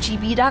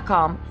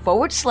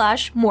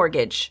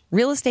htb.com/mortgage.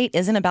 Real estate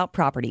isn't about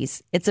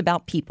properties. It's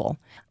about people.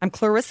 I'm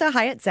Clarissa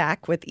Hyatt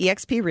Zach with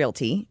eXp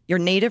Realty, your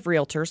native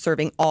realtor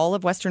serving all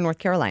of Western North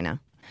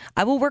Carolina.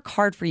 I will work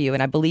hard for you,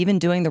 and I believe in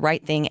doing the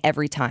right thing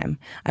every time.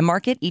 I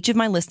market each of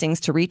my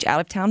listings to reach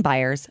out-of-town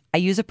buyers. I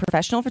use a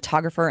professional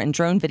photographer and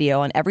drone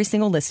video on every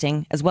single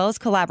listing, as well as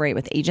collaborate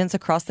with agents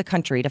across the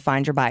country to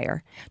find your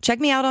buyer.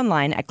 Check me out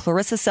online at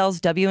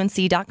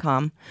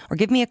clarissasellswnc.com or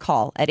give me a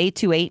call at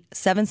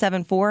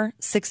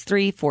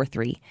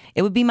 828-774-6343.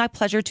 It would be my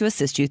pleasure to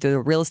assist you through the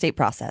real estate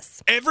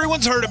process.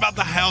 Everyone's heard about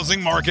the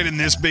housing market and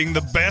this being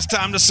the best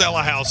time to sell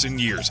a house in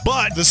years.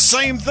 But the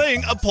same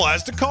thing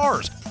applies to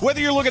cars. Whether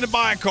you're looking to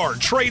buy a car,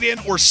 trade in,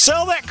 or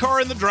sell that car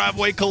in the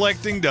driveway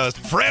collecting dust,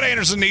 Fred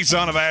Anderson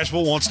Nissan of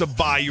Asheville wants to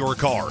buy your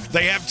car.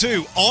 They have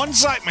 2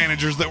 on-site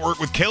managers that work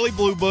with Kelly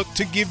Blue Book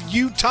to give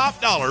you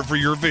top dollar for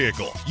your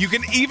vehicle. You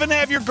can even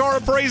have your car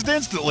appraised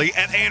instantly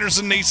at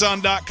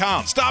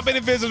AndersonNissan.com. Stop in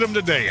and visit them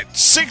today at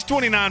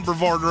 629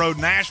 Brevard Road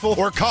in Asheville,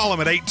 or call them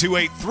at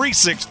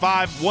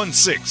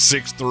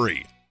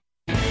 828-365-1663.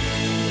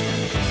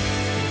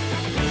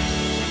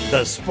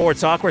 The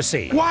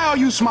Sportsocracy. Why are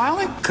you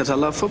smiling? Because I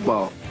love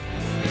football.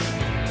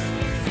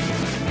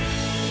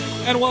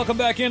 And welcome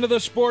back into the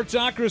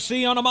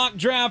Sportsocracy on a mock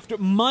draft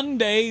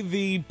Monday.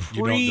 The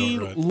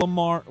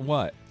pre-Lamar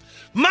what?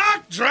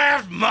 Mock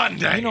draft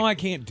Monday. You know I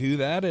can't do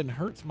that. It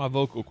hurts my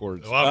vocal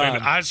cords. Well,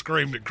 I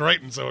screamed at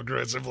Creighton so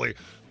aggressively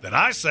that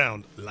I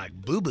sound like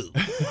boo-boo.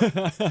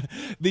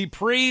 The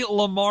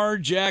pre-Lamar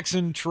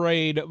Jackson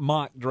trade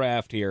mock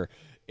draft here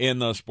in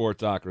the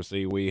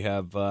Sportsocracy. We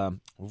have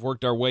we've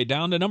worked our way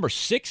down to number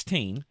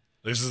 16.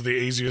 This is the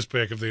easiest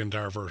pick of the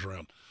entire first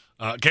round.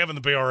 Kevin,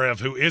 the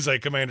PRF, who is a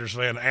Commanders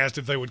fan, asked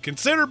if they would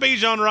consider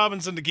Bijan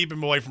Robinson to keep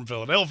him away from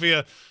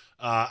Philadelphia.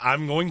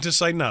 I'm going to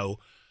say no,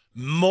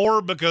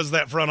 more because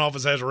that front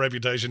office has a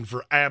reputation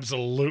for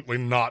absolutely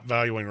not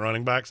valuing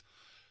running backs,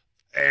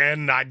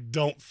 and I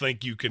don't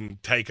think you can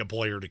take a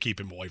player to keep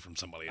him away from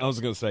somebody else. I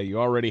was going to say, you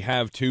already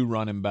have 2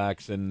 running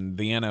backs, and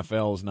the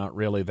NFL is not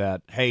really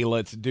that, hey,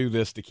 let's do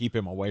this to keep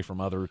him away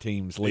from other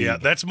teams' league. Yeah,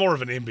 that's more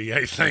of an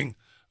NBA thing,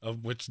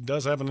 which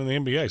does happen in the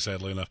NBA,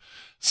 sadly enough.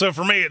 So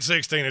for me at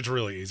 16, it's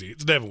really easy.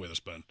 It's Devin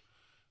Witherspoon.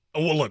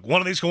 Well, look,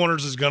 one of these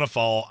corners is going to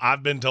fall.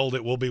 I've been told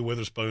it will be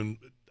Witherspoon.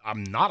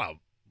 I'm not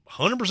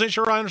 100%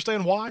 sure I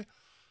understand why,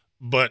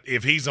 but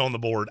if he's on the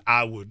board,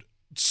 I would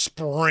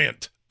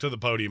sprint to the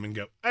podium and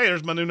go, hey,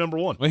 there's my new number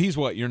 1. Well, he's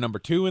what, your number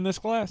 2 in this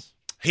class?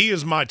 He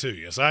is my 2,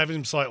 yes. I have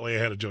him slightly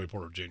ahead of Joey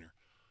Porter Jr.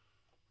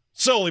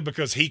 Solely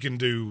because he can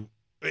do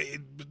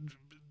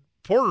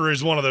Porter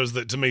is one of those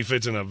that, to me,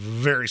 fits in a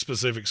very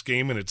specific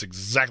scheme, and it's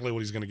exactly what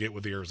he's going to get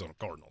with the Arizona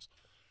Cardinals.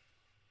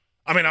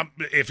 I mean,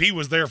 if he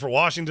was there for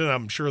Washington,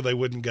 I'm sure they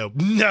wouldn't go,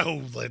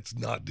 no, let's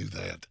not do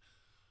that.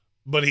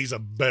 But he's a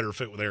better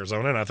fit with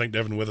Arizona, and I think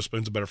Devin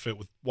Witherspoon's a better fit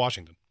with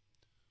Washington.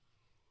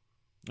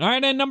 All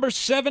right, and number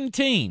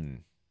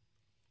 17.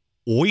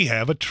 We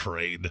have a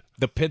trade.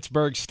 The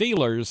Pittsburgh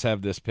Steelers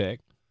have this pick.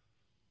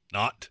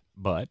 Not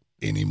but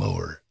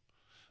anymore.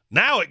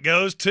 Now it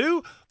goes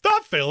to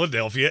the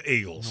Philadelphia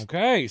Eagles.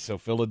 Okay, so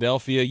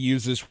Philadelphia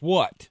uses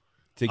what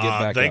to get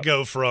back They up?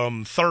 go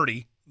from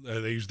 30.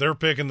 They use their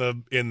pick in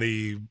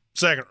the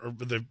second, or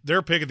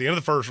their pick at the end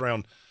of the first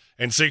round,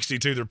 and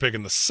 62. They're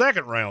picking the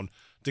second round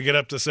to get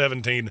up to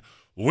 17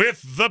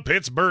 with the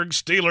Pittsburgh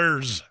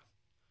Steelers.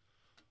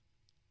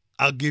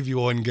 I'll give you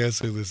one guess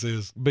who this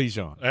is.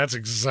 Bijan. That's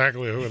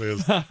exactly who it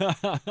is.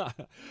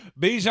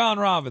 Bijan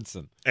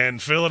Robinson.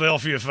 And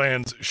Philadelphia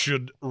fans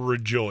should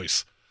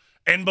rejoice.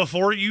 And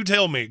before you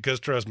tell me, because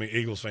trust me,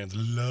 Eagles fans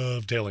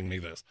love telling me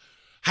this,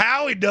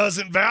 Howie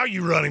doesn't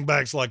value running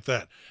backs like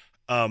that.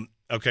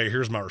 Okay,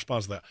 here's my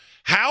response to that.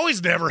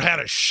 Howie's never had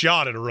a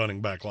shot at a running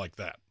back like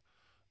that.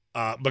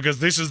 Because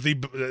this is the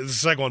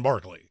Saquon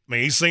Barkley. I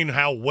mean, he's seen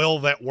how well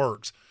that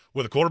works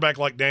with a quarterback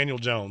like Daniel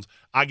Jones.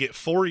 I get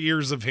 4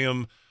 years of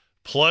him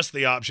plus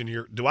the option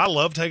year. Do I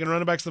love taking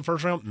running backs in the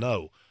first round?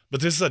 No.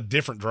 But this is a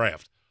different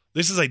draft.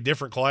 This is a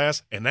different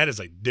class, and that is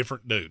a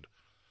different dude.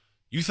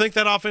 You think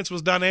that offense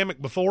was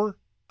dynamic before?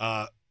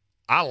 I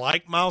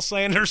like Miles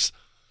Sanders.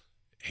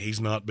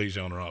 He's not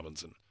Bijan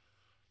Robinson.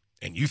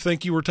 And you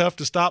think you were tough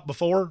to stop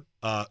before?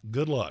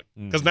 Good luck.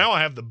 Because now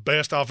I have the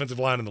best offensive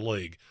line in the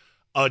league,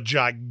 a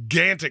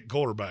gigantic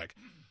quarterback,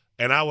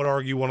 and I would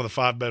argue one of the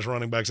 5 best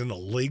running backs in the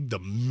league the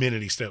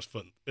minute he steps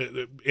foot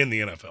in the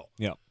NFL.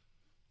 Yeah.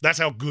 That's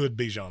how good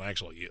Bijan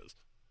actually is.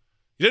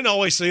 You didn't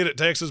always see it at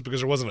Texas because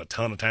there wasn't a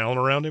ton of talent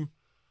around him.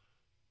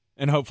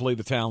 And hopefully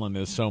the talent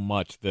is so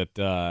much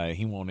that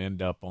he won't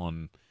end up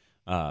on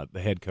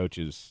the head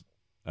coach's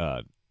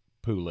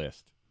poo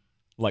list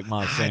like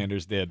Miles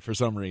Sanders did for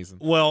some reason.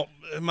 Well,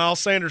 Miles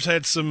Sanders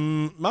had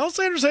some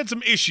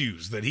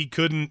issues that he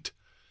couldn't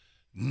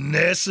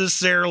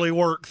necessarily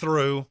work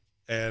through,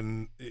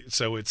 and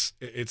so it's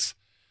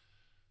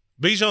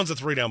Bijan's a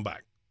 3-down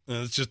back.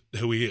 It's just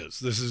who he is.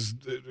 This is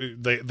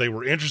they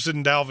were interested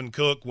in Dalvin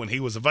Cook when he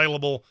was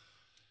available.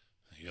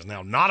 He is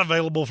now not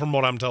available from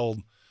what I'm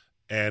told,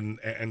 and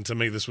to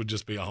me this would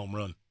just be a home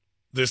run.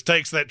 This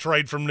takes that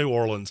trade from New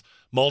Orleans,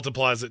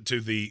 multiplies it to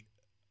the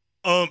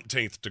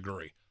umpteenth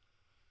degree.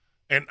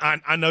 And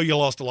I know you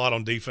lost a lot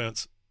on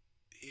defense.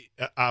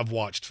 I've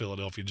watched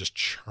Philadelphia just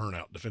churn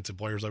out defensive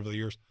players over the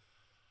years.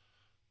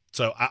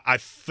 So I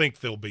think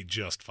they'll be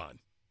just fine.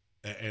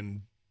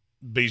 And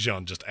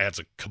Bijan just adds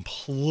a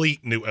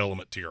complete new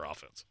element to your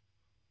offense.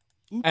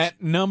 Oops.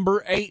 At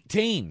number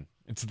 18,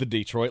 it's the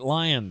Detroit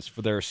Lions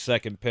for their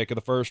second pick of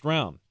the first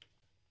round.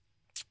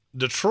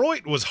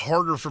 Detroit was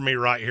harder for me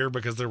right here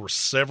because there were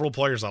several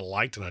players I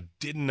liked, and I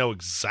didn't know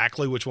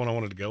exactly which one I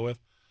wanted to go with.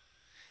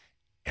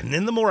 And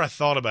then the more I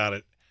thought about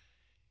it,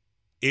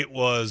 it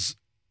was,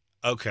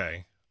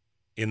 okay,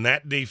 in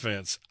that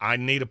defense, I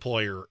need a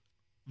player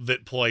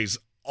that plays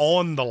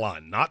on the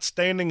line, not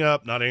standing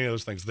up, not any of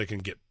those things that can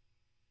get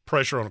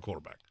pressure on a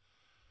quarterback.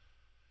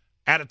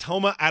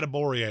 Adetoma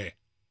Adeborie,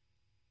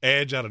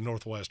 edge out of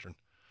Northwestern.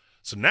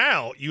 So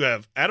now you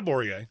have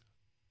Adeborie,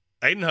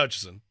 Aiden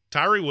Hutchinson,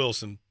 Tyree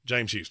Wilson,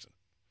 James Houston.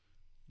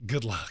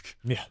 Good luck.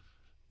 Yeah.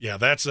 Yeah,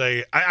 that's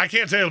I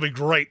can't tell you it'll be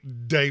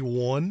great day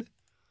one.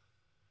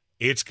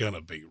 It's going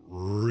to be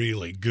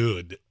really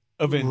good,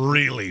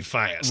 really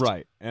fast.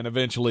 Right, and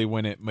eventually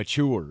when it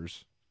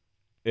matures,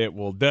 it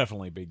will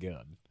definitely be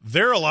good.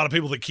 There are a lot of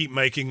people that keep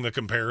making the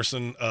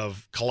comparison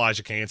of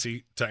Kalijah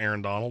Kancey to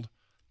Aaron Donald.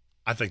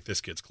 I think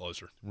this kid's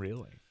closer.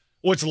 Really?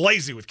 Well, it's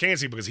lazy with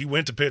Kancey because he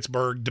went to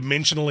Pittsburgh.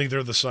 Dimensionally,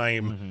 they're the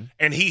same,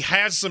 and he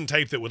has some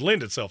tape that would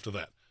lend itself to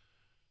that.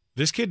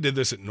 This kid did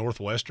this at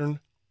Northwestern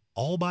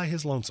all by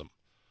his lonesome.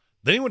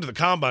 Then he went to the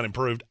combine and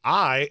proved,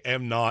 I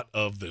am not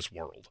of this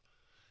world.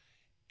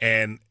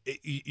 And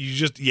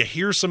you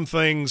hear some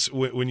things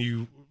when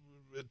you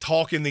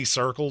talk in these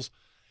circles,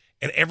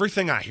 and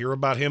everything I hear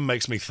about him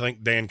makes me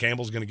think Dan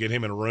Campbell's going to get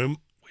him in a room,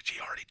 which he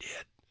already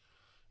did,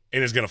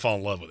 and is going to fall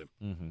in love with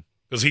him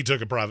because he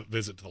took a private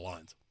visit to the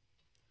Lions.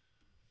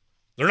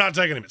 They're not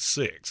taking him at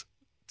 6,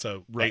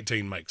 so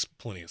 18 makes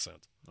plenty of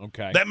sense.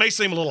 Okay, that may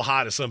seem a little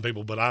high to some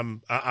people, but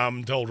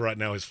I'm told right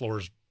now his floor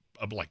is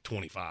up like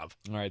 25.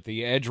 All right,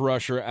 the edge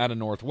rusher out of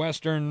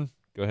Northwestern.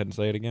 Go ahead and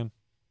say it again.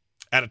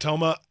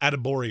 Adetoma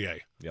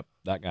Adeborie. Yep,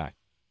 that guy.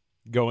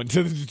 Going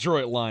to the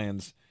Detroit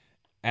Lions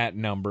at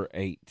number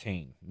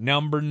 18.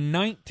 Number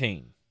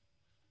 19.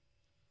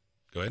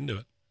 Go ahead and do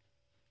it.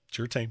 It's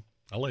your team.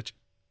 I'll let you.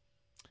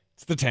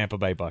 It's the Tampa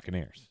Bay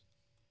Buccaneers.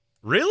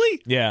 Really?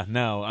 Yeah,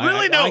 no.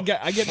 Really? I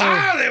get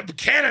fire them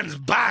cannons,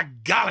 by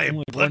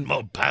golly. Put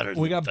more powder.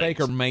 We got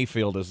Baker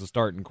Mayfield as the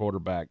starting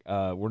quarterback.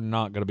 We're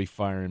not going to be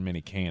firing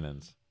many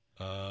cannons.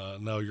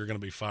 No, you're going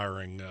to be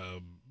firing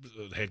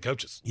head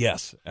coaches.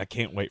 Yes, I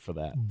can't wait for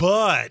that.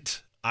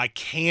 But I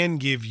can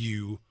give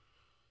you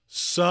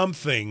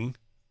something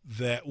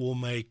that will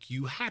make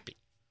you happy.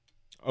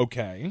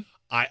 Okay.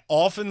 I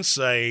often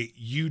say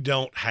you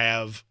don't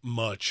have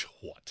much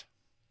what?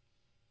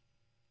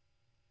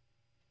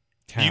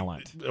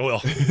 Talent.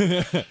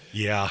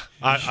 Yeah,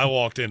 I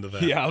walked into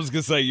that. Yeah, I was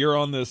going to say, you're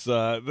on this,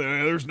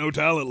 there's no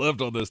talent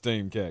left on this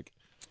team kick.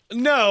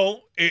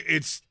 No,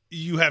 it's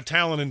you have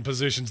talent in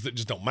positions that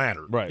just don't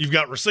matter. Right. You've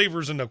got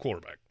receivers and no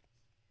quarterback.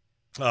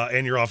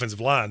 And your offensive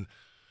line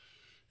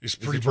is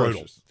pretty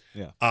brutal.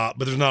 Yeah. But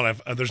there's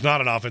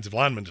not an offensive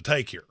lineman to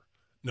take here.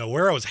 No,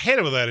 where I was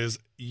headed with that is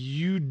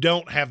you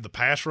don't have the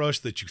pass rush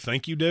that you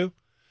think you do.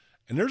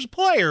 And there's a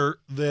player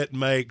that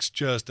makes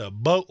just a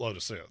boatload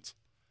of sense.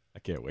 I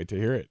can't wait to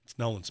hear it. It's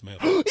Nolan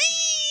Smith.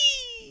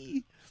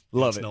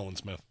 Love it. Nolan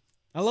Smith.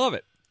 I love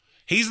it.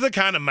 He's the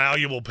kind of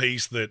malleable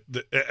piece that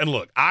and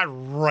look, I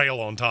rail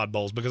on Todd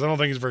Bowles because I don't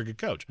think he's a very good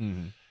coach.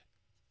 Mm-hmm.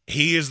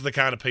 He is the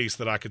kind of piece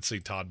that I could see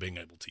Todd being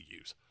able to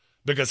use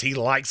because he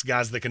likes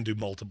guys that can do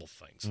multiple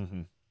things.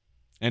 Mm-hmm.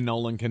 And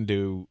Nolan can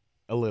do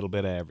a little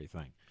bit of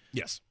everything.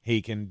 Yes.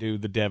 He can do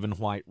the Devin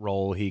White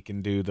role. He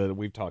can do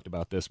we've talked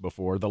about this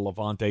before, the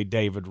Levante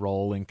David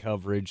role in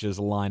coverage as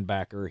a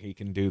linebacker. He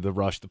can do the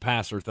rush the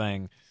passer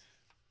thing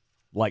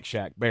like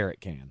Shaq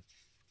Barrett can.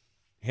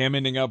 Him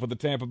ending up with the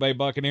Tampa Bay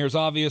Buccaneers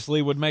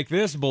obviously would make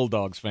this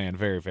Bulldogs fan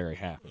very, very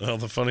happy. Well,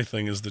 the funny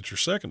thing is that your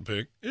second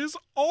pick is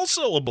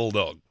also a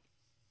Bulldog.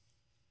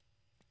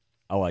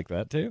 I like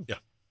that too. Yeah.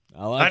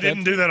 I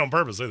didn't do that on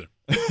purpose either.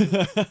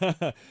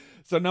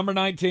 So number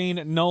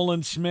 19,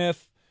 Nolan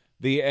Smith,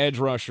 the edge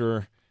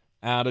rusher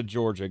out of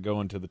Georgia,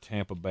 going to the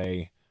Tampa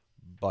Bay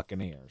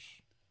Buccaneers.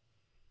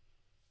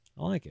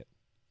 I like it.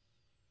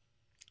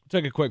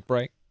 Take a quick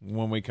break.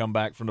 When we come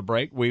back from the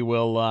break, we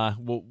will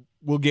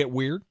we'll get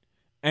weird,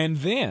 and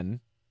then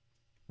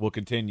we'll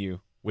continue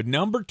with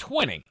number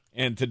 20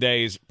 in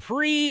today's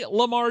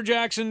pre-Lamar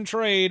Jackson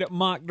trade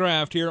mock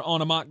draft here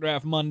on a Mock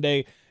Draft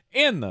Monday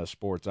in the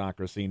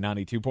Sportsocracy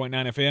 92.9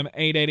 FM,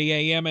 880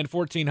 AM, and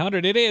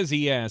 1400. It is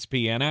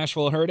ESPN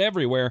Asheville, heard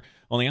everywhere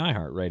on the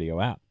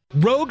iHeartRadio app.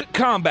 Rogue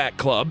Combat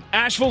Club,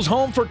 Asheville's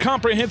home for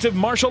comprehensive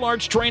martial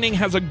arts training,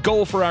 has a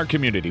goal for our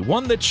community,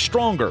 one that's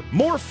stronger,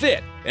 more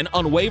fit, and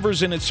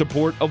unwavers in its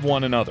support of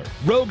one another.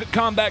 Rogue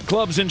Combat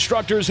Club's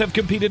instructors have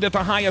competed at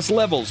the highest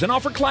levels and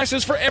offer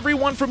classes for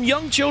everyone from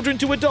young children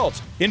to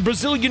adults in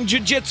Brazilian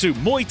Jiu-Jitsu,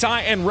 Muay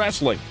Thai, and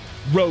wrestling.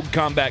 Rogue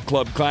Combat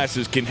Club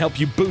classes can help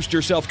you boost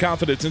your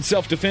self-confidence and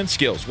self-defense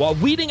skills while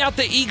weeding out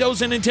the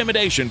egos and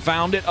intimidation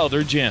found at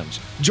other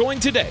gyms. Join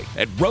today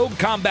at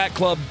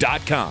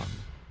roguecombatclub.com.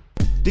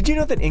 Did you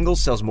know that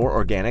Ingles sells more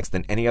organics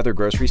than any other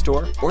grocery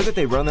store? Or that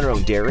they run their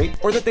own dairy?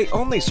 Or that they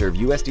only serve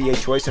USDA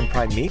Choice and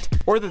Prime meat?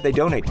 Or that they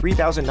donate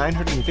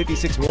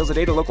 3,956 meals a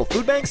day to local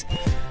food banks?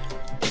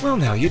 Well,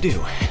 now you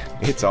do.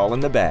 It's all in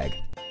the bag.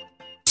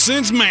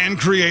 Since man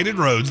created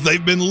roads,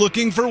 they've been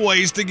looking for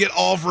ways to get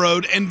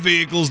off-road and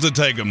vehicles to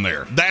take them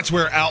there. That's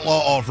where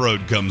Outlaw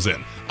Off-Road comes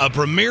in. A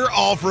premier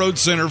off-road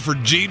center for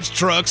Jeeps,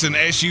 trucks, and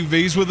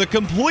SUVs with a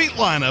complete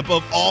lineup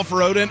of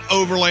off-road and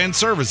overland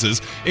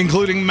services,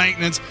 including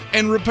maintenance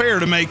and repair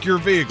to make your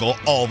vehicle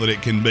all that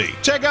it can be.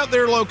 Check out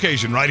their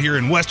location right here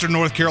in Western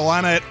North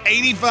Carolina at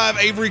 85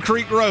 Avery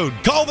Creek Road.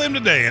 Call them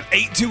today at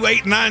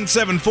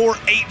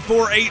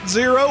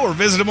 828-974-8480 or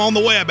visit them on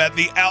the web at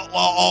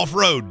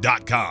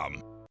theoutlawoffroad.com.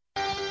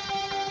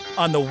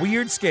 On the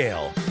weird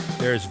scale,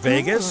 there's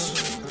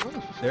Vegas,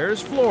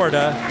 there's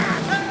Florida,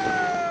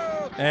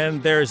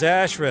 and there's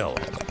Asheville.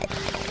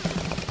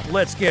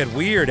 Let's get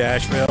weird,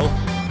 Asheville.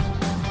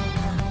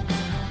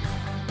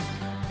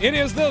 It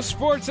is the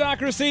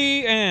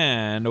Sportsocracy,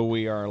 and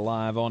we are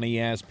live on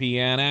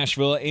ESPN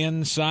Asheville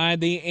inside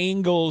the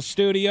Ingles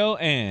studio,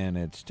 and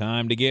it's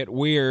time to get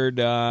weird.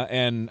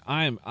 And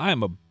I'm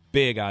a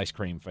big ice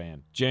cream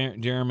fan.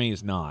 Jeremy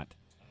is not.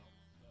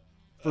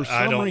 For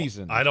some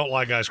reason, I don't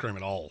like ice cream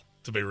at all.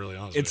 To be really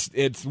honest,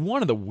 it's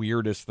one of the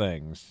weirdest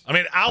things. I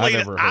mean,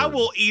 I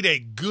will eat a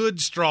good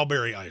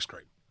strawberry ice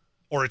cream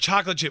or a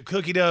chocolate chip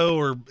cookie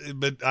dough,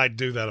 but I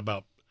do that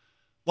about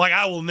like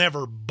I will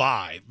never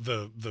buy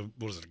the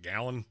what is it, a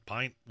gallon,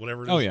 pint,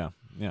 whatever it is. Oh yeah,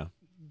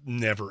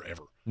 never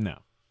ever. No.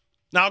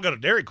 Now I'll go to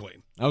Dairy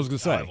Queen. I was gonna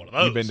say,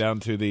 you've been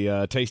down to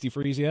the Tasty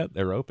Freeze yet?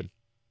 They're open.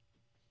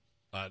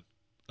 I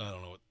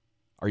don't know what.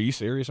 Are you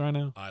serious right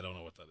now? I don't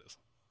know what that is.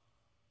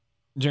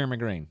 Jeremy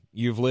Greene,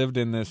 you've lived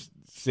in this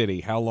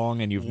city how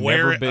long, and you've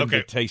never been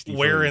to Tasty Freeze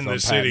where in on the Patton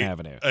city?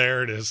 Avenue?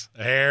 There it is.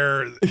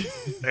 There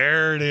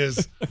it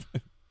is.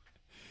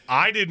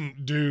 I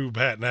didn't do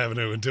Patton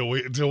Avenue until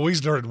we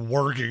started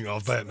working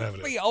off Patton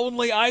Avenue. The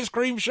only ice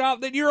cream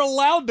shop that you're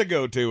allowed to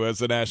go to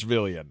as an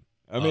Ashevillean.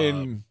 I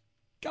mean,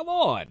 come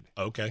on.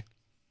 Okay.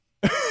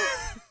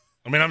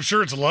 I mean, I'm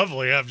sure it's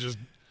lovely. I've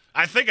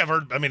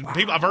heard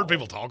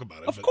people talk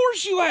about it. Of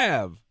course you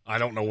have. I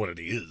don't know what it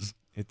is.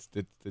 It's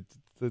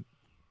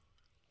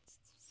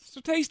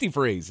a Tasty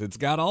Freeze. It's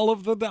got all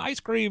of the ice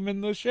cream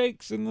and the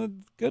shakes and the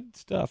good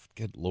stuff.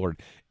 Good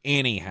Lord.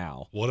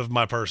 Anyhow. What if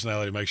my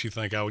personality makes you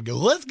think I would go,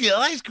 let's get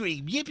ice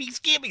cream, yippee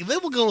skippy, then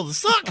we'll go to the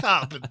sock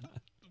hop and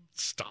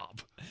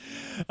stop.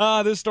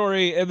 This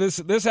story,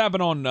 this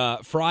happened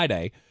on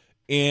Friday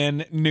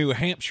in New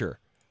Hampshire.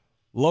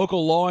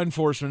 Local law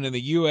enforcement in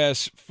the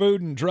U.S.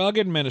 Food and Drug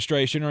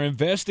Administration are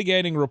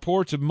investigating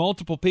reports of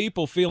multiple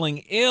people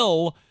feeling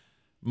ill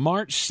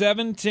March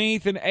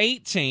 17th and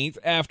 18th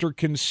after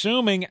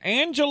consuming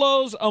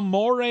Angelo's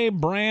Amore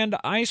brand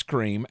ice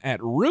cream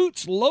at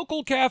Roots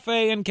Local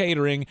Cafe and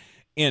Catering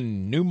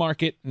in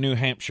Newmarket, New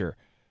Hampshire.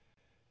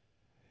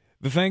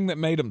 The thing that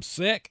made them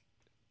sick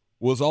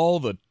was all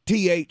the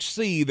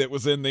THC that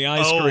was in the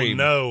ice cream.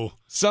 Oh, no.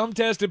 Some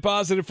tested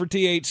positive for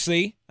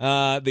THC,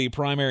 the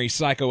primary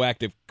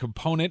psychoactive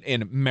component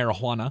in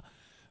marijuana.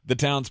 The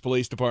town's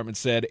police department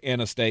said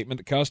in a statement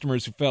that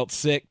customers who felt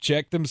sick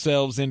checked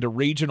themselves into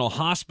regional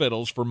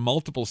hospitals for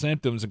multiple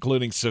symptoms,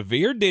 including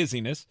severe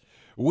dizziness,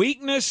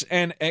 weakness,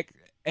 and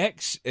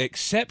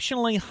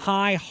exceptionally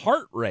high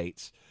heart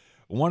rates.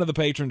 One of the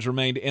patrons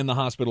remained in the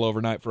hospital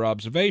overnight for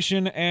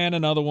observation, and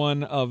another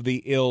one of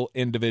the ill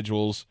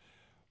individuals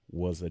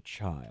was a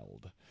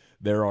child.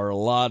 There are a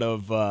lot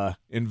of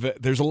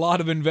there's a lot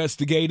of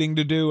investigating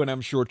to do, and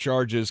I'm sure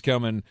charges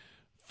coming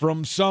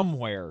from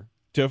somewhere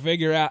to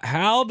figure out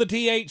how the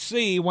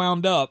THC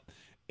wound up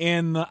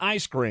in the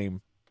ice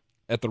cream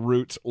at the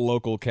Roots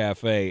Local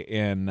Cafe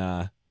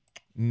in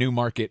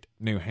Newmarket,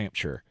 New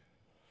Hampshire.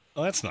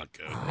 Oh, that's not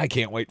good. I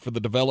can't wait for the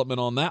development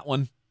on that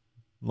one.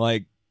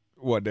 Like,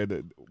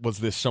 was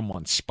this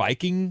someone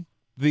spiking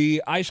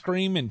the ice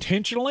cream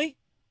intentionally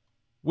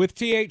with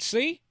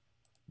THC?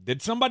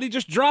 Did somebody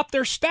just drop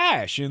their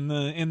stash in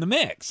the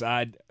mix?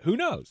 Who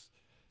knows?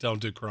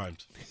 Don't do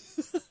crimes.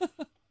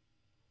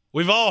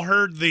 We've all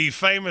heard the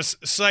famous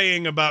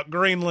saying about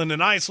Greenland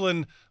and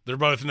Iceland. They're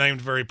both named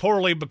very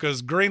poorly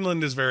because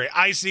Greenland is very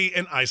icy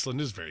and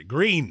Iceland is very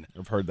green.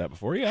 I've heard that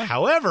before, yeah.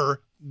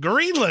 However,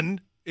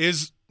 Greenland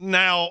is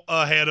now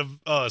ahead of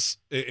us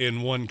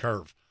in one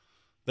curve.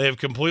 They have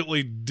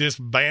completely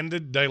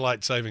disbanded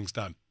daylight savings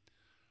time.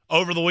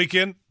 Over the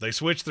weekend, they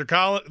switched their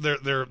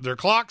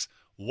clocks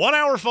 1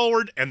 hour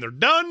forward, and they're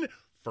done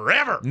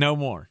forever. No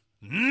more.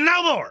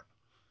 No more.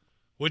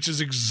 Which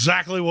is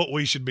exactly what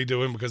we should be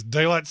doing because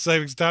daylight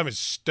savings time is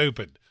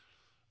stupid.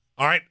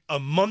 All right, a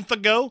month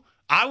ago,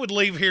 I would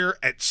leave here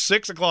at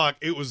 6 o'clock.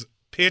 It was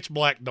pitch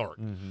black dark.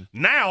 Mm-hmm.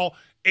 Now,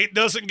 it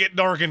doesn't get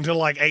dark until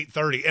like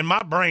 8:30, and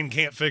my brain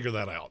can't figure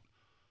that out.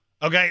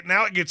 Okay,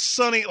 now it gets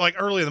sunny like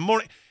early in the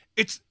morning.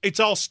 It's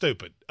all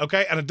stupid,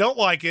 okay? And I don't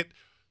like it.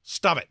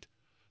 Stop it.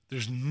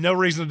 There's no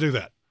reason to do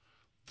that.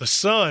 The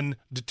sun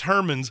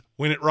determines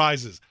when it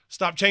rises.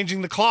 Stop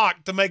changing the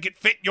clock to make it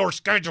fit your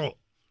schedule.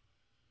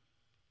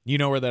 You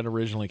know where that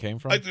originally came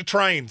from? The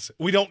trains.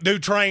 We don't do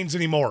trains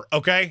anymore,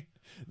 okay?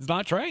 It's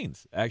not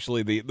trains.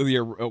 Actually,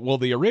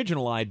 the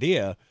original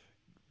idea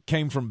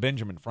came from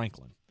Benjamin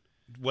Franklin.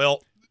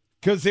 Well,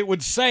 because it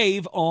would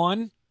save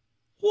on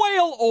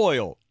whale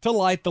oil to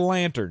light the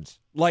lanterns.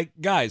 Like,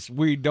 guys,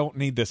 we don't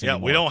need this anymore.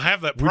 Yeah, we don't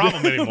have that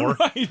problem anymore.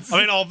 Right. I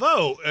mean,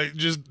 although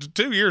just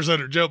 2 years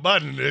under Joe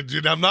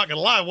Biden, I'm not going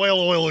to lie, whale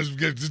oil is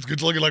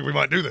looking like we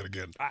might do that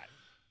again.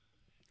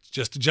 It's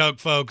just a joke,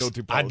 folks.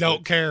 I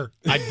don't care.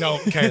 I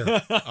don't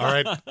care. All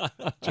right?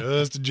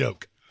 Just a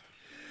joke.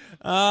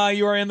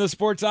 You are in the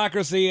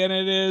Sportsocracy, and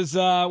it is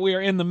we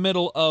are in the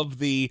middle of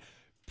the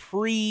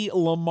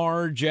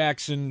pre-Lamar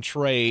Jackson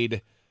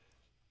trade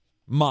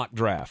mock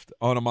draft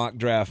on a mock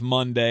draft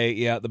Monday.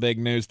 Yeah, the big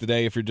news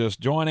today, if you're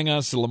just joining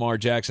us, Lamar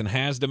Jackson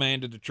has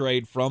demanded a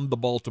trade from the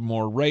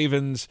Baltimore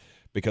Ravens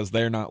because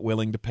they're not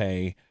willing to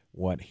pay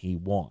what he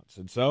wants.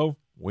 And so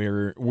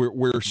we're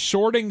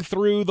sorting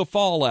through the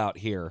fallout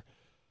here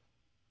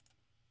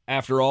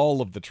after all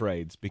of the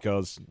trades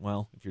because,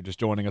 well, if you're just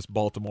joining us,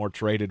 Baltimore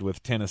traded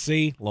with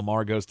Tennessee.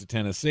 Lamar goes to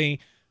Tennessee.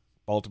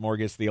 Baltimore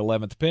gets the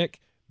 11th pick.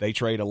 They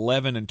trade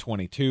 11 and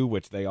 22,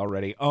 which they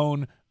already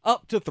own,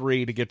 up to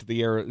 3 to get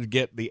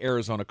the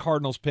Arizona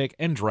Cardinals pick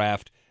and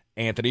draft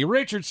Anthony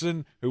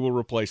Richardson, who will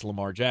replace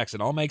Lamar Jackson.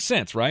 All makes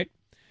sense, right?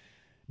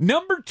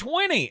 Number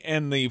 20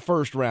 in the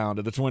first round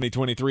of the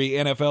 2023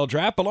 NFL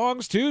Draft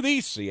belongs to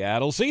the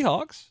Seattle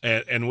Seahawks.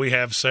 And we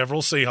have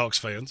several Seahawks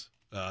fans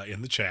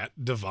in the chat,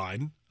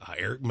 Divine,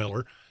 Eric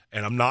Miller,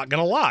 and I'm not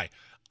going to lie.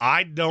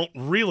 I don't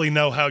really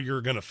know how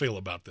you're going to feel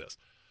about this.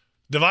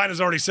 Divine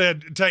has already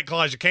said, take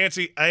Kalijah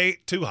Kancey. A,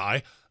 too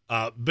high.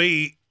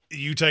 B,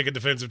 you take a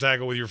defensive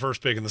tackle with your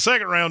first pick in the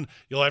second round.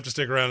 You'll have to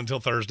stick around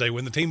until Thursday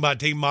when the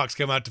team-by-team mocks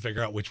come out to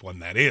figure out which one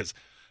that is.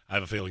 I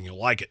have a feeling you'll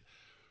like it.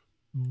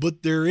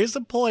 But there is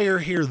a player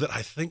here that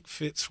I think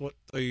fits what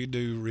they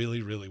do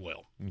really, really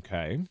well.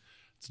 Okay.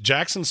 It's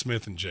Jackson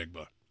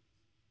Smith-Njigba.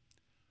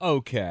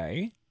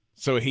 Okay.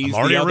 So he's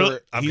I've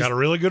got a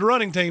really good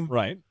running team.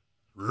 Right.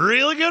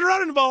 Really good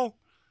running the ball.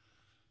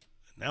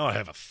 Now I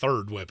have a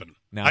third weapon.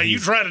 Now you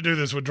try to do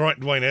this with Dwayne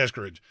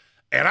Eskridge,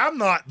 and I'm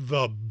not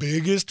the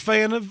biggest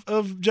fan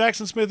of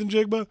Jackson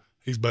Smith-Njigba.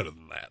 He's better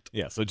than that.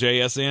 Yeah, so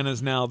JSN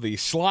is now the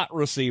slot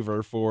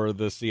receiver for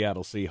the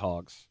Seattle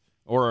Seahawks.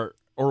 Or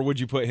would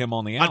you put him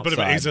on the outside? I'd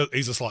put him,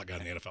 he's a slot guy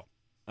in the NFL.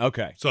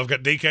 Okay. So I've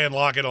got DK and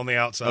Lockett on the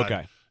outside.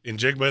 Okay.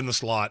 Njigba in the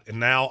slot, and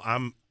now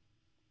I'm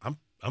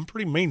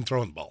pretty mean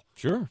throwing the ball.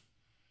 Sure.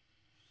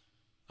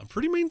 I'm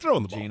pretty mean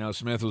throwing the ball. Geno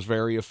Smith was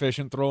very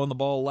efficient throwing the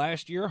ball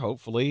last year.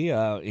 Hopefully,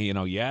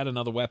 you add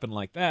another weapon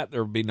like that,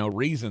 there would be no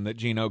reason that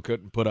Geno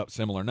couldn't put up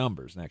similar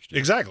numbers next year.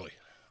 Exactly.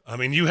 I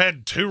mean, you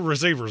had 2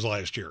 receivers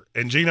last year,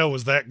 and Geno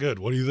was that good.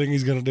 What do you think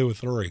he's going to do with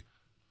 3?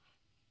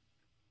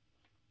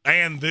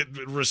 And the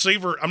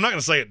receiver, I'm not going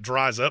to say it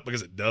dries up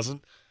because it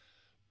doesn't,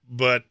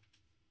 but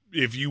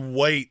if you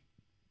wait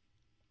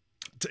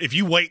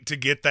to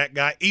get that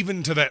guy,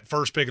 even to that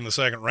first pick in the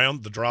second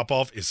round, the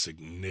drop-off is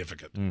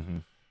significant. Mm-hmm.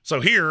 So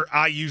here,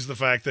 I use the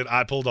fact that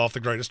I pulled off the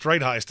greatest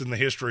trade heist in the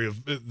history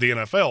of the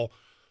NFL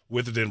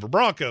with the Denver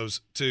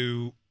Broncos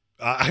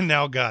I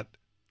now got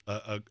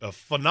a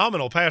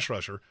phenomenal pass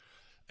rusher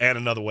and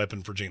another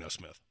weapon for Geno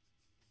Smith.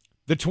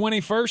 The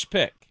 21st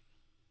pick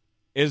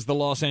is the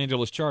Los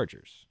Angeles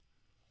Chargers.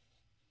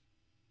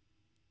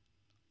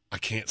 I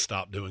can't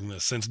stop doing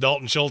this. Since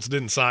Dalton Schultz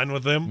didn't sign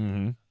with them,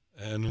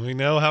 Mm-hmm. and we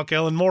know how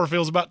Kellen Moore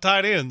feels about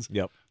tight ends,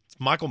 Yep. it's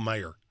Michael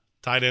Mayer,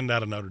 tight end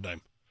out of Notre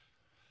Dame.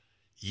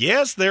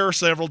 Yes, there are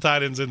several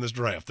tight ends in this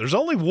draft. There's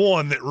only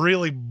one that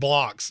really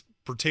blocks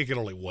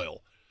particularly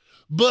well.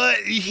 But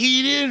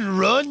he didn't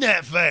run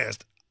that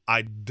fast.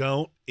 I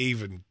don't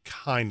even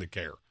kind of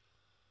care.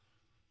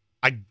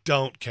 I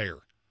don't care.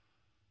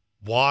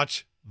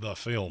 Watch the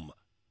film.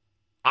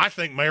 I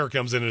think Mayer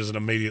comes in as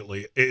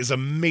immediately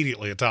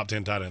a top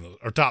 10 tight end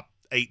or top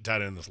 8 tight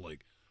end in this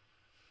league.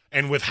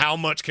 And with how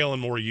much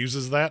Kellen Moore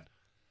uses that,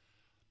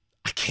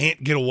 I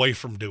can't get away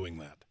from doing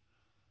that.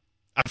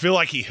 I feel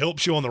like he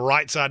helps you on the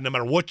right side no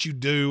matter what you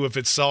do, if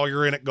it's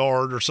Sawyer in at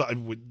guard or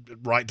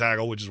right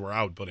tackle, which is where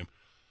I would put him.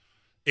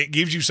 It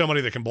gives you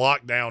somebody that can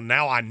block down.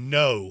 Now I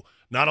know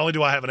not only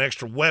do I have an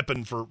extra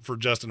weapon for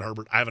Justin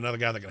Herbert, I have another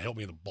guy that can help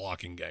me in the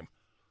blocking game.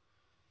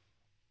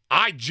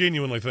 I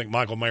genuinely think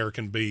Michael Mayer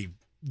can be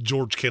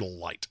George Kittle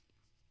light.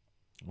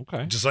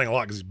 Okay. Just saying a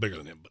lot because he's bigger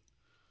than him, but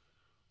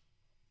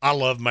I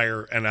love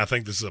Mayer, and I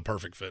think this is a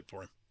perfect fit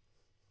for him.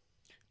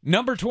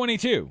 Number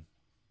 22.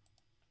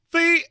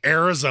 The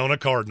Arizona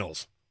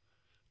Cardinals.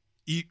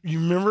 You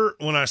remember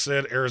when I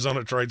said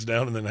Arizona trades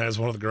down and then has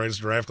one of the greatest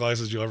draft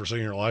classes you'll ever see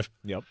in your life?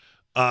 Yep.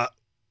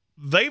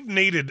 They've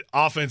needed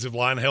offensive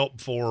line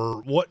help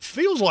for what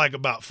feels like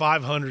about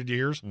 500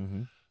 years.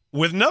 Mm-hmm.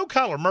 With no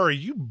Kyler Murray,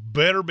 you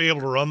better be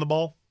able to run the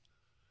ball.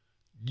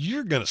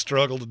 You're going to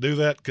struggle to do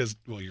that because,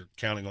 well, you're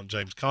counting on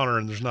James Conner,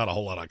 and there's not a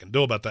whole lot I can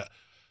do about that.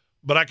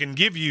 But I can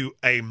give you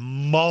a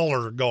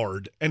mauler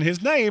guard, and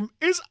his name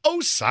is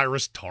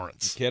Osiris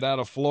Torrance. Kid out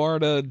of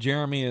Florida.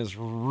 Jeremy is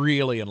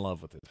really in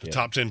love with it.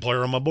 Top 10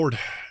 player on my board.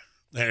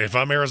 And if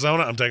I'm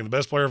Arizona, I'm taking the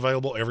best player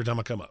available every time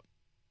I come up.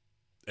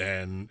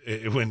 And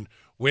when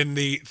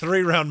the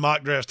 3-round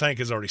mock draft Tank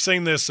has already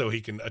seen this, so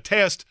he can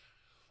attest,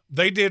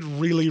 they did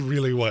really,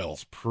 really well.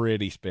 It's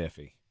pretty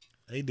spiffy.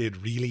 They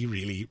did really,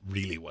 really,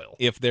 really well.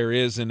 If there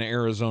is an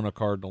Arizona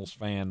Cardinals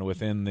fan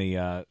within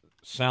the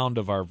sound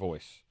of our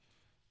voice,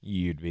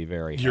 you'd be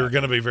very happy. You're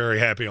going to be very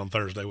happy on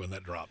Thursday when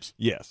that drops.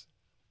 Yes.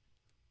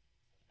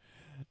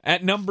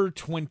 At number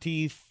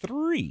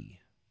 23.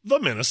 The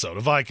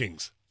Minnesota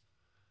Vikings.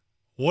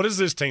 What does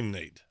this team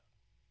need?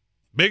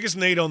 Biggest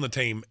need on the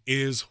team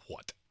is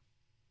what?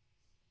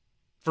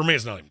 For me,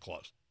 it's not even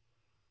close.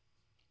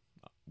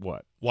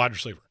 What? Wide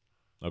receiver.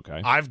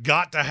 Okay. I've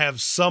got to have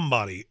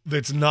somebody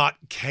that's not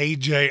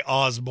KJ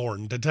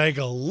Osborne to take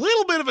a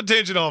little bit of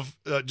attention off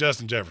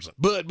Justin Jefferson.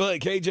 But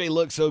KJ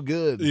looks so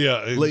good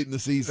late in the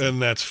season.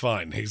 And that's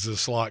fine. He's a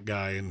slot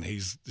guy, and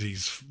he's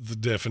the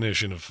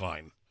definition of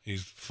fine.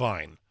 He's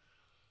fine.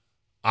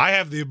 I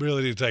have the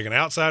ability to take an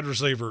outside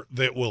receiver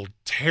that will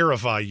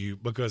terrify you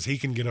because he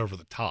can get over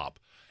the top,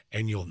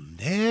 and you'll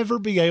never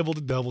be able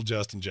to double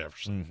Justin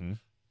Jefferson. Mm-hmm.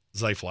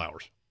 Zay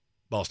Flowers,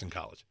 Boston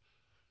College.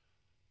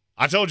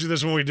 I told you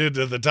this when we did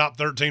the top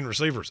 13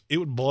 receivers. It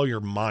would blow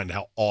your mind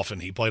how often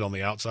he played on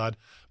the outside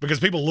because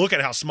people look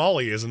at how small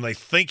he is and they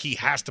think he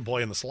has to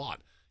play in the slot.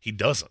 He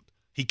doesn't.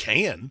 He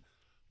can,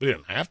 but he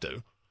doesn't have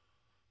to.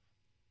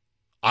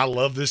 I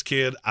love this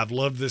kid. I've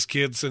loved this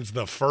kid since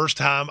the first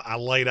time I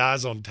laid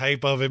eyes on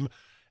tape of him,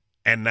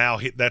 and now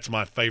that's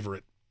my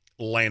favorite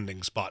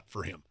landing spot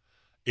for him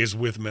is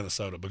with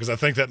Minnesota because I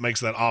think that makes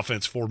that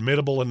offense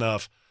formidable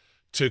enough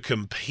to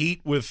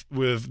compete with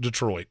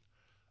Detroit.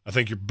 I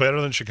think you're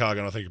better than Chicago,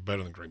 and I think you're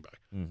better than Green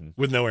Bay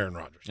with no Aaron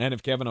Rodgers. And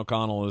if Kevin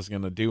O'Connell is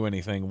going to do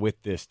anything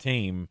with this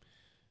team,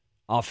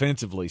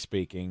 offensively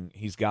speaking,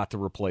 he's got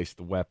to replace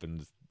the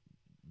weapons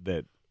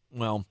that,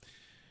 well,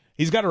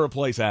 he's got to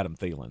replace Adam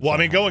Thielen. Well, I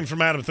mean, going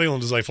from Adam Thielen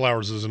to Zay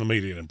Flowers is an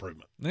immediate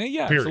improvement.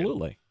 Yeah, period.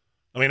 Absolutely.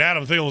 I mean,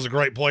 Adam Thielen is a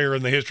great player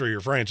in the history of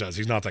your franchise.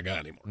 He's not that guy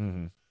anymore.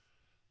 Mm-hmm.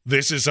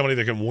 This is somebody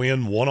that can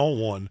win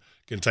one-on-one,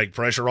 can take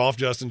pressure off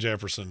Justin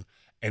Jefferson,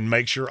 and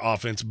makes your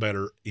offense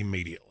better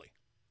immediately.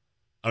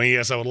 I mean,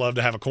 yes, I would love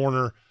to have a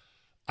corner.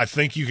 I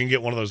think you can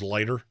get one of those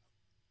later.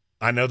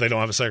 I know they don't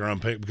have a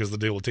second-round pick because of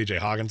the deal with T.J.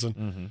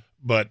 Hockenson,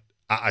 but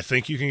I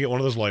think you can get one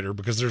of those later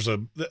because there's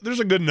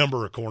a good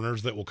number of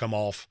corners that will come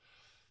off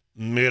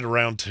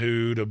mid-round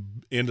 2 to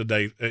end of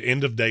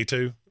day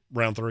 2,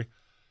 round 3,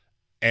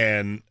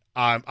 and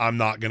I'm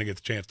not going to get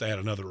the chance to add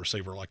another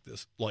receiver like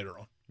this later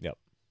on. Yep.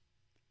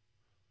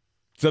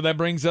 So that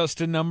brings us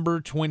to number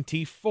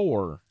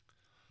 24,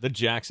 the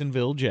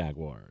Jacksonville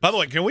Jaguars. By the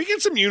way, can we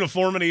get some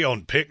uniformity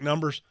on pick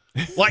numbers?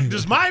 Like,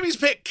 does Miami's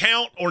pick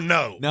count or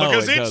no? No,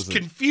 because it it's doesn't.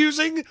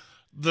 confusing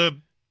the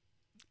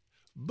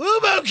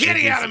boo-boo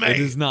kitty out of me.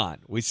 It is not.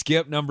 We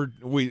skip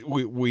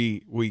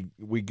we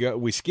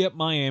skip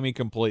Miami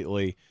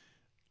completely.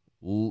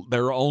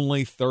 There are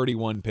only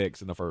 31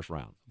 picks in the first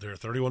round. There are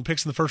 31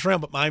 picks in the first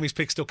round, but Miami's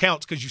pick still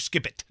counts because you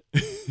skip it.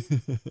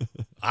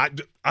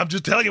 I'm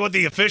just telling you what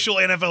the official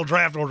NFL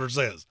draft order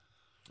says.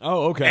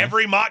 Oh, okay.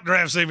 Every mock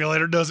draft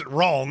simulator does it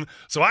wrong,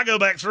 so I go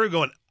back through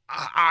going,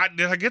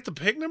 did I get the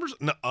pick numbers?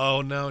 No,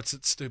 oh, no, it's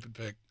that stupid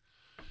pick.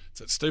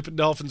 It's that stupid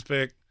Dolphins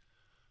pick.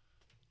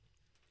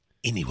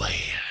 Anyway.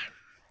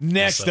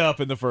 Next up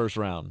in the first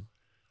round,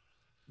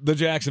 the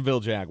Jacksonville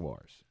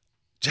Jaguars.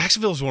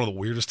 Jacksonville is one of the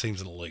weirdest teams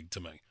in the league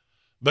to me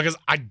because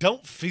I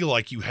don't feel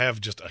like you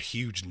have just a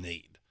huge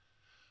need.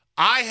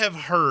 I have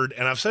heard,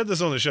 and I've said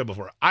this on the show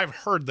before, I've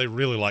heard they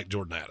really like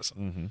Jordan Addison.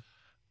 Mm-hmm.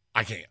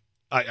 I can't.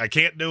 I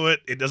can't do it.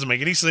 It doesn't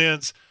make any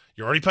sense.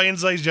 You're already paying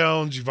Zay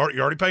Jones. You're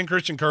already paying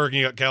Christian Kirk, and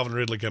you got Calvin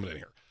Ridley coming in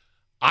here.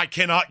 I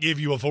cannot give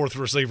you a fourth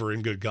receiver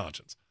in good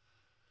conscience.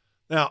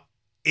 Now,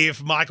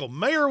 if Michael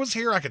Mayer was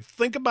here, I could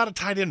think about a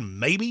tight end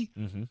maybe.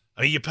 Mm-hmm.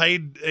 I mean, you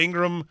paid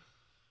Ingram.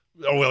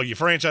 Oh, well, you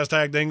franchise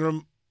tagged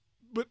Ingram,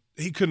 but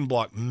he couldn't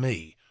block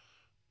me.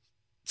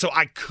 So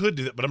I could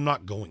do that, but I'm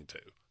not going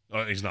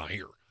to. He's not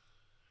here.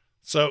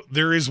 So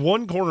there is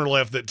one corner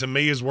left that to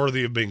me is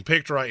worthy of being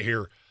picked right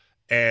here,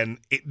 and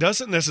it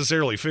doesn't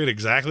necessarily fit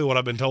exactly what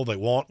I've been told they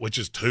want, which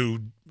is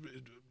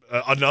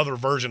another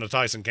version of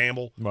Tyson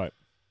Campbell. Right.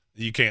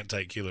 You can't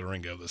take Keely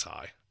Ringo this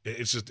high.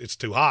 It's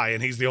too high,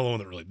 and he's the only one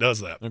that really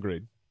does that.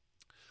 Agreed.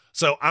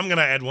 So I'm going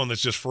to add one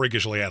that's just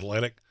freakishly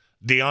athletic.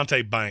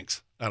 Deonte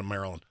Banks out of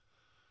Maryland.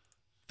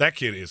 That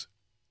kid is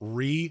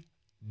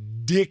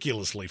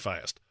ridiculously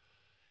fast.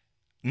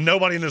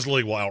 Nobody in this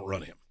league will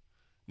outrun him.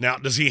 Now,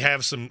 does he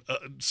have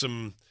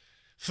some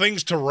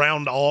things to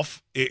round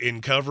off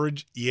in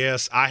coverage?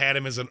 Yes, I had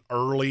him as an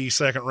early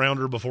second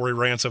rounder before he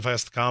ran so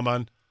fast at the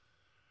combine.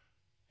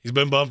 He's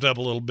been bumped up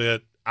a little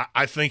bit.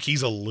 I think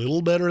he's a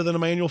little better than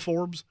Emmanuel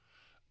Forbes,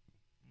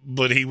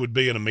 but he would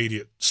be an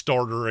immediate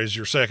starter as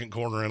your second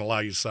corner and allow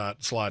you to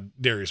slide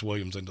Darius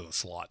Williams into the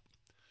slot,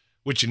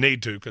 which you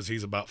need to because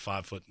he's about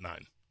 5'9".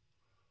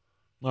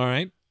 All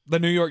right. The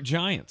New York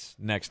Giants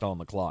next on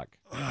the clock.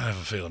 I have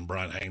a feeling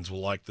Brian Haynes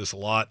will like this a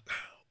lot.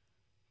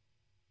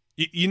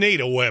 You need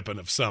a weapon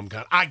of some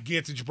kind. I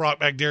get that you brought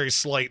back Darius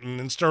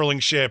Slayton and Sterling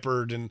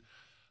Shepard and,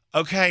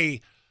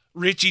 okay,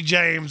 Richie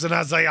James and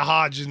Isaiah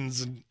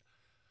Hodgins, and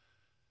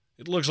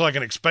it looks like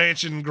an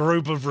expansion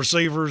group of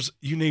receivers.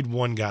 You need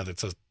one guy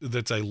that's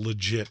a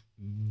legit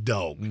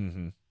dog.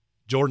 Mm-hmm.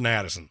 Jordan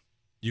Addison,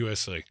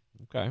 USC.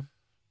 Okay.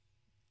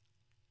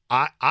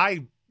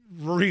 I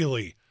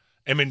really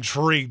am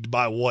intrigued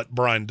by what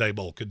Brian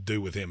Daboll could do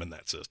with him in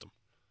that system.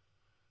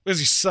 Because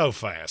he's so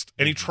fast,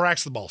 and he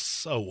tracks the ball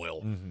so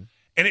well. Mm-hmm.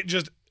 And it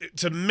just,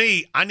 to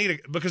me,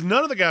 because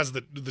none of the guys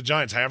that the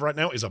Giants have right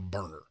now is a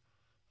burner.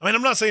 I mean,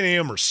 I'm not saying any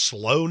of them are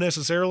slow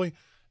necessarily.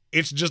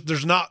 It's just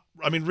there's not,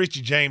 I mean,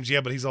 Richie James,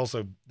 yeah, but he's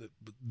also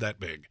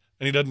that big,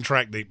 and he doesn't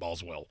track deep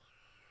balls well.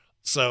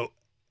 So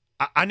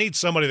I need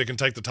somebody that can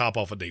take the top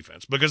off of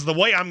defense, because the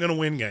way I'm going to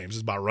win games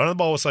is by running the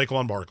ball with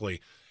Saquon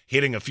Barkley,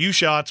 hitting a few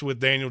shots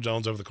with Daniel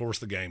Jones over the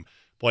course of the game,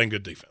 playing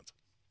good defense.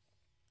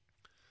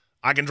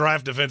 I can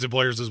draft defensive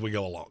players as we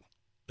go along,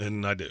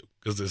 and I do,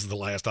 because this is the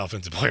last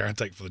offensive player I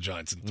take for the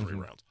Giants in 3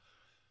 rounds.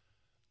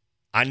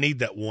 I need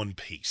that one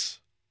piece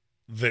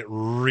that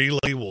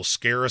really will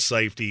scare a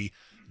safety,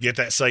 get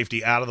that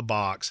safety out of the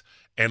box,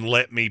 and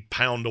let me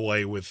pound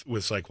away with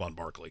Saquon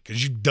Barkley,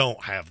 because you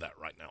don't have that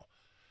right now.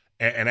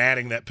 And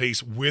adding that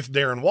piece with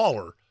Darren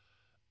Waller,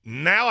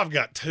 now I've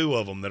got 2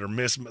 of them that are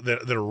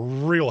that are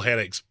real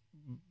headaches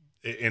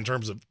in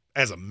terms of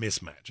as a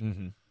mismatch.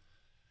 Mm-hmm.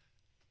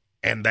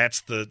 And that's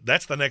the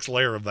next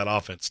layer of that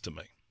offense to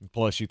me.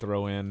 Plus, you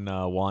throw in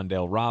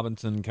Wan'Dale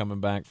Robinson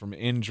coming back from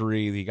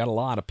injury. You got a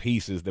lot of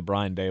pieces that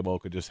Brian Daboll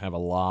could just have a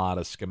lot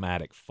of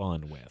schematic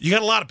fun with. You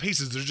got a lot of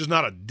pieces. There's just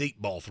not a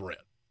deep ball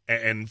threat.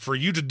 And for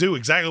you to do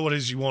exactly what it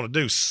is you want to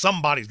do,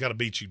 somebody's got to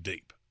beat you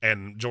deep.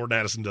 And Jordan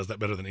Addison does that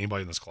better than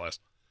anybody in this class.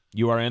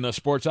 You are in the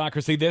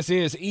Sportsocracy. This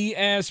is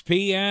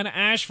ESPN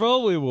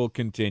Asheville. We will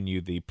continue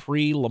the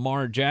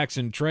pre-Lamar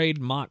Jackson trade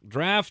mock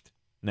draft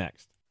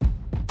next.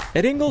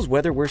 At Ingles,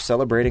 whether we're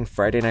celebrating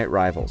Friday night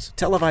rivals,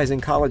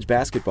 televising college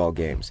basketball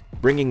games,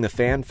 bringing the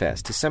Fan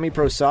Fest to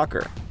semi-pro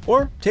soccer,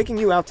 or taking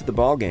you out to the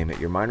ball game at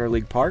your minor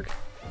league park,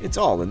 it's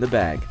all in the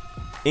bag.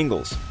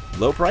 Ingles,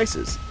 low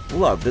prices,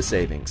 love the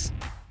savings.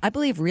 I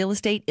believe real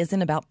estate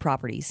isn't about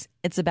properties.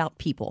 It's about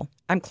people.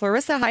 I'm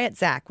Clarissa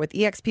Hyatt-Zach with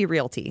eXp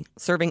Realty,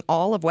 serving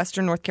all of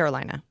Western North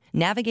Carolina.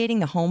 Navigating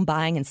the home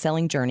buying and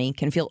selling journey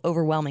can feel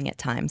overwhelming at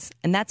times,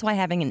 and that's why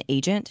having an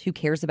agent who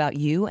cares about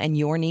you and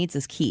your needs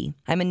is key.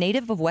 I'm a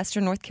native of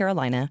Western North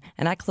Carolina,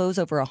 and I close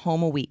over a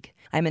home a week.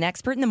 I'm an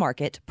expert in the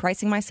market,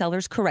 pricing my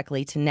sellers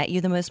correctly to net you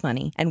the most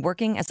money, and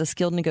working as a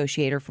skilled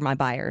negotiator for my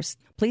buyers.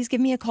 Please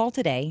give me a call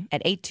today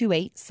at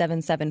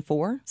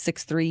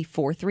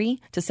 828-774-6343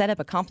 to set up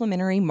a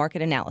complimentary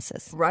market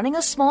analysis. Running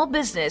a small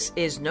business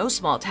is no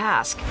small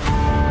task.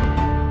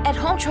 At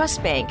Home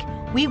Trust Bank,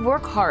 we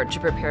work hard to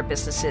prepare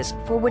businesses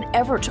for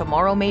whatever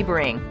tomorrow may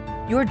bring.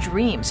 Your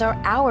dreams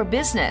are our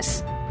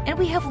business, and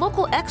we have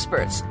local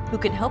experts who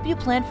can help you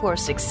plan for a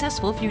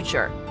successful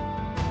future.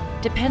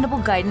 Dependable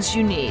guidance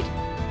you need,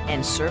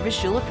 and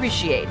service you'll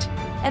appreciate.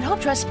 At Home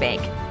Trust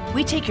Bank,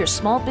 we take your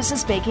small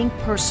business banking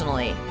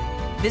personally.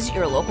 Visit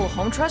your local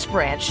Home Trust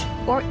branch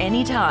or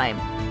anytime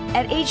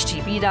at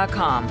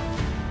htb.com.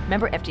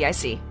 Member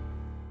FDIC.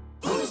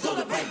 Who's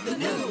gonna break the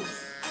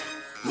news?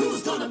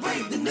 Who's gonna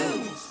break the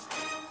news?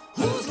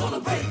 Who's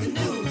gonna break the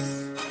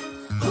news?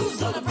 Who's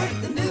gonna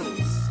break the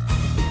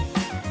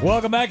news?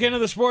 Welcome back into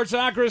the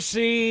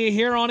Sportsocracy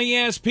here on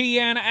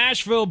ESPN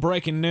Asheville.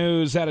 Breaking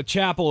news out of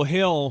Chapel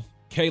Hill.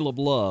 Caleb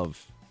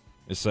Love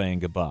is saying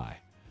goodbye.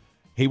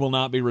 He will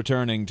not be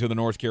returning to the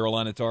North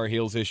Carolina Tar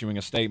Heels, issuing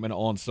a statement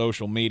on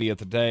social media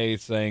today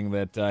saying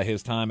that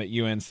his time at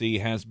UNC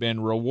has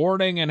been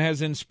rewarding and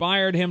has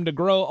inspired him to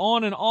grow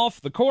on and off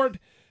the court.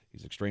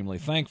 He's extremely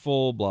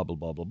thankful, blah, blah,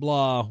 blah, blah,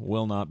 blah.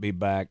 Will not be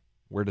back.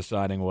 We're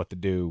deciding what to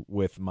do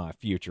with my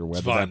future,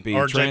 whether that be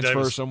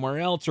transfer somewhere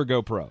else or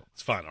go pro.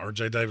 It's fine.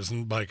 R.J. Davis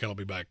and bike, I'll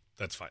be back.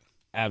 That's fine.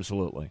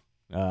 Absolutely.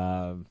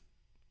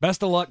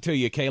 Best of luck to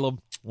you, Caleb.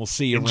 We'll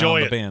see you Enjoy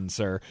around the bend,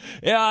 sir.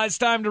 Yeah, it's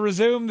time to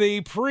resume the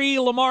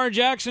pre-Lamar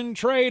Jackson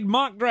trade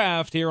mock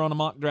draft here on a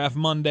Mock Draft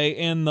Monday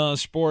in the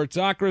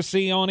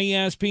Sportsocracy on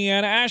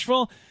ESPN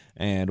Asheville.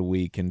 And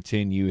we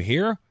continue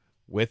here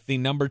with the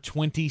number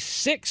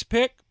 26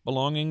 pick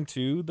belonging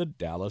to the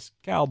Dallas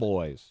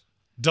Cowboys.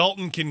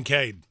 Dalton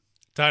Kincaid,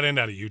 tight end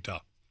out of Utah.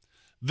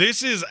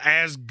 This is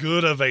as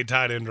good of a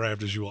tight end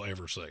draft as you will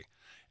ever see.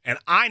 And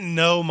I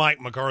know Mike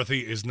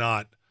McCarthy is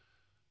not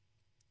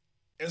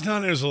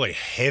necessarily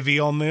heavy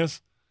on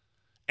this.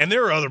 And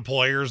there are other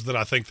players that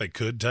I think they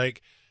could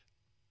take.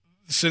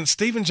 Since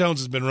Stephen Jones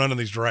has been running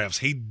these drafts,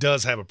 he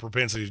does have a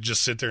propensity to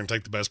just sit there and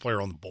take the best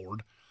player on the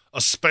board,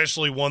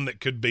 especially one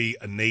that could be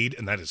a need,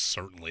 and that is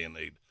certainly a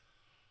need.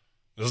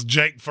 Because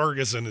Jake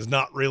Ferguson is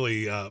not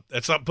really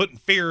it's not putting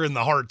fear in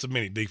the hearts of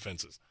many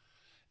defenses.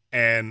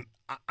 And,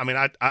 I mean,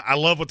 I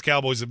love what the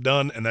Cowboys have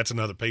done, and that's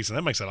another piece, and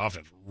that makes that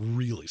offense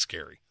really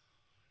scary.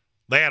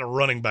 They had a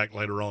running back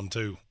later on,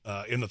 too,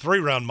 in the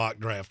 3-round mock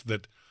draft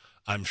that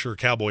I'm sure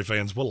Cowboy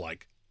fans will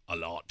like a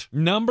lot.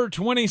 Number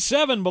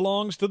 27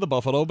 belongs to the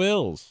Buffalo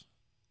Bills.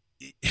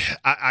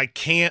 I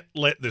can't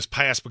let this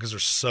pass because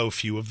there's so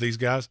few of these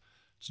guys.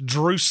 It's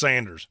Drew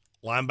Sanders,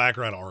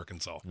 linebacker out of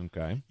Arkansas.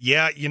 Okay.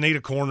 Yeah, you need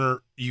a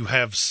corner. You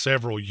have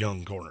several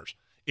young corners.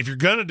 If you're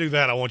going to do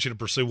that, I want you to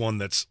pursue one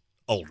that's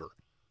older.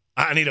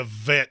 I need a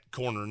vet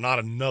corner, not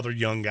another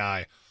young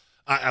guy.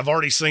 I've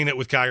already seen it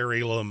with Kyer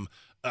Elam,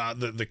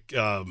 the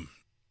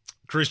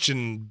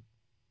Christian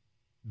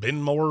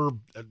Benmore,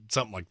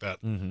 something like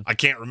that. Mm-hmm. I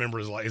can't remember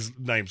his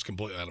name's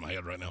completely out of my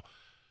head right now.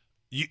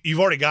 You've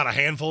already got a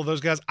handful of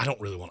those guys. I don't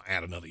really want to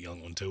add another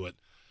young one to it.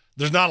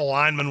 There's not a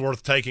lineman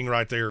worth taking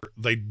right there.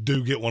 They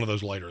do get one of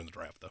those later in the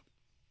draft, though.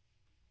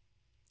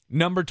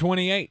 Number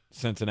 28,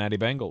 Cincinnati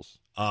Bengals.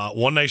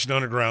 One Nation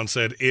Underground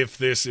said, if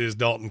this is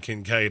Dalton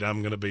Kincaid,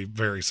 I'm going to be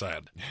very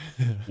sad.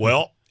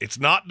 Well, it's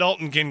not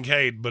Dalton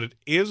Kincaid, but it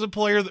is a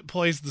player that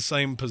plays the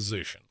same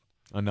position.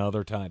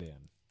 Another tight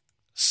end.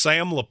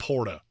 Sam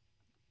Laporta,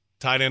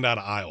 tight end out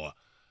of Iowa.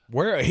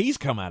 Where he's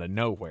come out of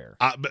nowhere.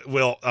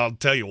 Well, I'll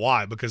tell you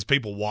why, because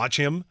people watch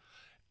him.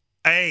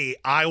 A,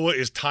 Iowa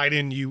is tight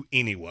end you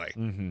anyway.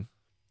 Mm-hmm.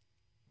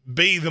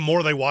 B, the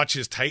more they watch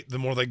his tape, the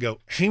more they go,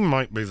 he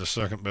might be the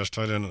second best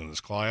tight end in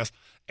this class.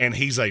 And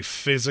he's a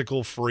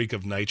physical freak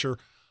of nature.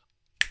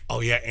 Oh,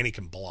 yeah, and he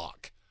can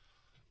block.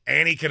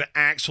 And he can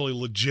actually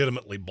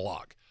legitimately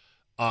block.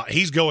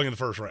 He's going in the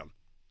first round.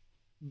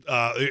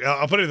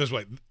 I'll put it this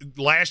way.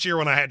 Last year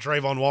when I had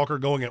Trayvon Walker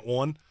going at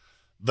 1,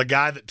 the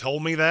guy that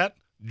told me that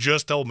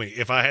just told me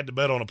if I had to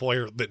bet on a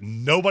player that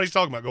nobody's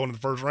talking about going in the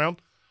first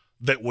round,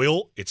 that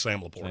will, it's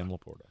Sam Laporta. Sam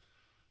Laporta.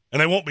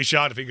 And they won't be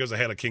shocked if he goes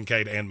ahead of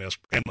Kincaid and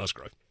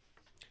Musgrave.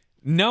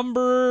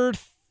 Number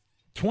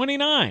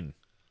 29,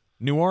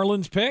 New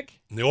Orleans pick.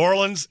 New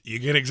Orleans, you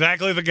get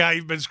exactly the guy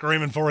you've been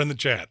screaming for in the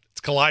chat.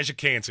 It's Kalijah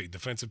Kancey,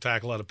 defensive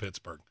tackle out of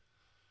Pittsburgh.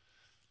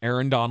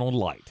 Aaron Donald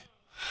Light.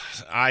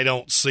 I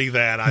don't see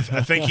that. I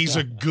think he's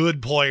a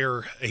good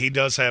player. He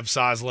does have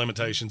size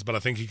limitations, but I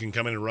think he can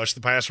come in and rush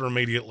the passer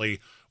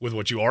immediately with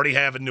what you already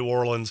have in New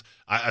Orleans.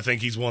 I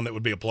think he's one that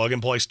would be a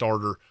plug-and-play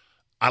starter.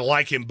 I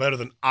like him better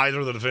than either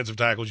of the defensive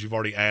tackles you've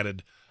already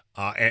added,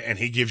 and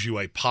he gives you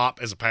a pop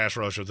as a pass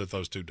rusher that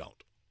those two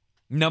don't.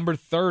 Number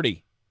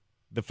 30,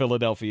 the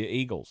Philadelphia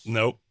Eagles.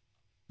 Nope.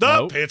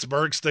 The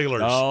Pittsburgh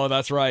Steelers. Oh,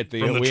 that's right.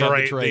 From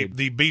the trade.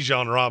 The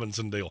Bijan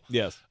Robinson deal.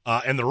 Yes.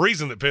 And the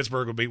reason that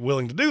Pittsburgh would be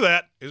willing to do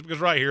that is because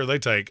right here they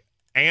take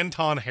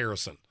Anton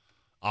Harrison,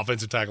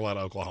 offensive tackle out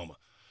of Oklahoma.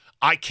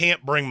 I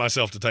can't bring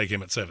myself to take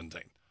him at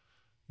 17.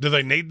 Do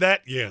they need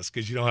that? Yes,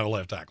 because you don't have a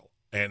left tackle.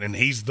 And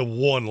he's the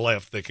one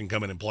left that can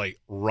come in and play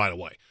right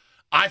away.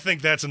 I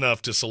think that's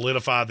enough to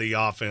solidify the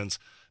offense.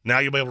 Now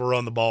you'll be able to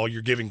run the ball.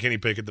 You're giving Kenny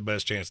Pickett the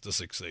best chance to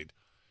succeed.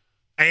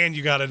 And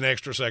you got an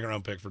extra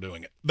second-round pick for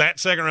doing it. That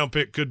second-round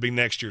pick could be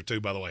next year,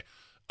 too, by the way.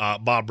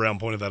 Bob Brown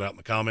pointed that out in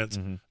the comments.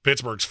 Mm-hmm.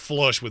 Pittsburgh's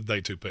flush with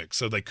day 2 picks,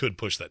 so they could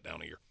push that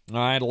down a year. All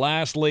right,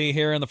 lastly,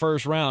 here in the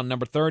first round,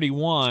 number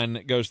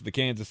 31 goes to the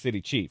Kansas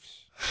City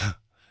Chiefs.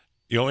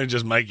 You want me to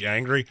just make you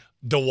angry?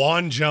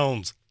 DeJuan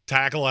Jones,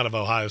 tackle out of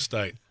Ohio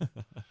State.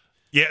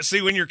 Yeah,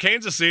 see, when you're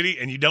Kansas City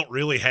and you don't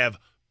really have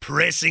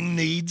pressing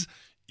needs,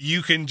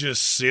 you can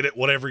just sit at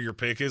whatever your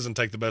pick is and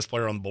take the best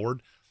player on the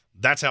board.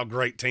 That's how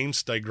great teams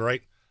stay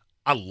great.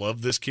 I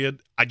love this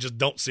kid. I just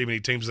don't see many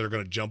teams that are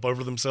going to jump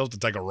over themselves to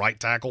take a right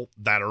tackle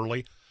that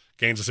early.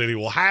 Kansas City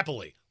will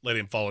happily let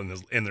him fall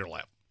in their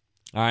lap.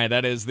 All right,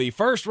 that is the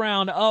first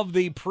round of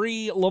the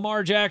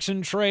pre-Lamar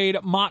Jackson trade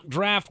mock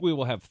draft. We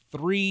will have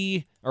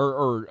three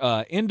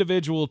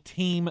individual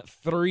team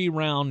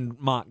 3-round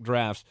mock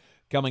drafts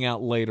coming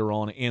out later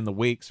on in the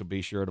week, so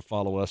be sure to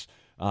follow us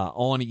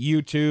on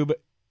YouTube.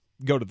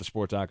 Go to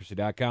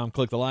thesportsocracy.com,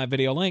 click the live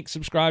video link,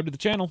 subscribe to the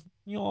channel.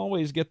 You'll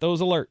always get those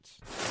alerts.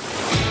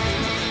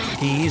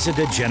 He's a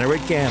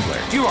degenerate gambler.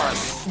 You are a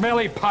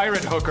smelly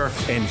pirate hooker.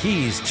 And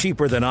he's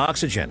cheaper than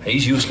oxygen.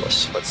 He's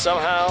useless. But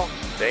somehow,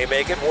 they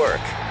make it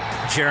work.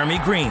 Jeremy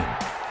Greene,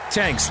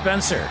 Tank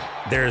Spencer.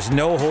 There's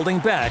no holding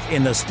back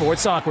in the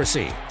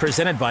Sportsocracy.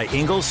 Presented by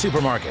Ingles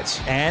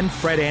Supermarkets and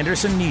Fred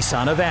Anderson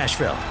Nissan of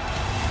Asheville.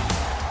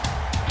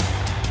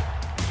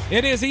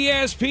 It is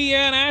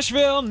ESPN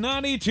Asheville,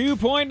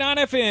 92.9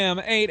 FM,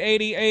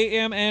 880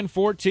 AM, and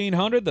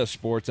 1400. The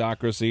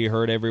Sportsocracy,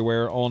 heard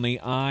everywhere on the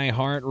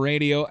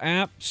iHeartRadio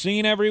app,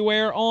 seen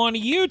everywhere on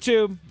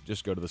YouTube.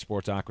 Just go to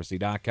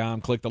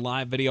thesportsocracy.com, click the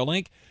live video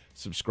link,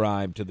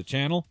 subscribe to the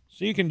channel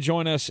so you can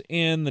join us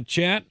in the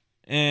chat.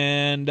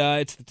 And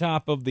it's the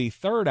top of the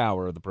third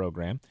hour of the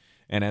program.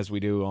 And as we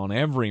do on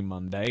every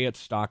Monday, it's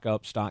stock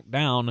up, stock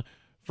down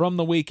from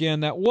the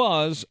weekend that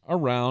was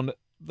around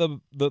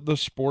the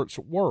sports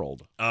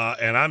world.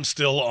 And I'm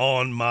still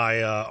on my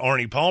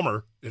Arnie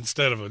Palmer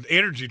instead of an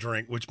energy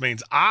drink, which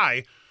means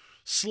I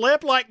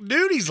slept like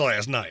duties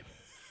last night,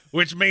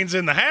 which means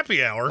in the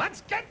happy hour.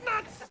 Let's get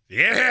nuts!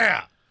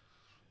 Yeah!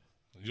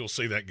 You'll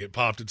see that get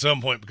popped at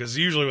some point, because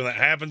usually when that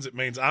happens, it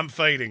means I'm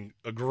fading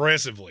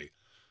aggressively,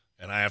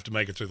 and I have to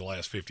make it through the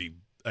last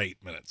 58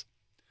 minutes.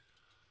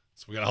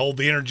 So we got to hold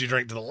the energy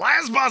drink to the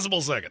last possible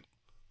second.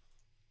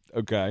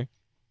 Okay.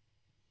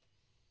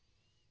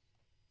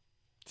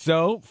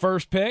 So,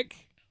 first pick,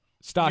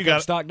 stock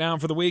up, stock down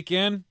for the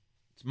weekend.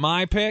 It's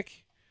my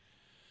pick.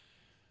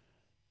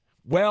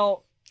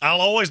 Well, I'll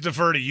always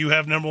defer to you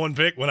have number one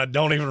pick when I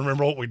don't even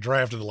remember what we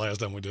drafted the last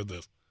time we did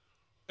this,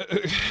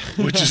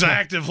 which is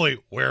actively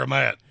where I'm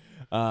at.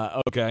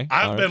 Okay.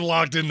 I've been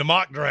locked into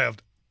mock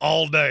draft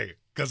all day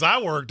because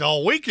I worked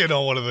all weekend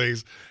on one of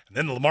these, and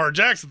then the Lamar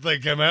Jackson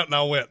thing came out, and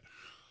I went,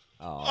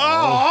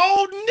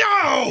 oh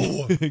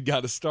no!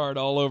 Got to start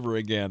all over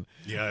again.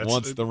 Yeah,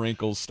 once the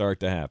wrinkles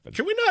start to happen.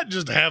 Can we not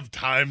just have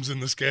times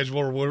in the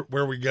schedule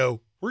where we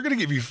go, we're going to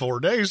give you 4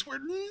 days where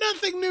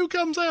nothing new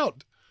comes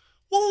out?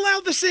 We'll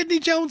allow the Sidney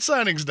Jones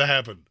signings to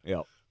happen.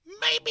 Yep.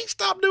 Maybe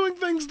stop doing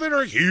things that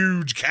are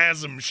huge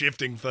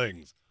chasm-shifting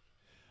things.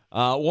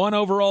 One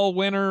overall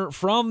winner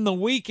from the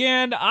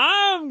weekend,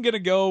 I'm going to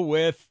go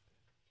with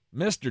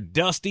Mr.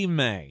 Dusty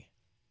May.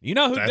 You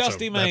know who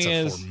Dusty May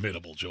is? That's a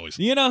formidable choice.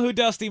 You know who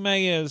Dusty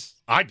May is?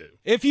 I do.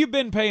 If you've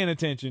been paying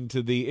attention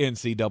to the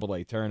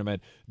NCAA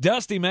tournament,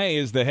 Dusty May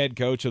is the head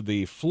coach of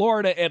the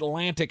Florida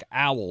Atlantic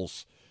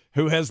Owls,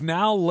 who has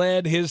now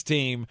led his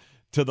team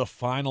to the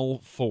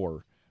Final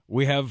Four.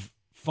 We have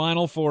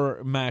Final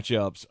Four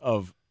matchups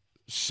of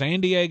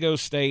San Diego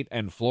State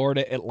and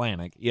Florida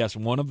Atlantic. Yes,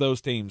 one of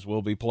those teams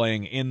will be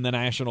playing in the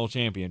national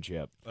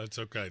championship. That's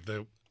okay.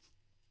 Have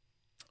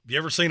you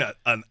ever seen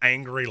an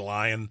angry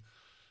lion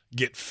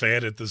get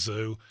fed at the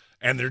zoo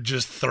and they're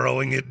just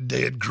throwing at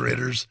dead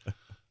critters?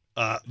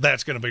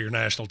 That's going to be your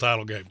national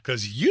title game,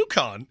 because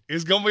UConn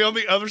is going to be on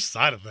the other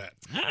side of that.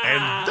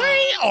 And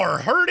they are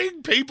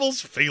hurting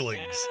people's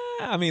feelings.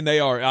 I mean, they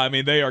are. I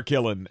mean, they are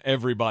killing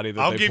everybody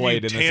that they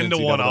played in this NCAA tournament. I'll give you 10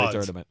 to 1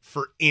 odds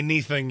for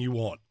anything you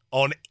want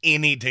on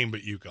any team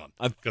but UConn,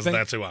 because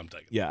that's who I'm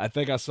taking. Yeah, I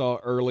think I saw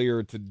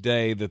earlier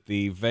today that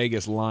the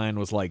Vegas line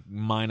was like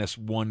minus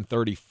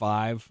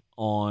 135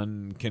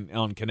 on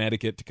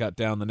Connecticut to cut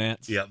down the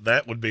nets. Yeah,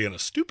 that would be in a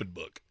stupid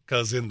book,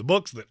 because in the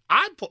books that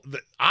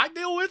I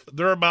deal with,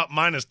 they're about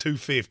minus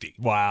 250.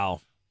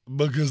 Wow.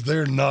 Because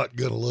they're not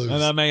going to lose.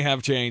 And that may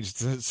have changed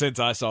since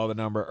I saw the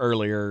number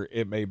earlier.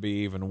 It may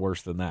be even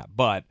worse than that.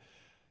 But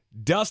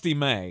Dusty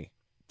May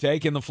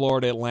taking the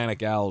Florida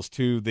Atlantic Owls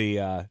to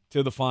the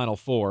Final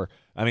Four.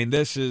 I mean,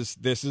 this is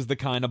the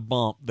kind of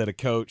bump that a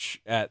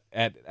coach at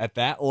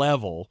that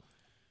level,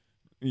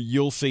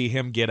 you'll see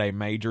him get a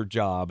major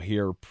job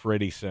here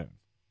pretty soon.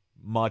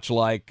 Much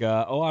like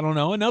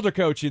another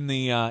coach in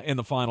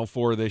the Final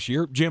Four this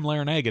year, Jim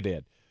Larinaga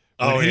did.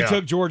 He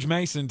took George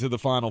Mason to the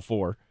Final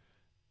Four,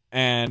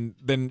 and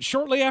then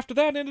shortly after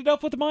that ended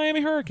up with the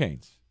Miami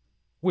Hurricanes.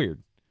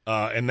 Weird.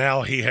 And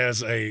now he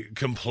has a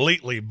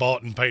completely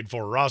bought and paid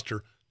for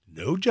roster.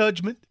 No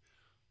judgment.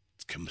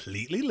 It's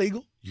completely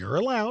legal. You're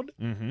allowed.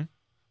 Mm-hmm.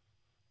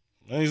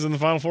 And he's in the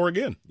Final Four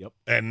again. Yep.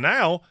 And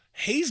now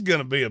he's going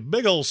to be a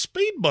big old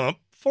speed bump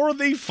for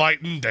the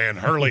Fighting Dan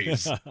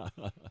Hurleys,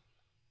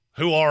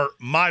 who are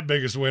my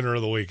biggest winner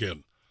of the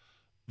weekend.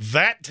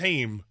 That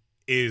team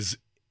is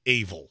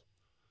evil.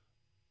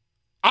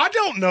 I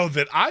don't know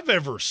that I've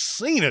ever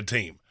seen a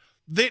team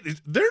that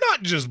they're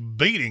not just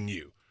beating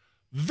you.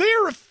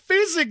 They're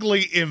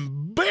physically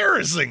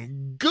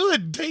embarrassing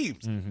good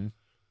teams. Mm-hmm.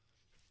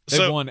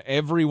 They've won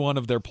every one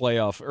of their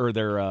playoff or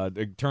their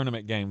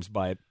tournament games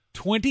by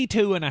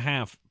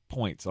 22.5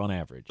 points on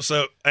average.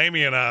 So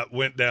Amy and I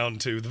went down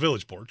to the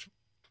Village Porch,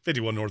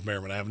 51 North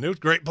Merriman Avenue. It's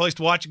a great place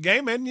to watch a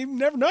game, and you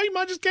never know, you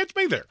might just catch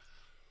me there.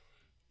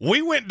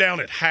 We went down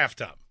at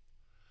halftime.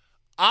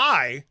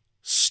 I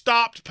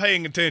stopped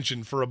paying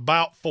attention for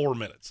about 4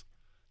 minutes.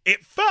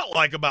 It felt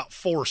like about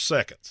 4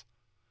 seconds.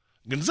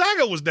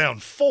 Gonzaga was down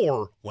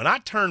 4 when I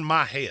turned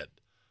my head.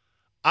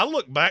 I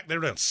looked back, they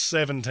were down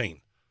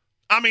 17.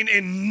 I mean,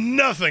 in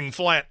nothing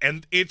flat,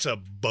 and it's a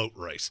boat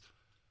race.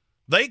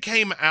 They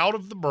came out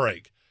of the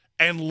break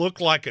and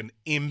looked like an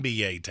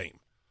NBA team.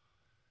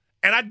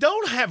 And I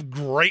don't have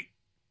great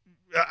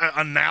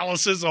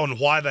analysis on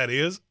why that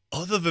is,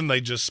 other than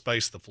they just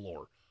spaced the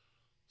floor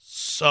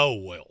so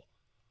well.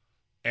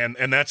 And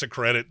that's a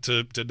credit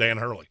to Dan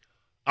Hurley.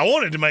 I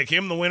wanted to make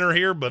him the winner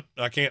here, but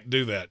I can't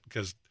do that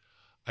because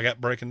I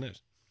got breaking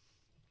news.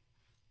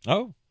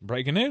 Oh,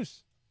 breaking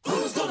news.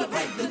 Who's gonna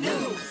break the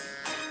news?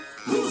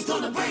 Who's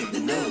gonna break the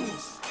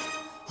news?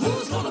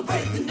 Who's gonna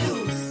break the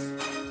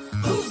news?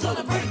 Who's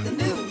gonna break the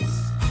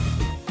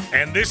news?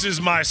 And this is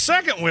my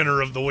second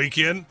winner of the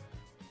weekend,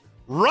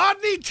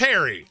 Rodney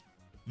Terry.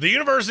 The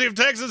University of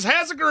Texas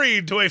has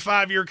agreed to a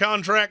 5-year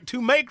contract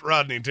to make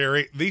Rodney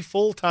Terry the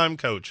full-time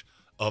coach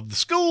of the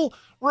school,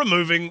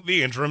 removing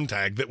the interim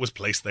tag that was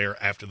placed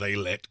there after they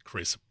let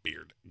Chris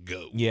Beard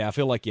go. Yeah, I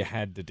feel like you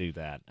had to do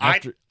that.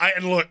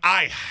 And look,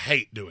 I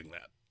hate doing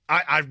that.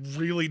 I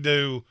really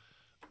do.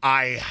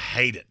 I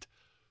hate it.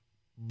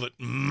 But,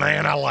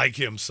 man, I like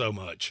him so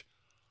much.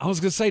 I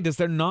was going to say, does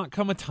there not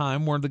come a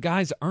time where the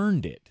guy's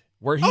earned it?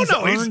 Where he's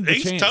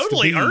he's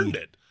totally earned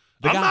it.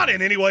 I'm not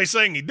in any way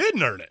saying he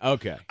didn't earn it.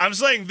 Okay. I'm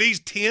saying these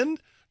tend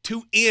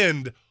to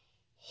end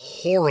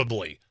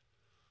horribly.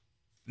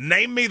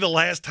 Name me the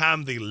last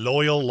time the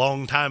loyal,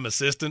 long-time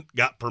assistant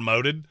got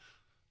promoted,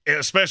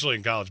 especially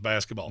in college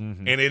basketball,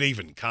 and it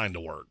even kind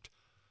of worked.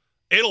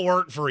 It'll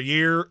work for a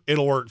year.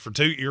 It'll work for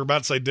 2. You're about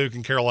to say Duke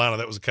and Carolina.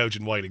 That was a coach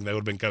in waiting. They would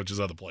have been coaches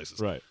other places.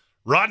 Right.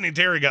 Rodney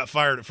Terry got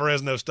fired at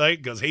Fresno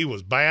State because he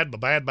was bad.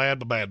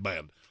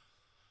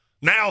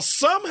 Now,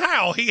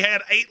 somehow he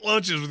had 8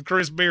 lunches with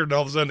Chris Beard, and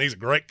all of a sudden he's a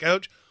great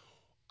coach.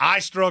 I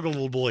struggle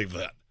to believe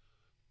that.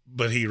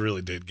 But he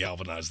really did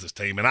galvanize this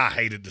team, and I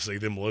hated to see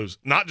them lose.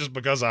 Not just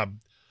because I'm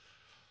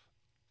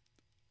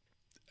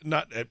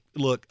a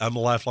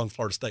lifelong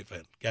Florida State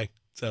fan, okay?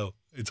 So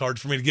it's hard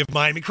for me to give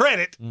Miami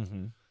credit,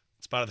 in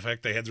spite of the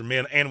fact they had their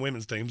men and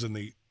women's teams in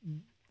the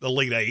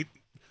Elite 8.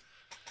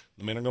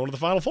 The men are going to the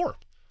Final Four.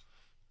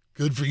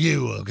 Good for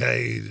you,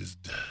 okay? It's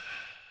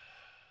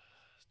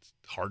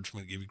hard for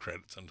me to give you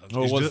credit sometimes.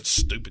 It's just a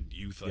stupid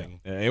you thing.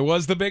 Yeah. It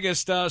was the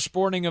biggest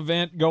sporting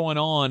event going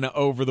on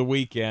over the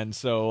weekend,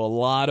 so a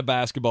lot of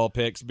basketball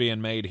picks being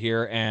made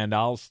here, and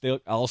I'll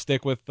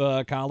stick with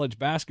college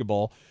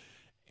basketball.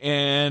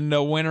 And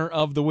the winner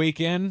of the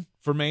weekend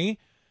for me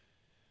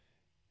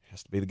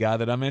has to be the guy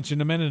that I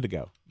mentioned a minute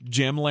ago,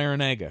 Jim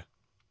Larinaga.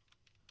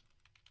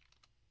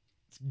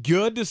 It's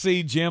good to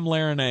see Jim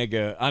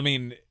Larinaga. I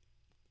mean,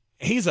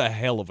 he's a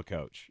hell of a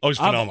coach. Oh, he's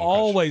phenomenal. I've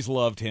always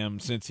loved him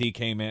since he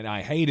came in.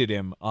 I hated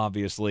him,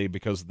 obviously,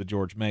 because of the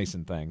George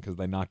Mason thing, because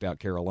they knocked out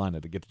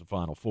Carolina to get to the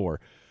Final Four.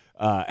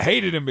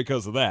 Hated him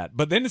because of that.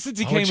 But then since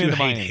he came into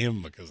Miami, hate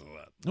him because of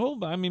that? Well,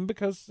 I mean,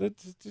 because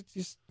it's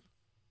just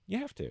you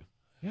have to.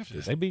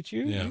 They beat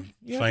you.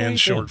 Yeah. Fan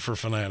short for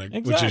fanatic,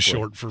 exactly. Which is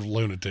short for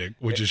lunatic,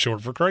 which is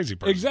short for crazy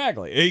person.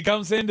 Exactly. He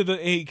comes into the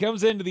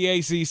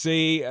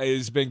ACC,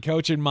 has been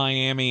coaching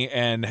Miami,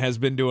 and has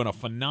been doing a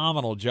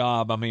phenomenal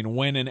job. I mean,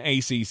 winning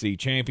ACC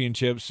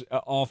championships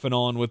off and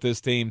on with this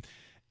team.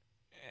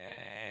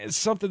 It's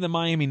something that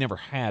Miami never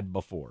had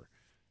before.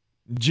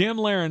 Jim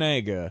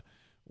Larinaga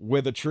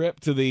with a trip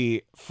to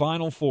the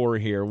Final Four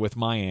here with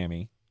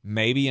Miami,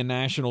 maybe a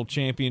national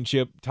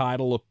championship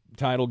title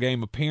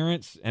game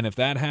appearance, and if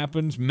that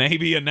happens,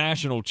 maybe a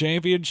national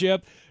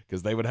championship,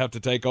 because they would have to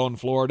take on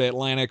Florida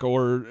Atlantic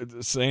or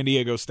San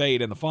Diego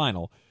State in the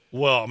final.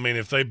 Well, I mean,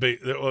 if they beat,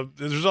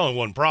 there's only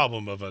one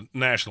problem of a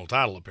national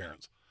title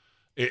appearance.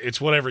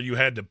 It's whatever you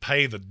had to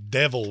pay the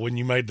devil when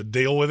you made the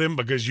deal with him,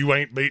 because you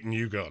ain't beating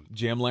UConn.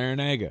 Jim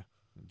Larinaga,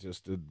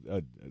 just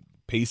a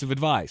piece of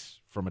advice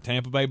from a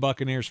Tampa Bay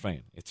Buccaneers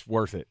fan. It's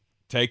worth it.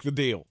 Take the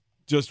deal.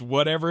 Just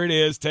whatever it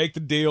is, take the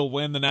deal,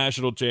 win the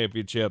national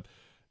championship.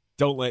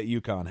 Don't let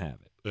UConn have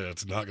it. Yeah,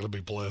 it's not going to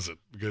be pleasant,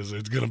 because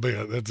it's going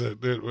to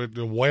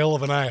be a whale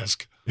of an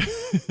ask.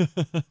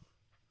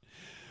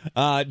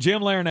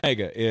 Jim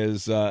Larinaga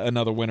is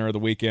another winner of the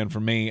weekend for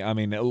me. I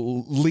mean,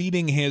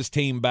 leading his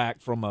team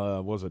back from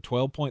a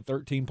 12-point,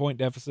 13-point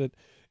deficit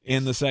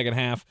in the second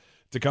half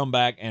to come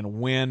back and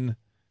win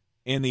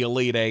in the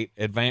Elite Eight,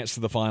 advance to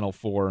the Final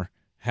Four.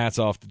 Hats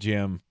off to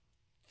Jim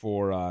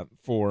for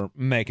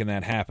making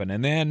that happen.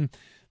 And then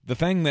the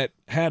thing that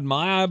had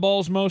my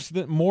eyeballs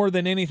more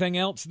than anything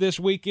else this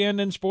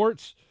weekend in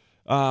sports,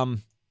 it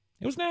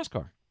was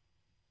NASCAR.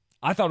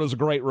 I thought it was a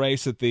great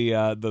race at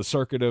the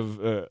circuit of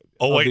the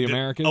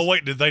Americas.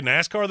 Did they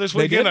NASCAR this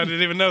weekend? I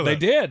didn't even know that.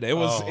 They did. It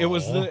was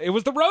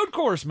the road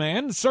course,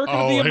 man. The circuit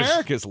of the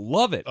Americas.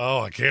 Love it. Oh,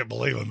 I can't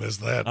believe I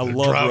missed that. I They're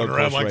love driving road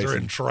around course like racing. they're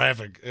in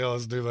traffic. Yeah,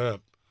 let's do that.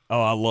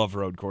 Oh, I love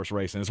road course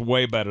racing. It's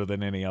way better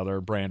than any other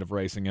brand of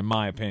racing, in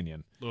my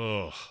opinion.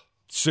 Ugh.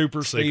 Super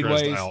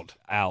speedways,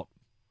 out.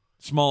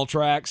 Small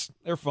tracks,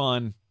 they're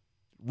fun.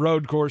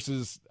 Road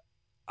courses,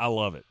 I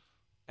love it.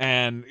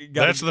 And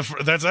that's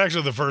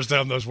actually the first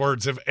time those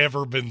words have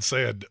ever been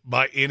said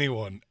by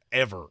anyone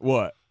ever.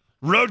 What?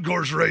 Road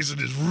course racing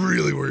is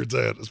really where it's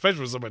at,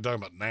 especially with somebody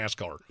talking about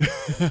NASCAR.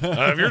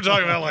 If you're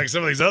talking about like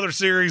some of these other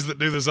series that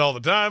do this all the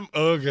time,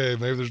 okay,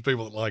 maybe there's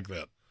people that like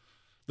that.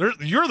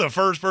 You're the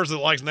first person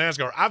that likes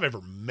NASCAR I've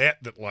ever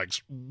met that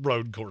likes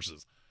road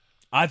courses.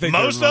 I think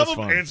most of them,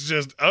 fun. It's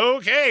just,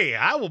 okay,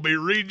 I will be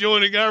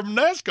rejoining our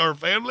NASCAR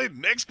family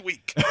next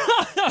week.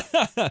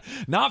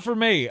 Not for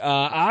me.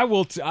 I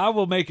will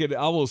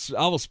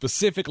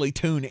specifically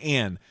tune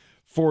in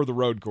for the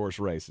road course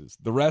races.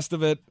 The rest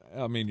of it,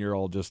 I mean, you're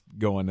all just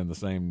going in the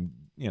same,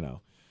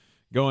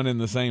 going in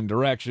the same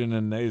direction,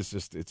 and it's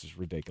just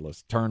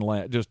ridiculous.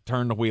 Just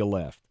turn the wheel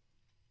left.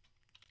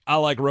 I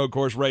like road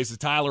course races.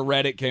 Tyler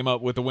Reddick came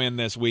up with the win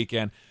this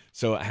weekend,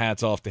 so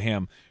hats off to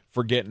him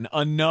for getting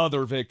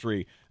another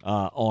victory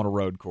on a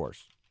road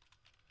course.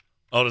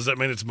 Oh, does that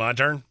mean it's my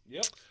turn?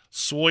 Yep.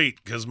 Sweet,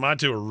 because my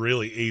two are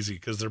really easy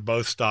because they're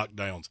both stock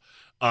downs.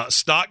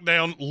 Stock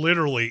down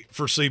literally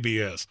for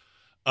CBS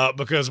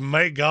because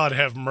may God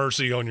have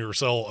mercy on your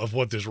soul of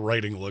what this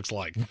rating looks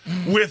like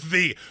with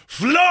the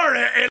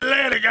Florida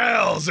Atlantic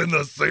Owls and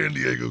the San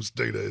Diego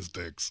State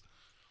Aztecs.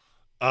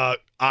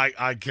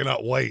 I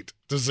cannot wait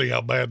to see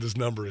how bad this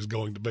number is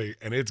going to be,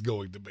 and it's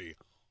going to be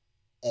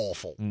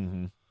awful.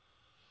 Mm-hmm.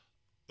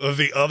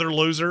 The other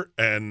loser,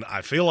 and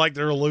I feel like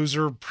they're a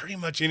loser pretty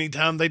much any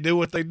time they do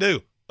what they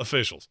do,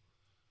 officials.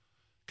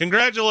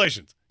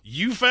 Congratulations.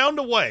 You found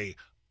a way,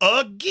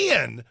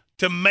 again,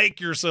 to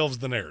make yourselves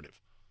the narrative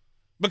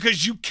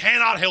because you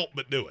cannot help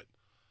but do it.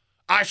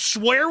 I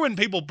swear when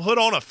people put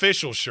on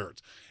official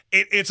shirts,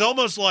 it's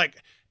almost like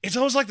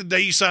the day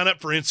you sign up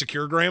for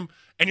Insecuregram,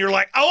 and you're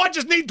like, oh, I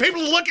just need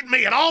people to look at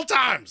me at all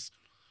times.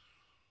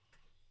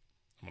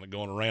 I'm going to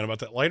go on a rant about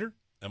that later.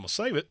 I'm going to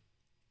save it.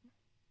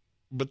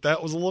 But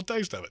that was a little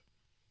taste of it.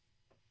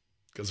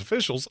 Because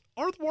officials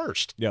are the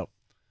worst. Yep.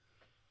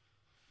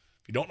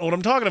 If you don't know what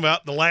I'm talking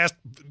about, the last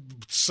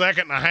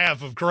second and a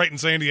half of Creighton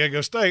San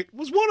Diego State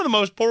was one of the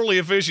most poorly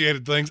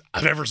officiated things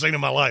I've ever seen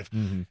in my life.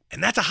 Mm-hmm.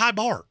 And that's a high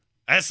bar.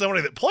 As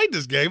somebody that played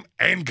this game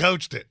and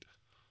coached it.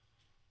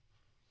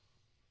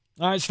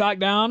 All right, stock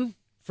down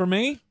for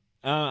me.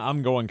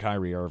 I'm going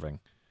Kyrie Irving.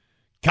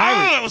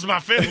 That was my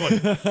fifth one.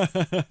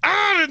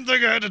 I didn't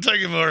think I had to take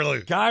him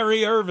early.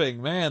 Kyrie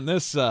Irving, man,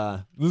 this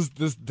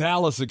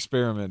Dallas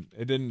experiment,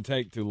 it didn't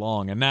take too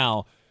long, and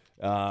now,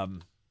 I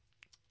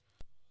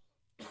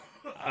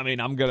mean,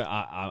 I'm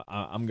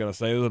gonna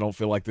say that I don't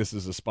feel like this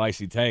is a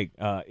spicy take.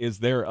 Is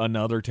there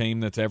another team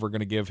that's ever going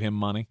to give him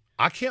money?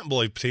 I can't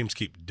believe teams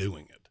keep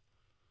doing it.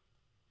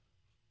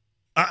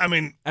 I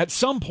mean, at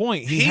some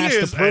point he has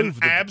is to prove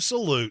an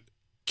absolute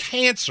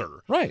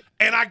cancer. Right.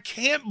 And I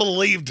can't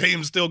believe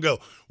teams still go,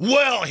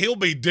 well, he'll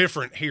be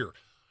different here.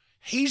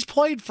 He's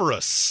played for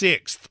a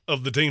sixth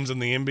of the teams in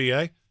the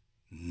NBA.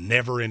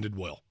 Never ended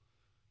well.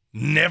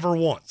 Never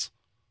once.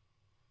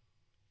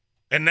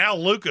 And now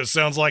Lucas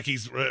sounds like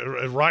he's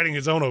writing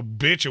his own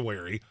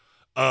obituary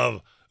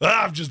of,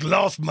 I've just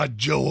lost my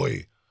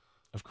joy.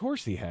 Of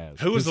course he has.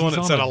 Who was the one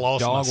that said I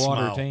lost my smile?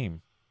 Dogwater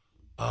team.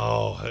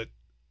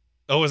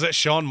 Oh, is that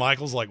Shawn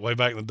Michaels, like way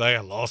back in the day?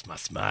 I lost my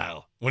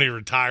smile when he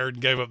retired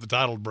and gave up the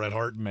title to Bret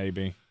Hart.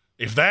 Maybe.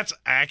 If that's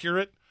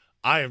accurate,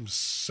 I am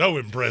so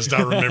impressed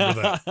I remember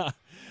that.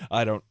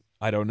 I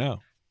don't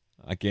know.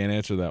 I can't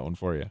answer that one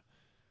for you.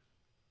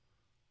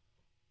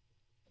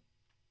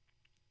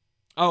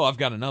 Oh, I've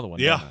got another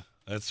one. Yeah,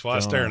 that's why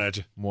I'm staring at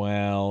you.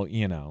 Well,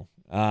 you know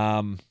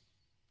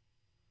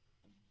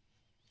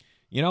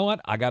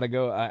what? I got to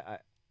go. I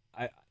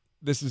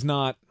this is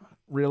not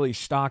really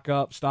stock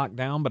up, stock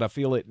down, but I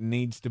feel it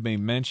needs to be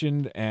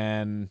mentioned,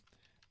 and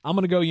I'm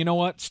going to go, you know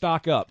what,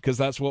 stock up, because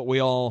that's what we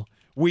all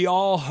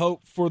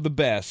hope for the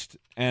best,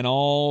 and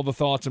all the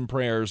thoughts and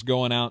prayers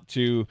going out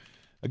to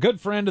a good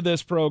friend of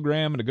this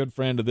program and a good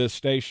friend of this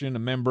station, a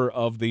member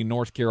of the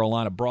North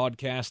Carolina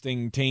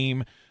broadcasting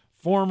team,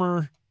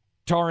 former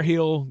Tar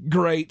Heel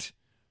great,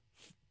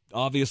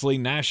 obviously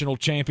national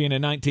champion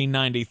in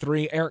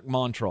 1993, Eric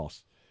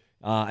Montross,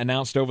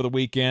 announced over the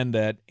weekend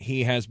that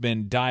he has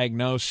been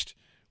diagnosed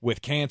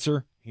with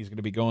cancer. He's going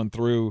to be going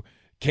through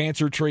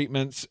cancer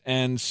treatments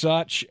and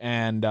such,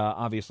 and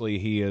obviously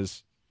he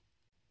is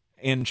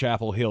in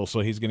Chapel Hill,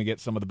 so he's going to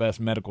get some of the best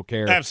medical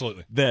care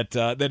absolutely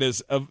that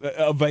is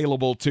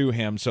available to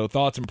him. So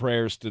thoughts and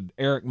prayers to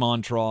Eric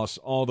Montross,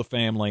 all the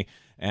family,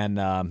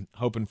 and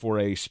hoping for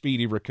a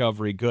speedy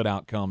recovery, good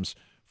outcomes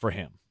for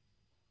him.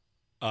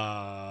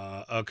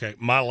 Okay,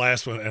 my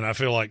last one, and I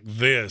feel like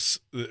this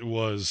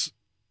was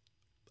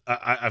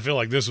I feel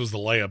like this was the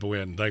layup we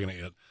hadn't taken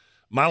it yet.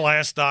 My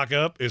last stock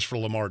up is for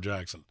Lamar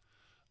Jackson,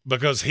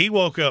 because he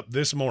woke up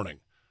this morning,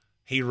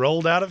 he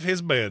rolled out of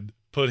his bed,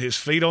 put his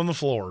feet on the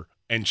floor,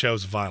 and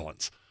chose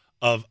violence.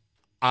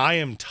 I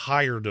am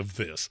tired of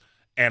this,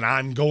 and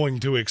I'm going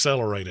to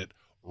accelerate it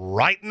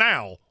right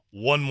now,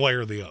 one way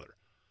or the other.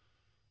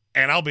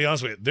 And I'll be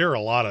honest with you, there are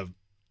a lot of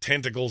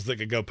tentacles that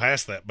could go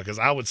past that, because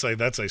I would say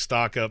that's a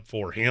stock up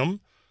for him,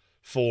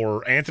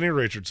 for Anthony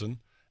Richardson,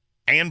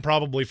 and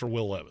probably for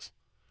Will Levis.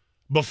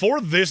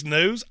 Before this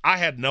news, I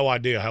had no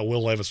idea how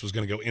Will Levis was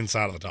going to go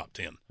inside of the top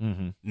 10.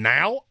 Mm-hmm.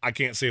 Now, I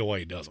can't see a way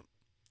he doesn't.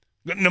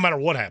 No matter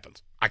what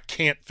happens, I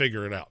can't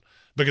figure it out,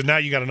 because now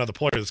you got another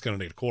player that's going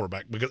to need a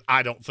quarterback, because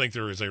I don't think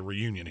there is a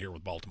reunion here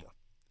with Baltimore.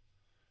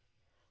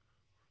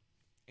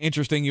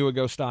 Interesting you would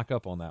go stock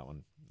up on that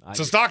one. It's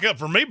a stock up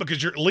for me,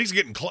 because you're at least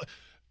getting close.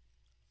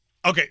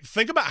 Okay,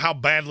 think about how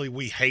badly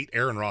we hate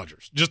Aaron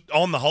Rodgers, just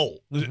on the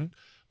whole. Mm-hmm.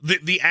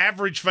 The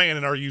average fan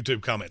in our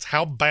YouTube comments,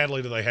 how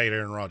badly do they hate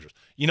Aaron Rodgers?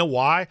 You know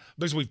why?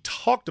 Because we've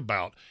talked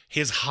about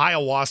his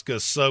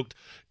ayahuasca-soaked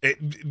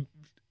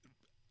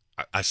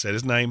I said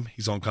his name.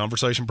 He's on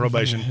conversation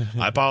probation.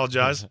 I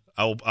apologize.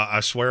 I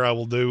swear I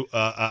will do.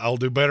 I'll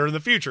do better in the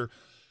future.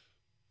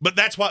 But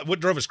that's what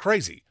drove us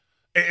crazy,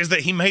 is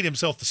that he made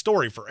himself the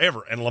story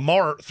forever, and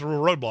Lamar threw a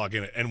roadblock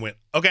in it and went,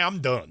 "Okay, I'm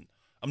done.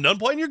 I'm done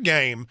playing your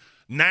game.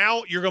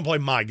 Now you're going to play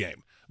my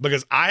game,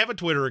 because I have a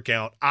Twitter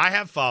account, I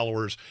have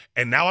followers,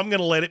 and now I'm going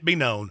to let it be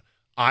known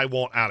I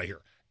want out of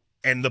here."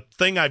 And the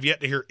thing I've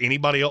yet to hear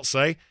anybody else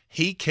say,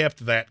 he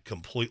kept that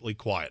completely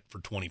quiet for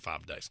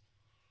 25 days.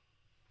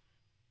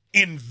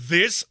 In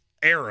this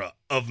era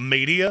of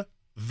media,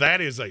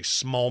 that is a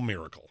small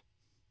miracle.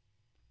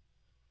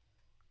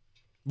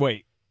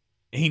 Wait,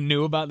 he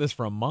knew about this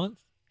for a month?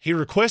 He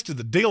requested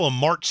the deal on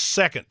March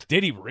 2nd.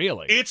 Did he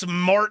really? It's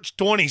March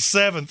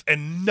 27th,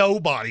 and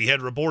nobody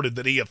had reported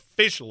that he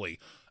officially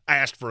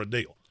asked for a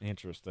deal.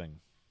 Interesting.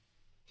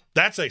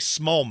 That's a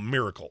small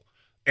miracle.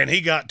 And he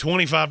got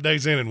 25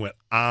 days in and went,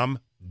 "I'm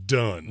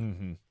done."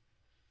 Mm-hmm.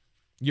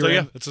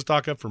 It's a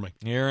stock up for me.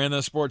 You're in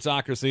the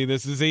Sportsocracy.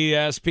 This is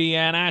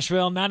ESPN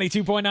Asheville,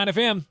 92.9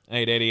 FM,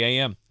 880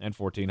 AM, and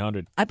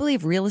 1400. I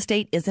believe real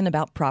estate isn't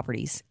about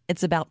properties.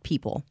 It's about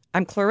people.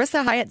 I'm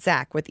Clarissa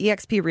Hyatt-Zach with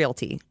eXp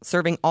Realty,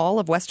 serving all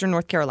of Western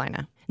North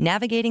Carolina.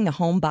 Navigating the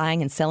home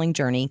buying and selling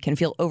journey can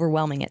feel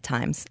overwhelming at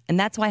times, and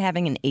that's why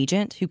having an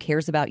agent who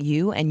cares about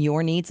you and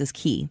your needs is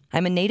key.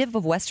 I'm a native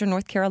of Western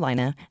North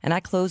Carolina, and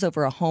I close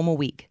over a home a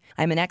week.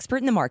 I'm an expert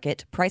in the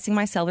market, pricing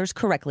my sellers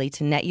correctly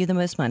to net you the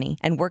most money,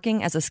 and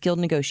working as a skilled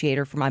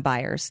negotiator for my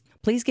buyers.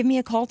 Please give me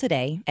a call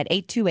today at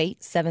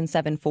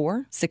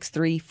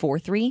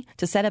 828-774-6343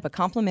 to set up a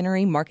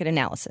complimentary market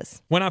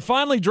analysis. When I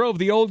finally drove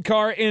the old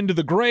car into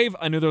the grave,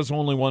 I knew there was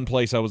only one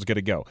place I was going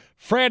to go.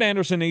 Fred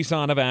Anderson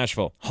Nissan of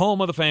Asheville,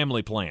 home of the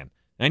family plan.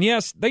 And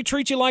yes, they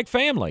treat you like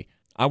family.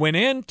 I went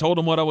in, told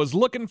them what I was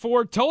looking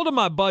for, told them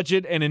my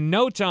budget, and in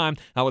no time,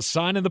 I was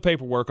signing the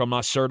paperwork on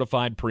my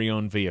certified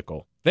pre-owned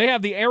vehicle. They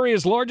have the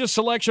area's largest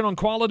selection on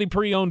quality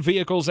pre-owned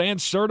vehicles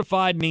and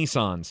certified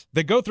Nissans.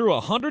 They go through a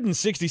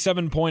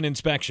 167-point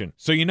inspection,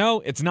 so you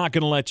know it's not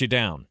going to let you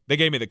down. They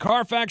gave me the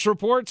Carfax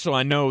report, so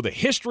I know the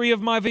history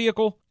of my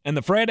vehicle. And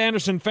the Fred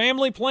Anderson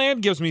family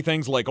plan gives me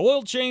things like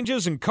oil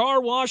changes and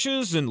car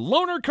washes and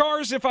loaner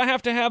cars if I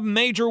have to have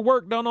major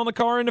work done on the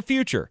car in the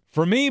future.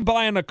 For me,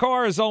 buying a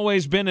car has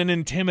always been an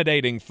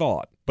intimidating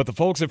thought, but the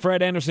folks at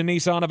Fred Anderson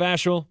Nissan of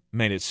Asheville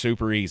made it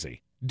super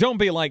easy. Don't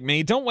be like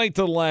me. Don't wait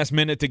till the last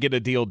minute to get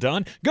a deal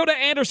done. Go to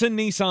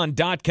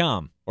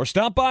AndersonNissan.com or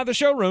stop by the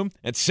showroom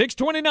at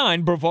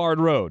 629 Brevard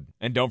Road.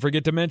 And don't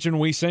forget to mention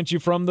we sent you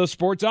from the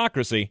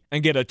Sportsocracy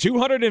and get a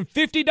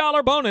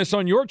 $250 bonus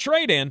on your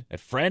trade-in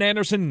at Fred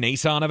Anderson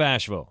Nissan of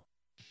Asheville.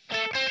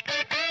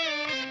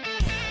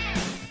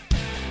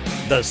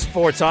 The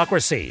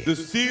Sportsocracy. The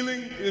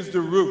ceiling is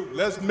the roof.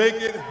 Let's make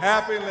it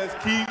happen. Let's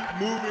keep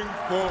moving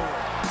forward.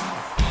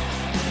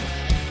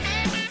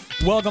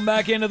 Welcome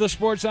back into the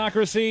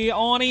Sportsocracy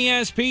on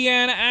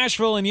ESPN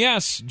Asheville. And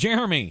yes,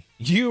 Jeremy,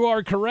 you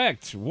are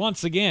correct.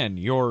 Once again,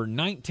 your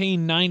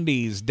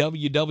 1990s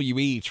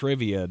WWE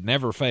trivia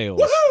never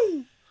fails.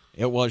 Woohoo!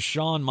 It was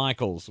Shawn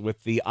Michaels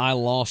with the "I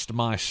Lost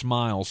My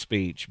Smile"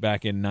 speech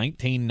back in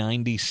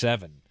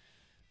 1997,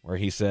 where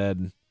he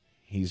said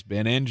he's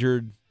been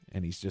injured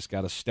and he's just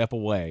got to step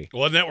away.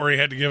 Wasn't that where he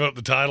had to give up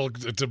the title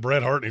to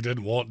Bret Hart and he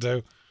didn't want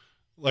to?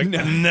 Like,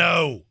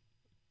 no.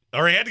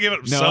 Or he had to give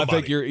it to No,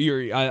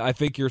 somebody. I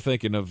think you're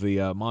thinking of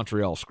the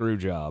Montreal screw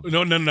job.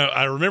 No.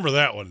 I remember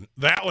that one.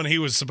 That one he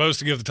was supposed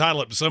to give the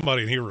title up to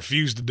somebody, and he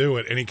refused to do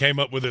it. And he came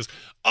up with this,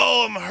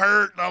 "Oh, I'm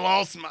hurt. I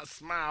lost my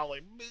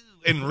smiley."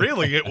 And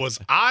really, it was,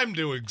 "I'm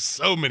doing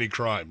so many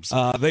crimes."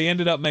 They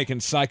ended up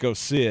making Psycho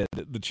Sid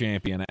the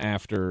champion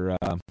after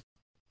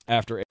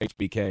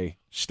HBK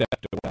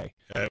stepped away.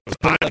 It was,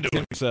 "I'm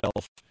doing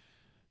himself.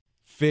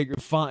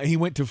 He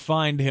went to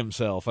find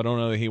himself. I don't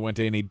know that he went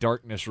to any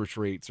darkness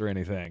retreats or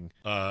anything.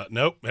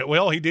 Nope.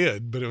 Well, he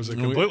did, but it was a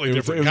completely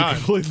different kind. A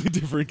completely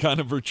different kind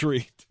of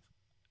retreat.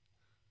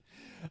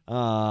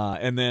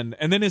 And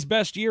then his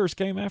best years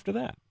came after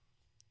that.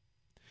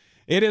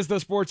 It is the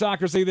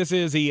Sportsocracy. This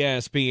is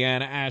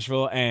ESPN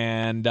Asheville,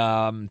 and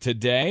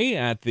today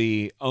at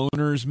the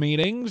owners'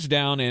 meetings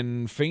down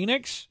in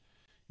Phoenix,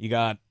 you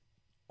got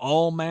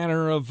all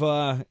manner of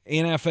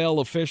NFL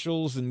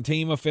officials and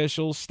team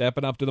officials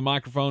stepping up to the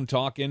microphone,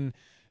 talking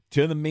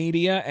to the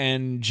media,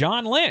 and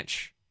John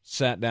Lynch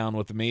sat down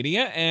with the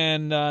media,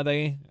 and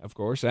they, of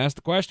course, asked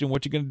the question,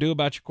 what you going to do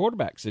about your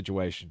quarterback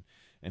situation?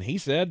 And he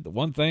said the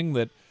one thing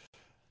that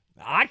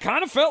I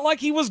kind of felt like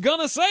he was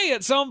going to say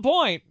at some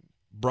point,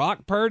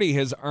 Brock Purdy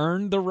has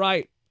earned the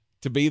right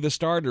to be the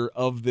starter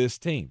of this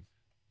team.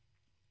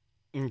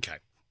 Okay.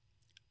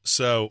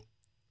 So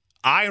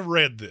I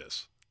read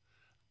this,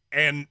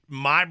 and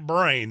my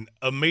brain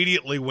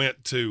immediately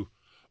went to,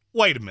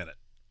 wait a minute.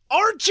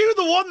 Aren't you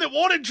the one that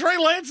wanted Trey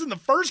Lance in the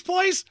first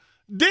place?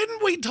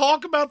 Didn't we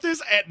talk about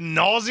this ad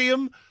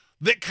nauseum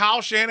that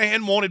Kyle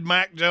Shanahan wanted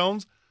Mac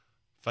Jones?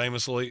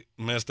 Famously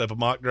messed up a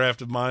mock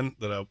draft of mine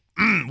that I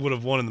would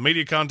have won in the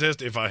media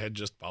contest if I had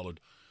just followed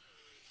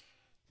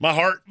my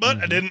heart, but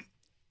I didn't.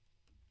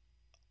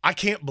 I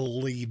can't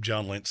believe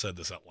John Lynch said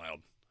this out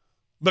loud,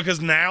 because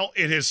now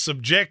it has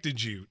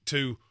subjected you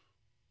to,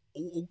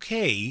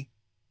 okay,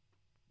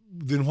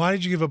 then why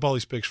did you give up all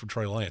these picks for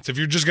Trey Lance if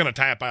you're just going to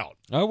tap out?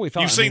 Oh, we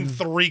thought you've seen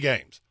 3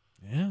 games.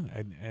 Yeah,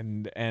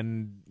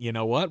 and you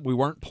know what? We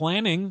weren't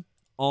planning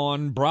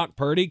on Brock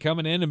Purdy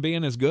coming in and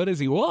being as good as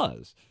he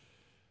was.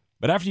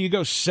 But after you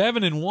go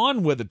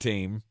 7-1 with a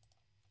team,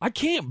 I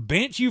can't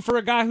bench you for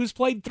a guy who's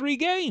played 3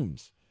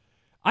 games.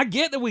 I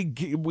get that we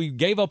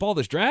gave up all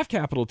this draft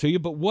capital to you,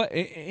 but what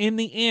in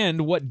the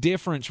end, what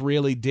difference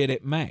really did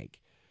it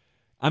make?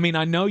 I mean,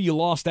 I know you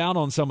lost out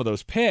on some of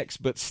those picks,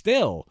 but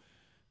still,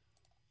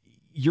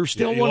 you're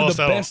still one of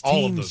the best teams.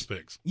 All of those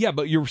picks. Yeah,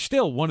 but you're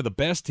still one of the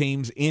best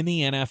teams in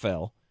the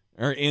NFL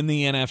or in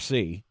the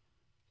NFC.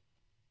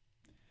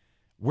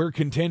 We're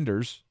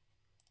contenders.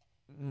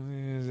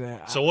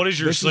 So what is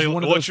your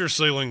ceiling? What's your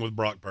ceiling with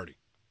Brock Purdy,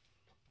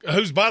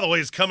 who's, by the way,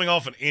 is coming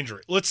off an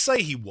injury? Let's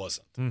say he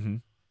wasn't. Mm-hmm.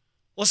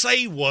 Let's say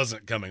he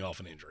wasn't coming off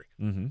an injury.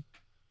 Mm-hmm.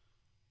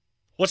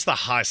 What's the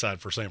high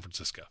side for San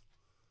Francisco?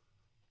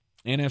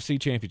 NFC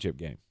Championship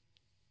game.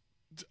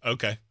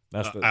 Okay.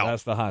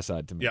 That's the high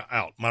side to me. Yeah,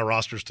 out. My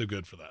roster's too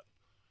good for that.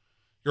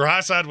 Your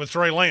high side with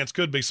Trey Lance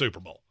could be Super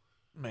Bowl.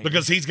 Maybe.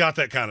 Because he's got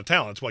that kind of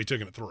talent. That's why he took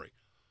him at 3.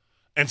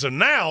 And so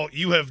now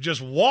you have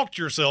just walked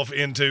yourself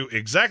into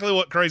exactly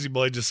what Crazy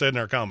Blade just said in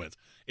our comments.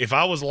 If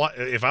I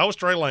was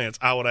Trey Lance,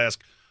 I would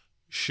ask,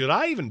 should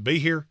I even be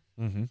here?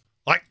 Mm-hmm.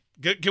 Like,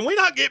 can we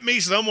not get me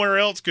somewhere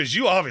else? Because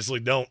you obviously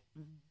don't.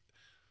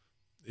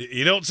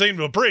 You don't seem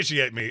to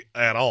appreciate me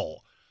at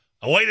all.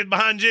 I waited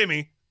behind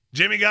Jimmy.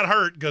 Jimmy got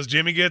hurt because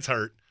Jimmy gets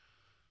hurt.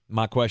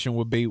 My question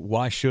would be,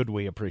 why should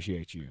we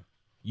appreciate you?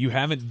 You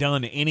haven't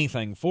done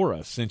anything for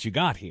us since you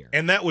got here.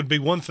 And that would be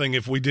one thing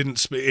if we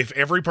didn't, if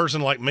every person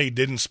like me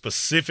didn't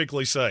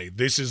specifically say,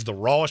 this is the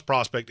rawest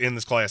prospect in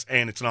this class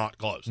and it's not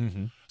close.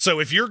 Mm-hmm. So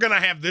if you're going to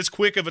have this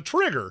quick of a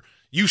trigger,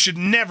 you should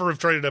never have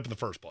traded up in the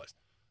first place.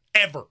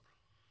 Ever.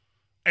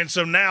 And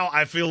so now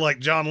I feel like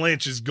John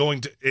Lynch is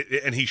going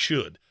to, and he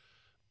should,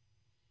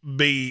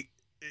 be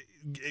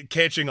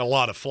catching a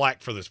lot of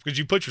flack for this because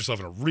you put yourself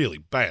in a really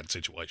bad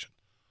situation.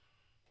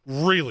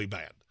 Really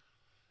bad.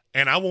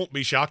 And I won't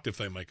be shocked if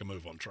they make a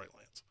move on Trey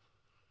Lance.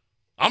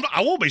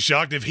 I won't be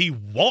shocked if he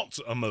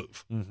wants a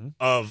move.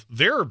 Mm-hmm.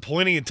 There are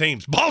plenty of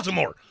teams,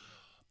 Baltimore,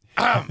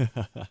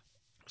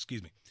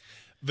 excuse me,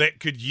 that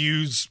could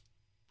use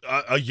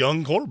a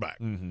young quarterback.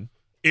 Mm-hmm.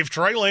 If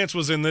Trey Lance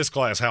was in this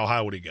class, how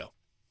high would he go?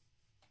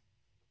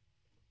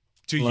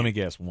 Let me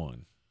guess,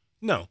 1.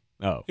 No.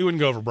 Oh. He wouldn't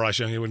go over Bryce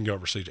Young. He wouldn't go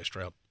over C.J.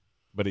 Stroud.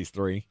 But he's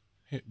 3.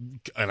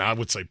 And I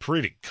would say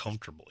pretty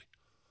comfortably.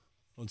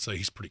 I would say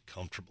he's pretty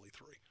comfortably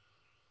 3.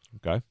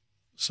 Okay.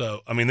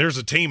 So, I mean, there's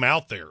a team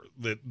out there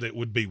that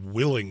would be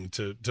willing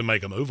to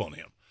make a move on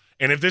him.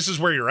 And if this is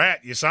where you're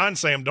at, you sign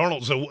Sam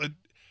Darnold. So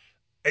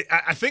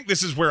I think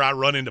this is where I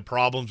run into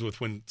problems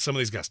with when some of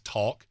these guys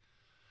talk.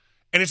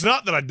 And it's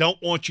not that I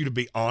don't want you to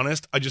be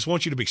honest. I just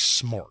want you to be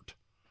smart.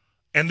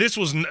 And there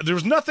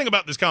was nothing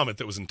about this comment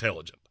that was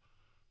intelligent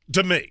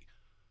to me.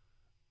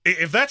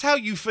 If that's how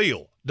you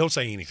feel, don't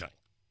say anything.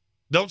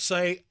 Don't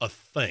say a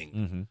thing.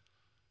 Mm-hmm.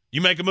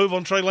 You make a move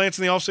on Trey Lance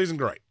in the offseason,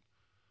 great.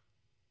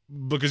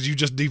 Because you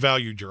just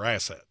devalued your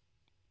asset.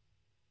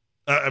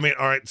 I mean,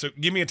 all right, so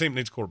give me a team that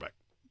needs a quarterback.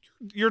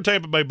 You're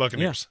Tampa Bay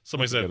Buccaneers. Yeah,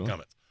 somebody said in the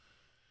comments.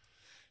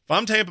 if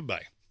I'm Tampa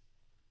Bay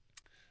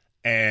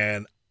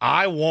and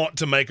I want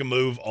to make a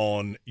move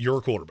on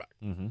your quarterback,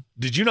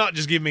 did you not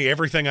just give me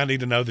everything I need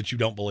to know that you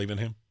don't believe in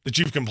him, that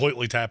you've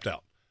completely tapped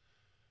out?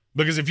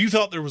 Because if you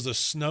thought there was a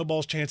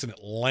snowball's chance in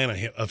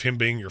Atlanta of him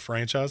being your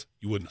franchise,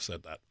 you wouldn't have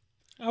said that.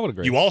 I would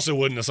agree. You also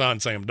wouldn't have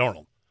signed Sam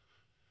Darnold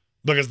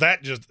because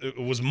that just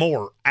was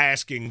more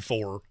asking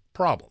for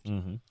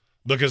problems.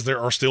 Because there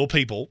are still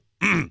people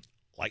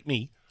like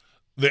me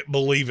that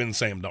believe in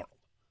Sam Darnold.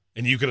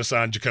 And you could have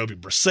signed Jacoby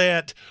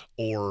Brissett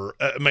or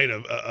made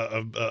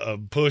a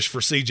push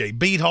for C.J.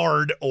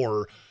 Beathard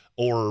or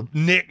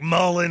Nick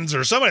Mullins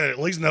or somebody that at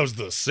least knows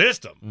the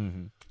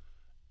system.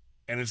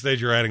 And instead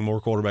you're adding more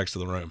quarterbacks to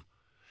the room.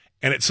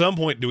 And at some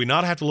point, do we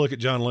not have to look at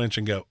John Lynch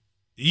and go,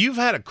 you've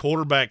had a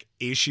quarterback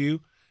issue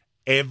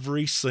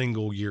every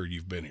single year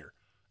you've been here.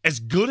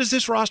 As good as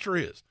this roster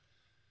is,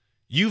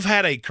 you've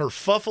had a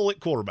kerfuffle at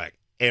quarterback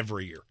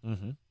every year.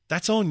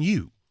 That's on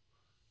you.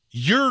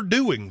 You're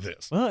doing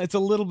this. Well, it's a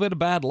little bit of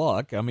bad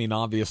luck. I mean,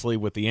 obviously,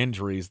 with the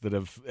injuries that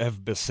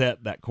have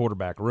beset that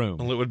quarterback room.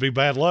 Well, it would be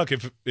bad luck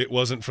if it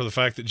wasn't for the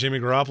fact that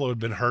Jimmy Garoppolo had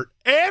been hurt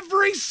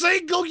every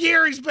single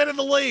year he's been in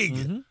the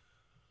league.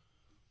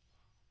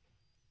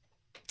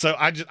 So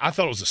I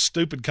thought it was a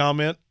stupid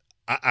comment.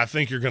 I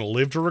think you're going to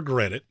live to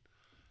regret it.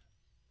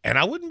 And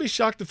I wouldn't be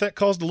shocked if that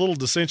caused a little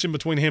dissension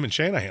between him and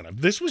Shanahan.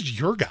 This was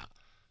your guy.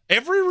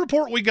 Every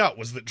report we got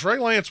was that Trey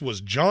Lance was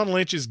John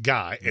Lynch's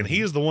guy, and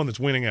he is the one that's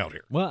winning out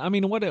here. Well, I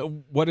mean,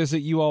 what is it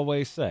you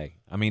always say?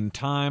 I mean,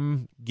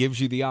 time gives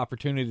you the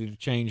opportunity to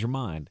change your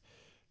mind.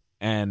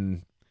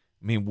 And,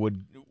 I mean,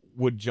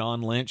 would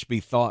John Lynch be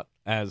thought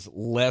as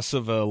less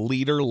of a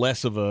leader,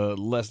 less of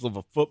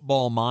a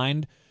football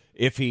mind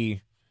if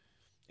he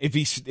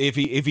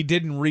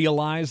didn't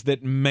realize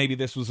that maybe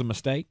this was a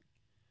mistake?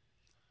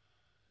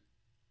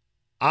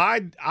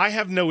 I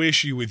have no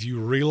issue with you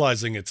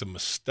realizing it's a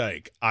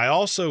mistake. I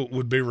also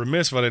would be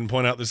remiss if I didn't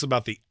point out this is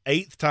about the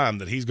 8th time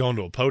that he's gone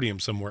to a podium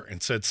somewhere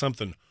and said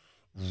something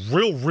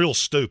real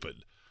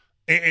stupid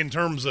in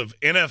terms of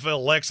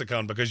NFL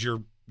lexicon because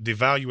you're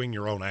devaluing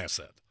your own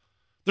asset.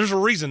 There's a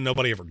reason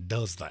nobody ever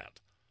does that.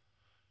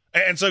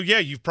 And so, yeah,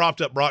 you've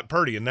propped up Brock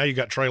Purdy, and now you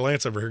got Trey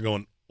Lance over here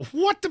going,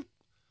 what do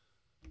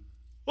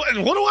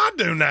I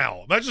do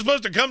now? Am I just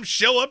supposed to come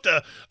show up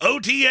to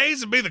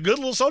OTAs and be the good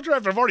little soldier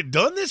after I've already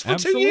done this for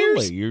 2 years?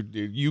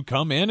 Absolutely. You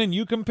come in and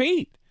you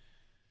compete.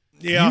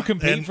 Yeah. You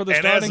compete for the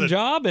starting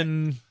job,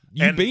 and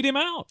you beat him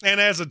out.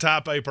 And as a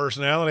type A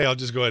personality, I'll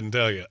just go ahead and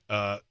tell you,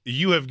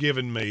 you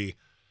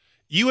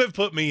have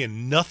put me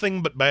in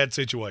nothing but bad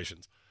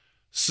situations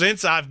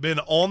since I've been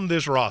on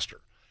this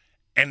roster.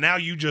 And now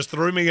you just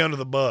threw me under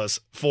the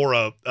bus for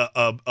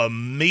a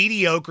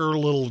mediocre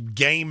little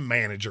game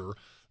manager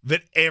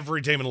that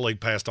every team in the league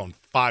passed on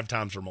 5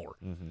 times or more.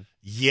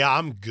 Yeah,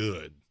 I'm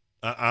good.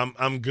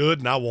 I'm good,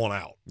 and I want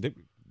out.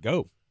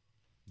 Go.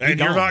 And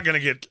you're not going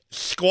to get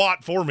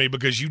squat for me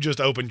because you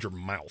just opened your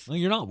mouth. Well,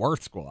 you're not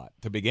worth squat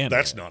to begin with.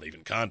 That's not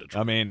even kind of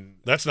true. I mean,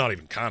 that's not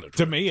even kind of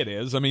true. To me, it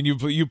is. I mean,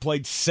 you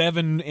played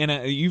 7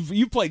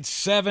 you've played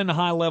 7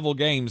 high-level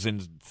games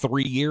in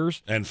 3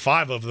 years, and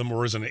 5 of them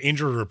were as an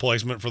injury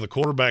replacement for the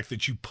quarterback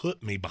that you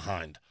put me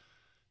behind.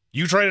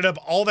 You traded up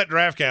all that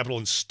draft capital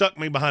and stuck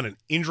me behind an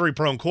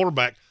injury-prone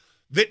quarterback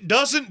that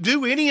doesn't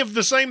do any of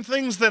the same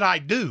things that I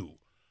do.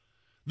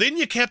 Then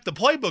you kept the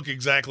playbook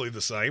exactly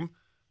the same,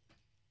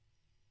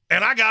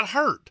 and I got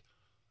hurt.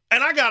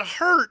 And I got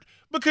hurt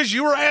because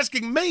you were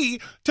asking me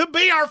to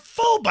be our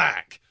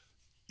fullback.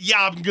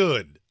 Yeah, I'm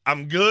good.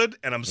 I'm good,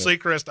 and I'm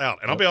Seacrest out.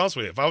 And I'll be honest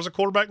with you, if I was a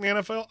quarterback in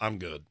the NFL, I'm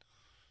good.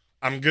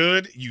 I'm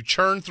good. You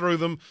churn through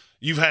them.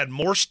 You've had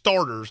more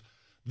starters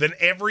than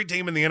every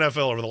team in the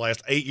NFL over the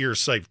last 8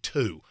 years, save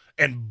 2.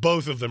 And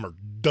both of them are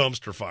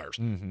dumpster fires.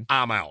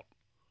 I'm out.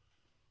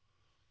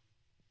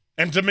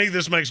 And to me,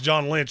 this makes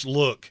John Lynch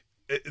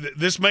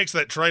this makes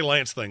that Trey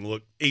Lance thing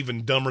look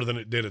even dumber than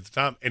it did at the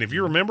time. And if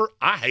you remember,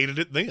 I hated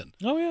it then.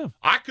 Oh, yeah.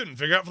 I couldn't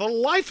figure out for the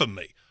life of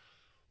me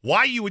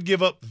why you would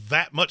give up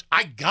that much.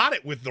 I got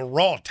it with the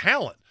raw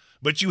talent,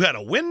 but you had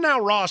a win-now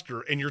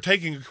roster, and you're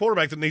taking a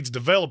quarterback that needs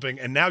developing,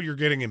 and now you're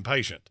getting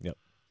impatient. Yep.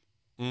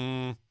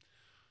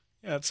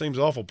 Yeah, it seems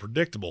awful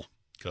predictable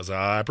because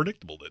I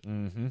predictable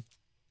it.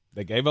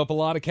 They gave up a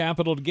lot of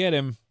capital to get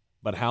him,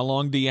 but how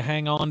long do you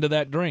hang on to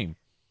that dream?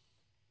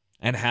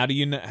 And how do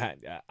you know?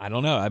 I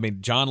don't know. I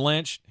mean, John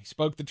Lynch, he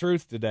spoke the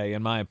truth today,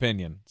 in my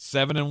opinion.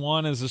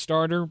 7-1 as a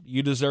starter,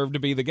 you deserve to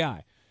be the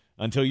guy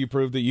until you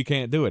prove that you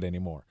can't do it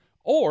anymore.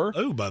 Or,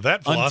 by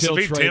that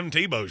philosophy, Tim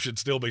Tebow should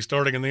still be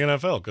starting in the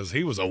NFL because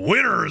he was a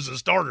winner as a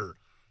starter.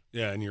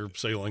 Yeah, and your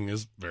ceiling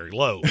is very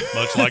low,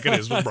 much like it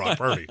is with Brock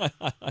Purdy.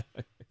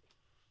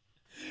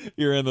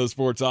 You're in the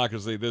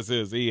Sportsocracy. This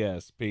is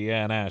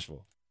ESPN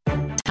Asheville.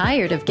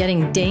 Tired of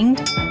getting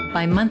dinged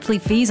by monthly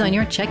fees on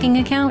your checking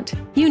account?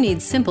 You need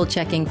Simple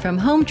Checking from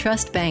Home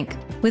Trust Bank.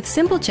 With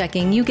Simple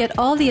Checking, you get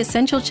all the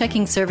essential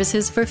checking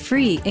services for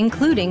free,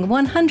 including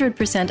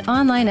 100%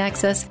 online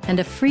access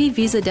and a free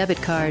Visa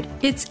debit card.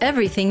 It's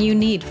everything you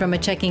need from a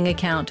checking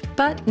account,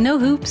 but no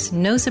hoops,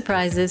 no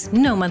surprises,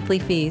 no monthly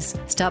fees.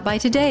 Stop by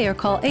today or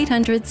call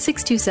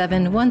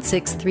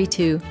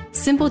 800-627-1632.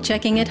 Simple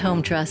Checking at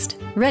Home Trust.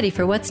 Ready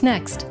for what's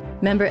next.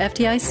 Member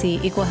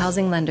FDIC, Equal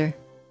Housing Lender.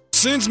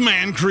 Since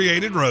man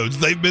created roads,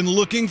 they've been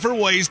looking for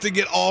ways to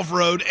get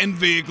off-road and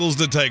vehicles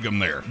to take them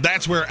there.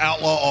 That's where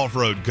Outlaw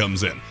Off-Road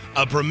comes in.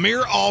 A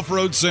premier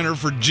off-road center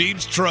for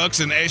Jeeps, trucks,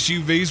 and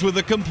SUVs with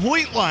a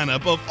complete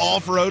lineup of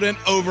off-road and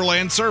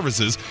overland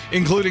services,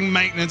 including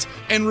maintenance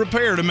and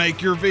repair to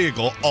make your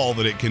vehicle all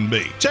that it can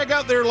be. Check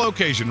out their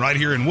location right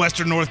here in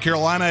Western North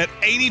Carolina at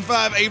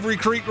 85 Avery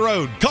Creek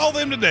Road. Call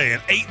them today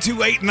at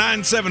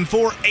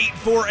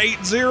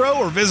 828-974-8480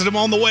 or visit them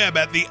on the web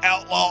at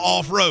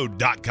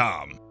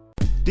theoutlawoffroad.com.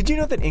 Did you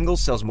know that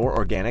Ingles sells more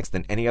organics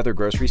than any other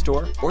grocery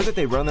store? Or that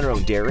they run their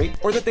own dairy?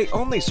 Or that they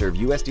only serve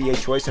USDA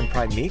Choice and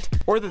Prime meat?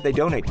 Or that they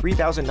donate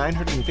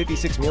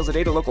 3,956 meals a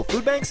day to local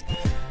food banks?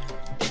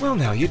 Well,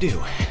 now you do.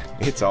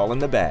 It's all in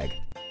the bag.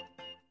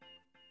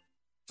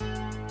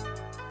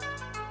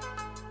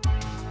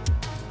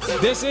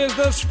 This is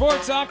the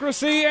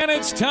Sportsocracy, and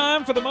it's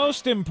time for the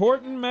most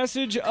important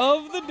message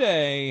of the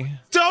day.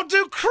 Don't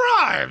do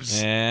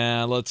crimes!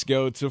 Yeah, let's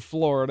go to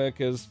Florida,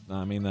 because,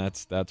 I mean,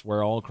 that's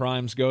where all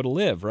crimes go to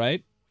live,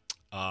 right?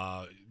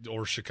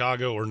 Or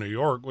Chicago or New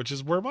York, which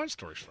is where my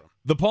story's from.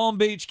 The Palm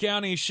Beach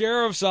County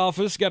Sheriff's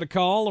Office got a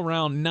call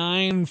around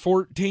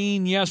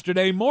 9:14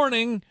 yesterday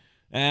morning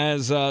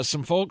as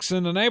some folks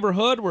in the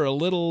neighborhood were a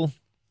little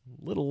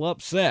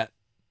upset.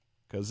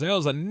 Because there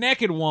was a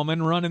naked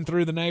woman running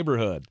through the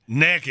neighborhood.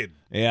 Naked.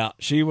 Yeah,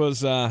 she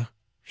was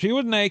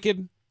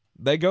naked.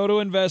 They go to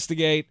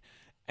investigate,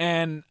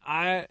 and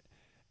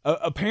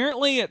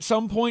apparently at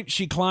some point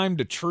she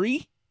climbed a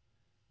tree.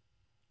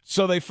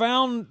 So they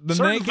found the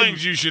certain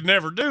things you should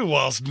never do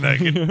whilst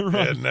naked,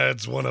 right. And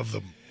that's one of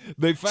them.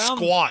 They found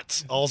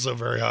squats, also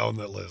very high on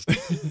that list.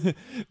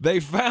 They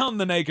found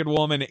the naked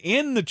woman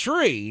in the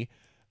tree,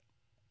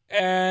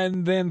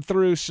 and then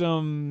through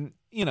some,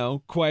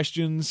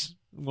 questions.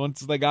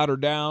 Once they got her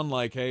down,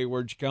 like, hey,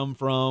 where'd you come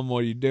from? What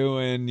are you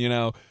doing?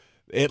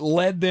 It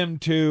led them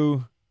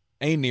to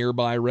a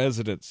nearby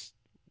residence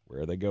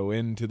where they go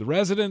into the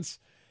residence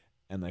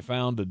and they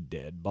found a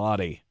dead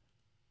body.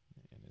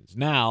 And it's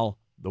now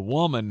the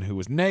woman who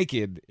was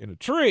naked in a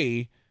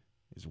tree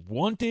is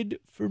wanted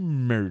for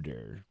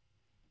murder.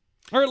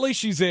 Or at least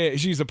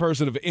she's a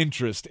person of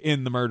interest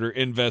in the murder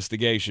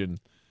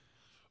investigation.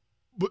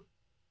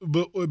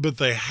 But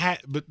they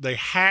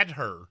had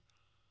her.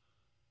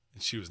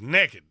 And she was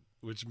naked,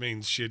 which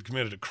means she had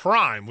committed a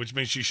crime, which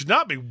means she should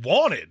not be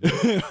wanted.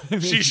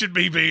 She should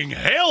be being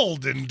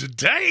held and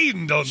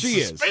detained on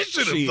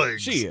suspicion of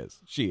things.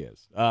 She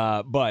is.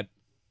 But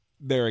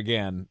there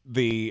again,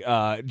 the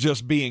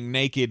just being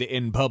naked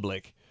in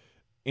public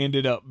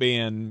ended up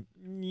being,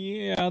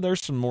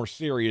 there's some more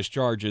serious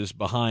charges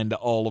behind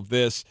all of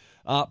this.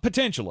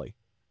 Potentially.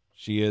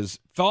 She is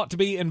thought to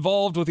be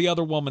involved with the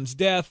other woman's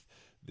death.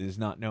 It is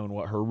not known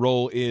what her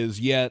role is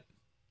yet.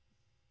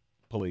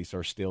 Police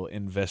are still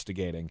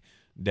investigating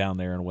down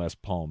there in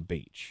West Palm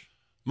Beach.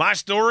 My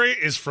story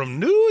is from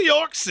New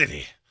York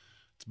City.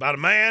 It's about a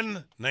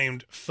man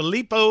named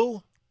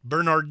Filippo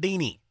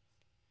Bernardini.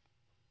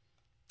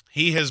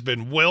 He has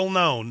been well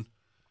known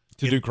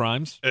to do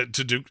crimes.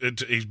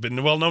 He's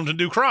been well known to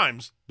do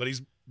crimes, but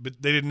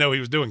they didn't know he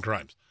was doing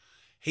crimes.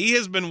 He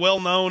has been well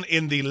known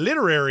in the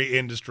literary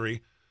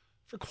industry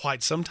for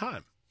quite some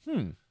time.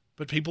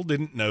 But people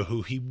didn't know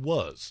who he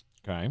was.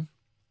 Okay.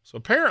 So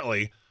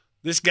apparently,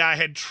 this guy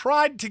had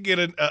tried to get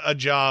a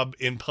job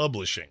in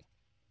publishing.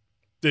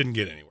 Didn't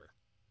get anywhere.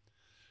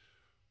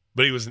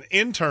 But he was an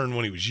intern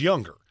when he was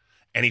younger.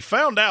 And he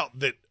found out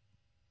that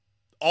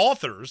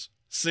authors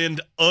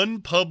send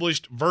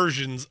unpublished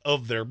versions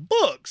of their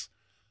books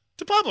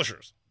to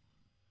publishers.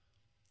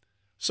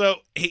 So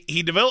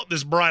he developed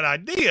this bright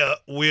idea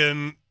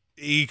when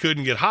he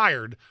couldn't get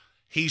hired.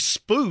 He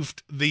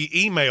spoofed the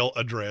email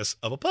address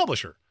of a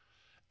publisher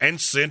and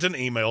sent an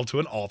email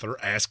to an author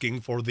asking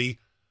for the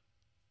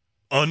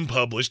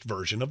unpublished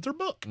version of their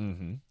book.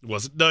 Mm-hmm. It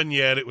wasn't done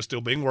yet. It was still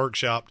being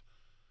workshopped.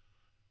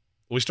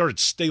 We started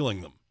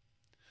stealing them.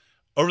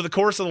 Over the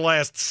course of the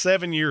last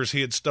 7 years,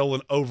 he had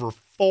stolen over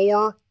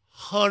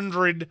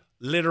 400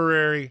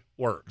 literary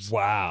works.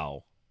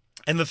 Wow.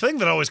 And the thing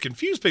that always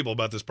confused people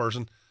about this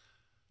person,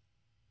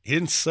 he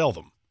didn't sell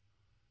them.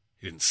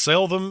 He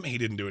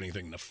didn't do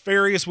anything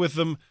nefarious with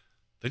them.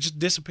 They just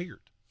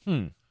disappeared.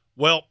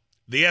 Well,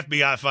 the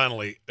FBI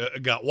finally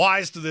got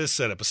wise to this,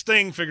 set up a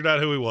sting, figured out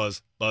who he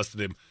was,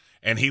 busted him,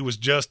 and he was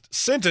just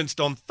sentenced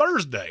on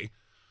Thursday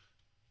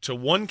to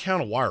 1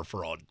 count of wire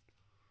fraud.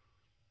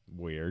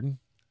 Weird.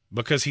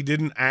 Because he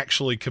didn't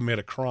actually commit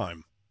a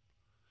crime.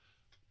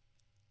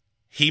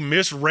 He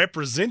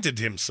misrepresented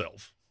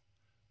himself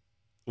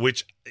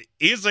which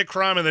is a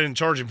crime and they didn't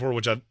charge him for,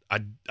 which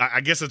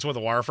I guess that's what the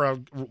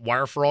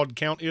wire fraud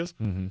count is.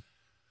 Mm-hmm.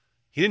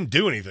 He didn't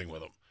do anything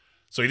with them.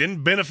 So he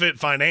didn't benefit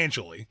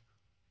financially.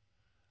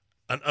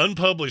 An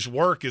unpublished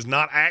work is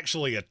not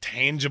actually a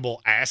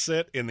tangible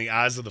asset in the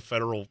eyes of the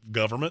federal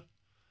government.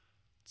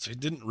 So he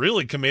didn't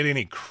really commit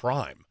any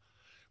crime.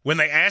 When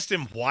they asked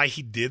him why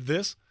he did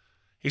this,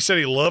 he said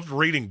he loved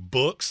reading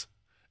books,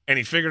 and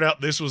he figured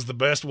out this was the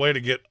best way to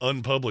get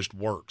unpublished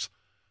works.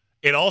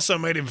 It also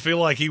made him feel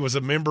like he was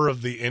a member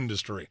of the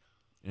industry.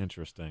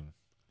 Interesting.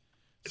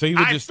 So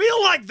I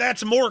feel like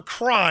that's more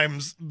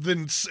crimes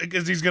than,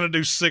 because he's going to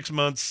do 6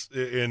 months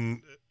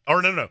in,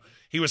 or no.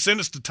 He was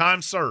sentenced to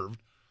time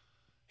served.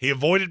 He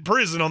avoided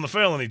prison on the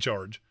felony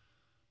charge,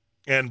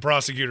 and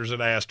prosecutors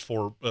had asked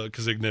for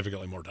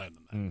significantly more time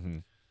than that. Mm-hmm.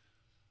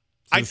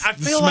 I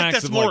feel like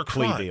that's more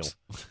crimes.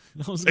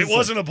 Deal. It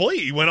wasn't a plea.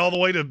 He went all the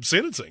way to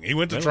sentencing. He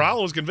went to trial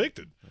and was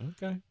convicted.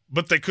 Okay.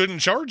 But they couldn't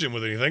charge him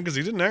with anything because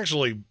he didn't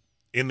actually,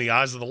 in the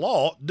eyes of the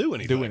law, do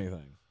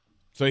anything.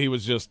 So he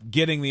was just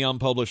getting the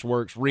unpublished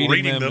works,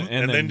 reading them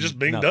and then just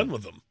being done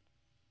with them.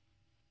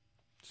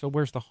 So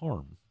where's the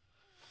harm?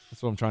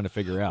 That's what I'm trying to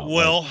figure out.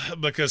 Well,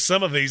 because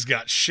some of these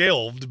got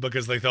shelved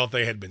because they thought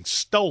they had been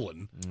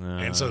stolen.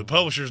 And so the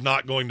publisher's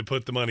not going to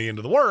put the money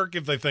into the work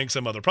if they think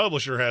some other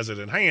publisher has it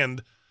in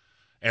hand.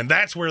 And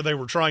that's where they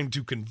were trying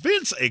to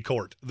convince a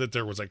court that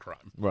there was a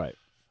crime. Right.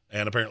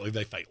 And apparently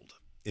they failed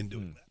in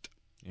doing that.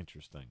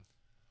 Interesting.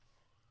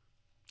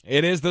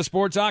 It is the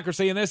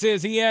Sportsocracy, and this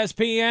is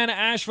ESPN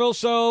Asheville.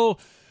 So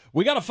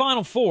we got a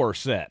Final Four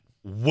set.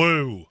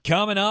 Woo.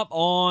 Coming up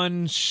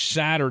on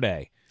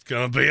Saturday. It's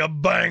going to be a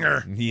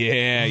banger.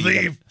 Yeah.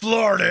 The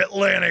Florida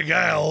Atlantic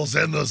Owls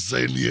and the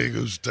San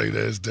Diego State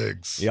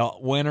Aztecs. Yeah,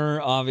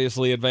 winner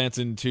obviously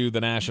advancing to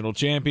the national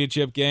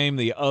championship game.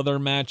 The other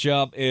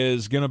matchup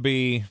is going to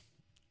be,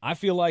 I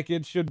feel like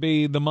it should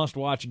be the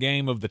must-watch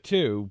game of the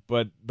two,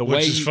 but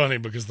Which is funny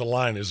because the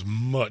line is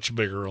much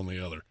bigger on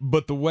the other.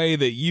 But the way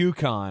that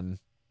UConn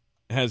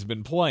has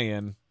been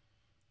playing,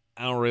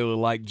 I don't really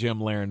like Jim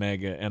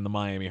Larinaga and the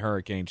Miami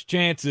Hurricanes'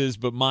 chances,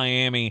 but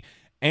Miami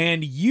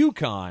and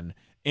UConn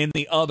in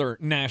the other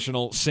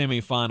national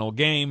semifinal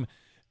game,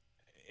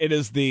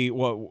 it's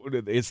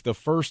the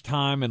first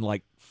time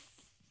in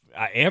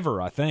ever,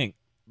 I think,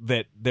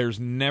 that there's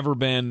never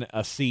been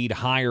a seed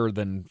higher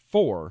than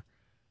 4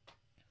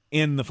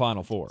 in the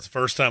Final Four. It's the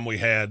first time we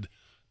had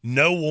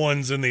no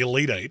ones in the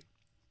Elite Eight.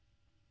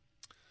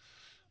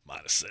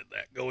 Might have said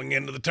that going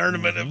into the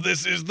tournament if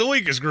this is the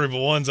weakest group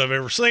of ones I've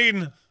ever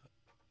seen.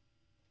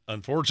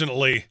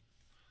 Unfortunately,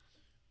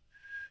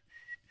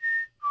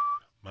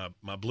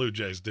 my Blue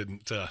Jays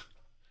didn't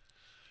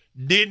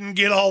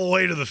get all the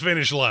way to the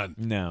finish line.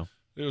 No.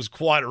 It was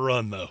quite a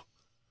run, though.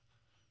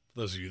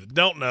 For those of you that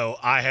don't know,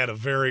 I had a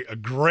very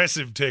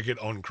aggressive ticket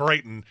on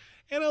Creighton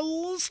and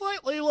a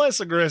slightly less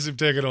aggressive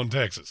ticket on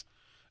Texas.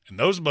 And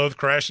those both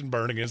crashed and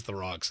burned against the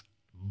Rocks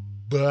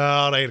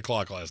about 8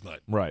 o'clock last night.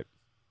 Right.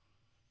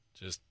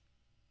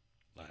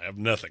 I have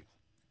nothing.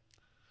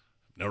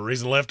 No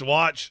reason left to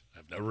watch. I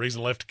have no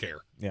reason left to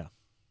care. Yeah.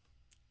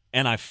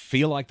 And I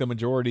feel like the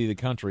majority of the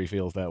country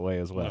feels that way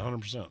as well.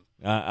 100%.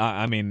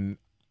 I mean,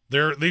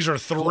 these are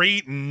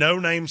 3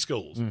 no-name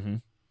schools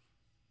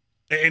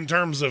in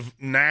terms of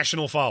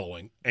national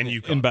following, and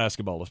UConn. In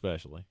basketball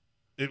especially.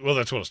 Well,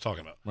 that's what I was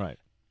talking about. Right.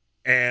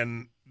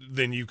 And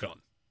then UConn,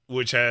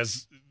 which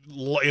has,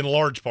 in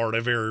large part,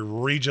 a very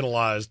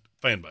regionalized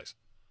fan base.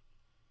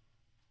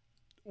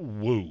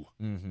 Woo.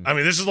 Mm-hmm. I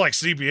mean, this is like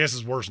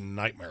CBS's worst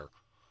nightmare.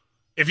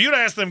 If you'd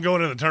ask them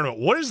going into the tournament,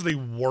 what is the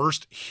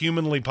worst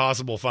humanly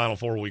possible Final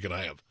Four we could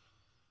have?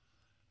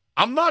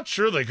 I'm not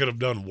sure they could have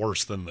done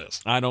worse than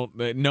this.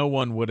 No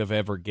one would have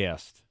ever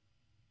guessed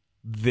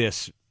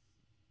these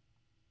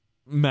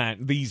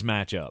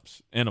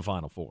matchups in a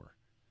Final Four.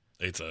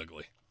 It's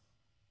ugly.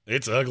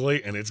 It's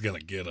ugly, and it's going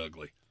to get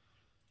ugly.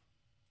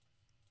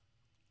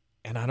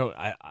 And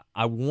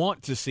I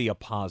want to see a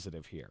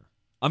positive here.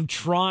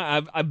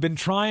 I've been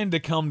trying to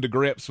come to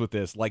grips with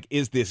this. Like,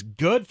 is this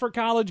good for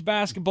college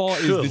basketball?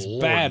 Is this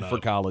bad for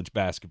college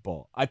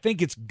basketball? I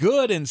think it's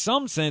good in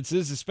some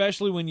senses,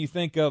 especially when you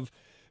think of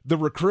the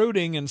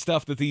recruiting and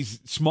stuff that these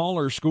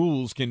smaller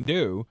schools can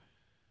do,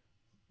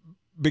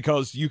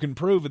 because you can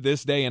prove at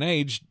this day and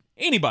age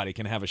anybody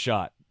can have a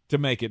shot to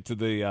make it to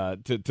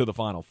the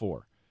Final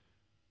Four.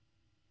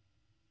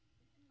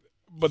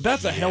 But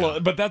that's a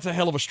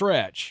hell of a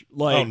stretch.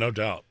 Like, oh, no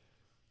doubt.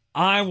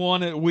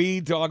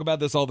 We talk about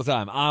this all the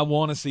time. I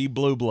want to see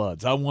blue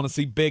bloods. I want to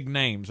see big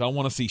names. I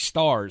want to see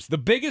stars. The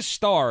biggest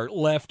star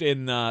left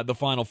in the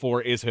Final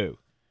Four is who?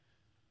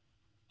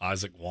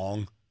 Isaac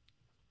Wong.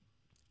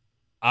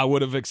 I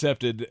would have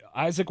accepted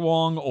Isaac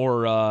Wong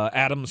or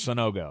Adam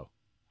Sanogo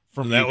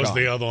from That UConn. was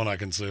the other one I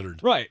considered.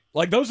 Right.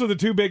 Like, those are the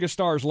 2 biggest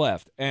stars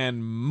left,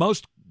 and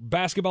most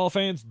basketball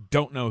fans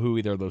don't know who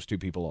either of those 2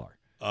 people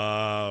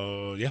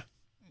are. Yeah.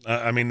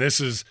 I mean,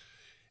 this is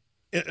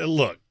 –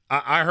 look,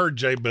 I heard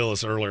Jay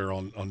Billis earlier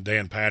on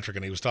Dan Patrick,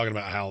 and he was talking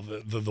about how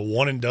the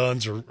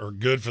one-and-dones are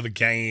good for the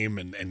game,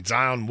 and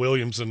Zion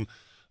Williamson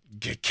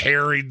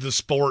carried the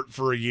sport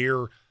for a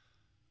year.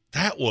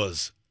 That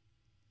was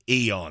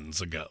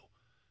eons ago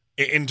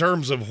in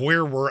terms of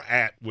where we're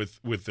at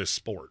with this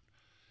sport.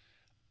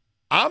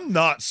 I'm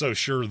not so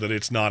sure that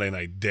it's not in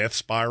a death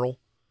spiral.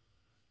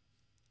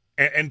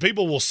 And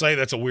people will say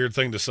that's a weird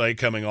thing to say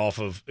coming off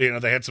of, they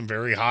had some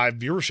very high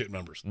viewership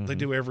numbers. Mm-hmm. They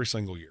do every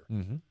single year.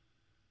 Mm-hmm.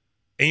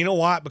 And you know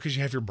why? Because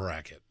you have your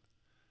bracket.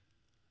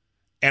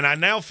 And I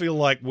now feel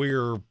like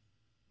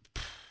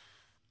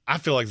I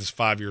feel like this is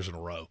 5 years in a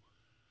row.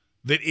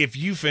 That if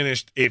you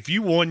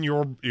won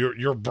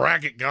your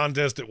bracket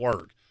contest at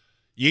work,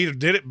 you either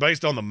did it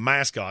based on the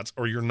mascots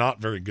or you're not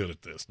very good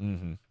at this.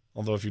 Mm-hmm.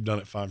 Although if you've done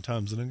it 5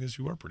 times, then I guess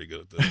you are pretty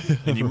good at this.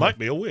 And you might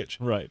be a witch.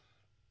 Right.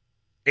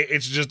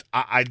 It's just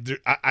I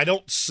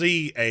don't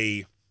see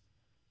a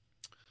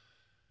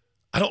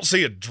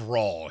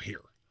draw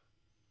here.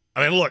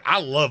 I mean, look, I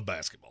love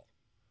basketball.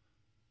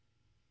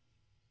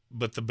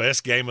 But the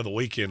best game of the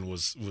weekend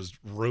was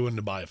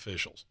ruined by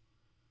officials.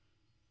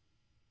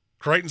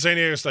 Creighton San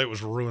Diego State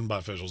was ruined by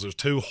officials. There was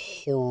 2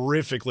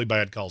 horrifically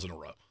bad calls in a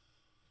row.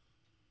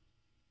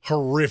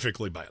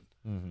 Horrifically bad.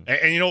 Mm-hmm.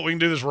 And you know what? We can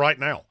do this right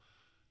now.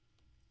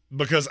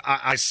 Because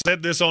I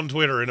said this on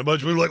Twitter, and a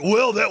bunch of people were like,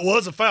 well, that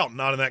was a foul.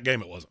 Not in that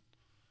game, it wasn't.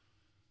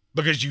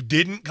 Because you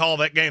didn't call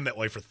that game that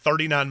way for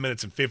 39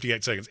 minutes and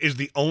 58 seconds. Is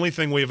the only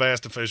thing we have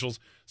asked officials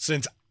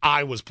since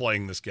I was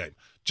playing this game.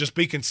 Just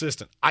be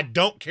consistent. I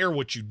don't care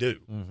what you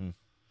do. Mm-hmm.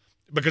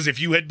 Because if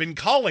you had been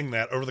calling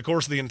that over the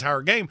course of the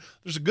entire game,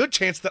 there's a good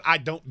chance that I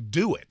don't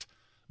do it.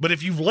 But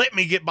if you've let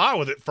me get by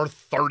with it for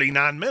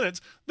 39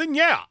 minutes, then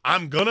yeah,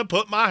 I'm going to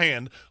put my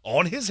hand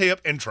on his hip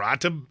and try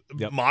to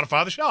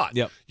modify the shot.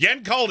 Yep. You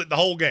hadn't called it the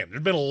whole game.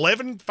 There's been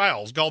 11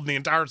 fouls called in the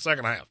entire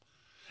second half.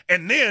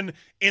 And then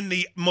in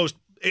the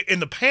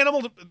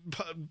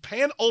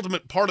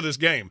penultimate part of this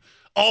game,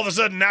 all of a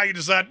sudden now you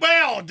decide,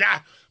 well,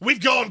 we've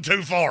gone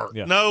too far.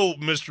 Yeah. No,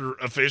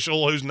 Mr.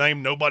 Official, whose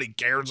name nobody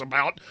cares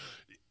about,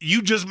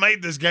 you just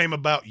made this game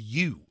about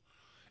you.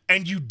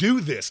 And you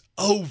do this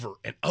over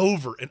and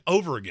over and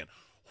over again.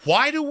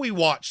 Why do we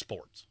watch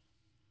sports?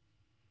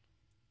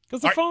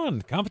 Because it's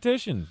fun.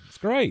 Competition. It's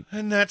great.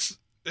 And that's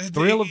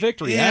thrill of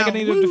victory,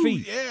 agony of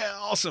defeat. Yeah,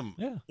 awesome.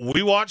 Yeah.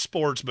 We watch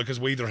sports because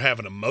we either have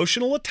an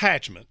emotional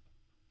attachment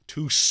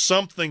to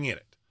something in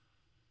it.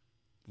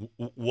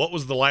 What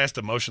was the last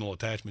emotional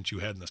attachment you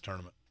had in this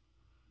tournament?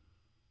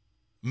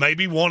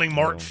 Maybe wanting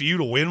Mark Few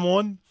to win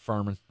one?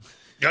 Furman.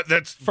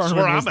 That's Furman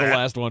where was I'm the at.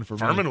 last one for me.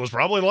 Furman was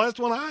probably the last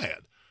one I had.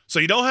 So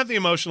you don't have the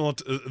emotional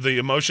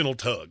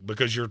tug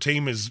because your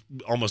team is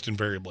almost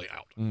invariably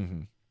out.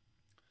 Mm-hmm.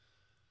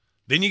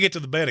 Then you get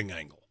to the betting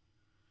angle.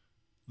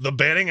 The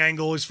betting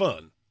angle is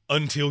fun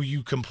until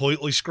you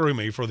completely screw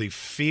me for the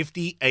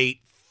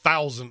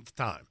 58,000th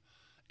time.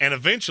 And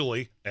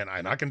eventually, and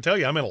I can tell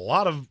you, I'm in a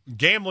lot of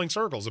gambling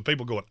circles of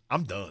people going,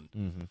 I'm done.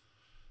 Mm-hmm.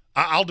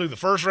 I'll do the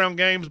first round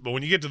games, but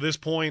when you get to this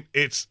point,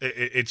 it's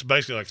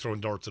basically like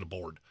throwing darts at a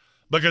board.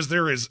 Because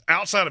there is,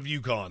 outside of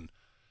UConn,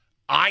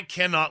 I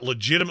cannot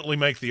legitimately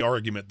make the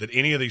argument that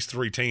any of these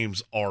 3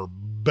 teams are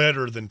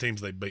better than teams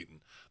they've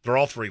beaten. They're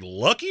all 3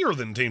 luckier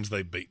than teams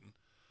they've beaten.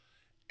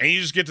 And you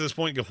just get to this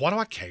point and go, why do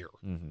I care?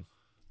 Mm-hmm.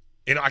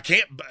 I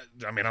can't,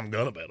 I'm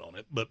going to bet on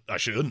it, but I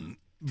shouldn't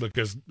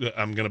because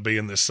I'm going to be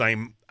in this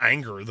same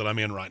anger that I'm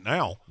in right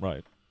now.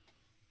 Right.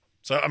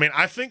 So,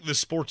 I think this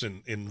sport's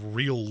in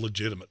real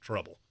legitimate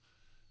trouble.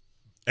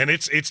 And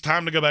it's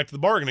time to go back to the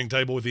bargaining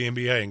table with the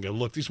NBA and go,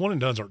 look, these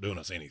one-and-dones aren't doing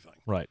us anything.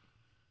 Right.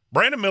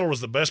 Brandon Miller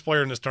was the best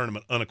player in this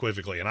tournament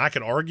unequivocally, and I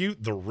could argue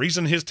the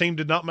reason his team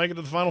did not make it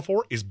to the Final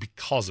Four is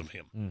because of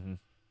him. Mm-hmm.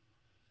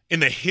 In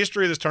the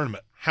history of this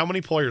tournament, how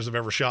many players have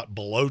ever shot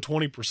below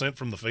 20%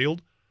 from the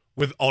field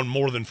on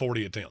more than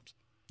 40 attempts?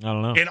 I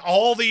don't know. In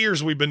all the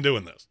years we've been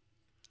doing this.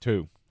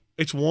 2.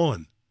 It's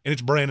 1, and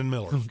it's Brandon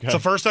Miller. Okay. It's the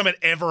first time it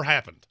ever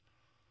happened.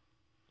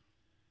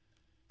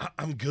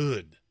 I'm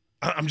good.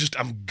 I'm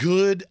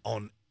good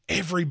on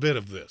every bit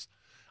of this.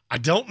 I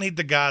don't need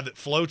the guy that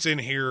floats in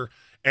here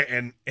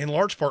and in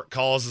large part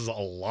causes a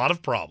lot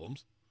of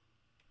problems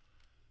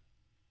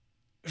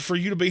for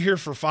you to be here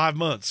for 5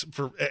 months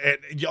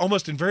you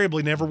almost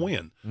invariably never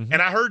win. Mm-hmm.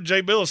 And I heard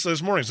Jay Billis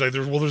this morning say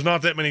there's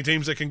not that many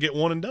teams that can get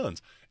one and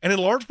dones. And in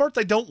large part,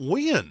 they don't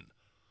win.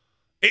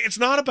 It's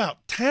not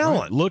about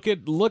talent.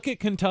 Right. Look at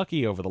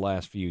Kentucky over the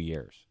last few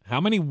years.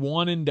 How many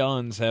one and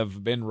dones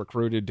have been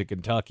recruited to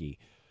Kentucky?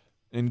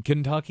 And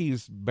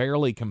Kentucky's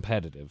barely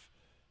competitive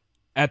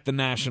at the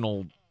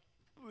national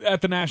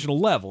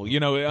level,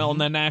 on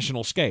the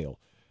national scale.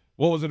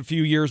 What was it, a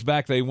few years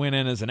back, they went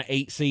in as an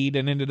 8 seed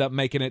and ended up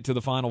making it to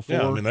the Final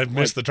Four? Yeah, they've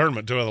missed the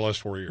tournament 2 out of the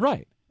last 4 years.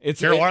 Right.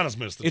 Carolina's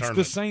missed the tournament.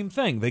 It's the same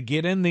thing. They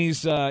get in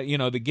these,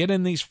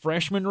 these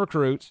freshman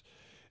recruits.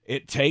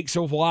 It takes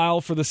a while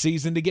for the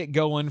season to get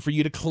going, for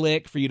you to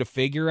click, for you to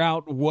figure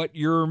out what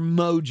your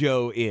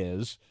mojo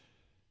is,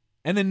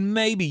 and then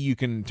maybe you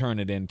can turn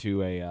it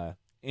into a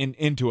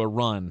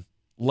run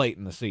late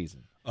in the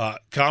season.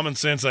 Common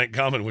Sense Ain't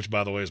Common, which,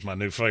 by the way, is my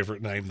new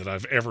favorite name that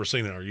I've ever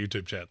seen in our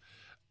YouTube chat.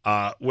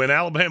 When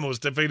Alabama was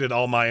defeated,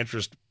 all my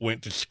interest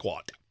went to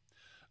squat.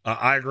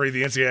 I agree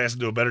the NCAA has to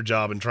do a better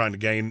job in trying to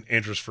gain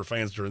interest for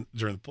fans during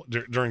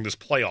this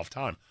playoff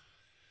time.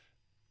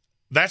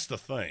 That's the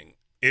thing,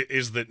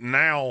 is that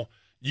now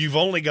you've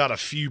only got a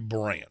few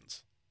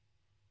brands.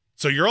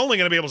 So you're only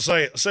going to be able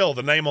to sell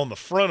the name on the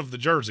front of the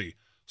jersey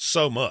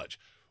so much.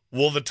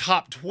 Well, the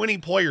top 20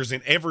 players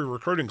in every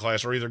recruiting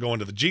class are either going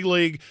to the G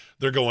League,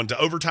 they're going to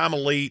Overtime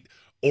Elite,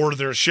 or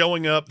they're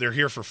showing up, they're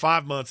here for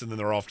 5 months, and then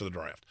they're off to the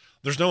draft.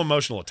 There's no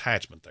emotional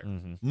attachment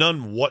there.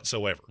 None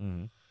whatsoever.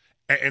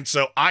 And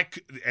so I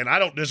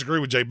don't disagree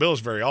with Jay Billis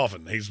very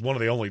often. He's one of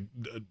the only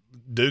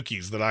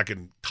dookies that I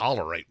can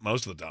tolerate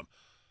most of the time.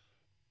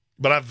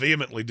 But I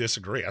vehemently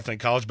disagree. I think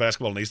college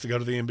basketball needs to go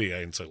to the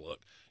NBA and say,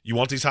 look, you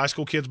want these high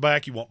school kids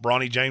back, you want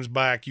Bronny James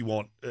back, you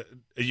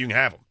can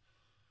have them.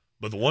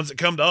 But the ones that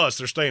come to us,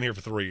 they're staying here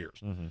for 3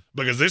 years.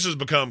 Because this has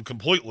become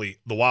completely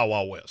the Wild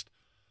Wild West.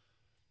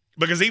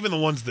 Because even the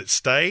ones that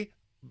stay,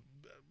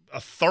 a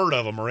third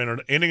of them are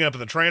ending up in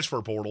the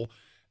transfer portal,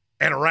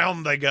 and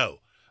around they go.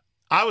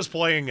 I was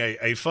playing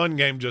a fun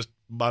game just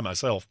by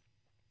myself,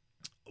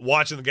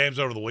 watching the games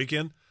over the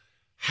weekend.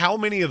 How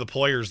many of the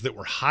players that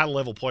were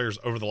high-level players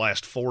over the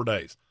last 4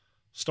 days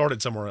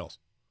started somewhere else?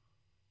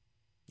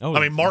 Oh,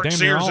 I mean, Mark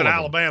Sears at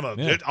Alabama,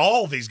 yeah.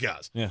 all these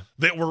guys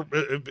that were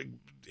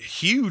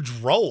huge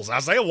roles.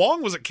 Isaiah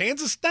Wong was at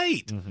Kansas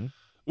State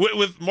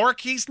with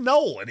Marquise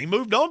Knoll, and he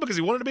moved on because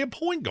he wanted to be a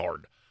point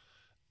guard.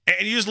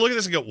 And you just look at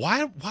this and go,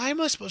 why am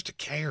I supposed to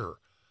care?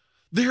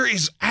 There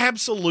is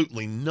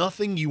absolutely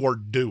nothing you are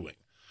doing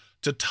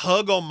to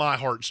tug on my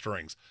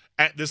heartstrings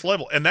at this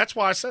level. And that's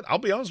why I said, I'll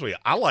be honest with you,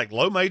 I like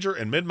low major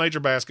and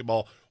mid-major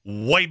basketball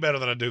way better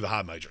than I do the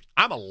high majors.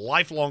 I'm a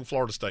lifelong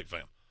Florida State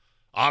fan.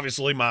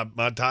 Obviously, my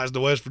ties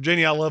to West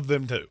Virginia, I love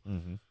them too.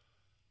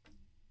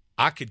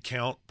 I could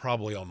count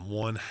probably on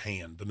one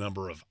hand the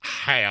number of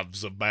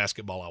halves of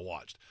basketball I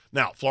watched.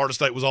 Now, Florida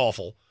State was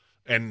awful,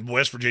 and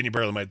West Virginia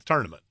barely made the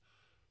tournament.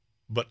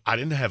 But I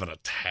didn't have an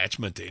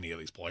attachment to any of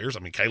these players. I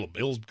mean, Caleb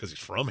Mills because he's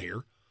from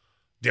here.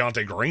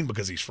 Deontay Greene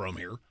because he's from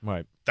here.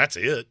 Right. That's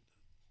it.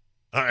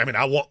 I mean,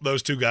 I want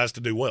those two guys to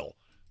do well.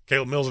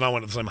 Caleb Mills and I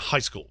went to the same high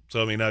school.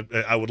 So, I mean,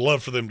 I would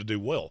love for them to do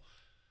well.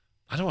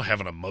 I don't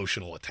have an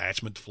emotional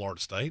attachment to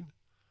Florida State.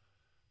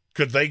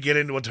 Could they get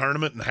into a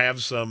tournament and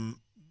have some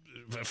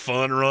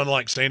fun run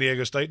like San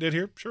Diego State did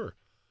here? Sure.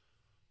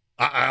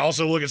 I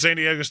also look at San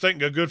Diego State and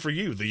go, good for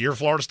you. The year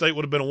Florida State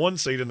would have been a 1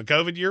 seed in the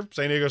COVID year,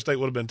 San Diego State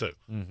would have been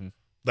 2.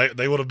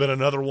 They would have been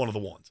another one of the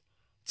ones.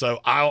 So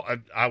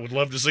I would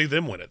love to see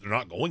them win it. They're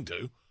not going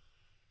to.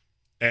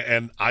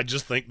 And I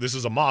just think this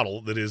is a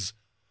model that is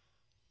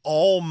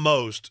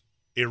almost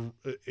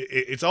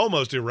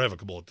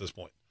irrevocable at this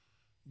point.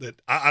 That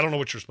I don't know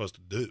what you're supposed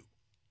to do.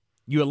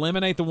 You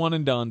eliminate the one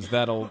and dones,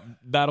 that'll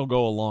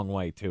go a long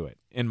way to it,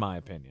 in my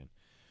opinion.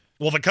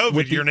 Well, the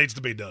COVID year needs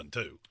to be done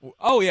too.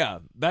 Oh yeah,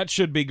 that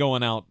should be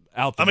going out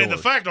the door. The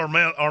fact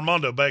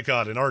Armando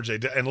Bacot and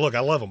RJ, and look,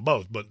 I love them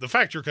both, but the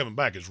fact you're coming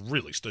back is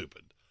really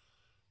stupid.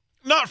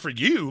 Not for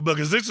you,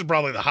 because this is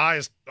probably the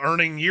highest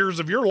earning years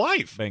of your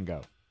life.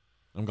 Bingo.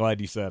 I'm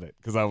glad you said it,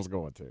 because I was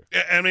going to.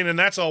 I mean, and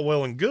that's all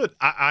well and good.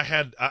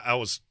 I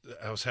was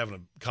having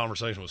a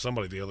conversation with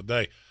somebody the other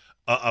day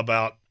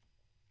about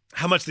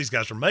how much these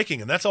guys are making,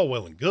 and that's all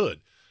well and good.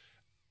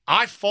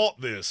 I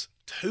fought this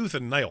tooth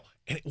and nail,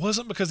 and it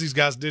wasn't because these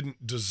guys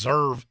didn't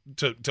deserve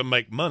to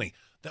make money.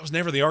 That was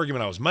never the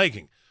argument I was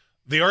making.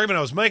 The argument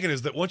I was making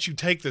is that once you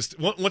take this,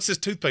 once this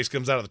toothpaste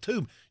comes out of the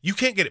tube, you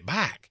can't get it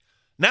back.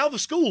 Now the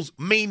schools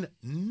mean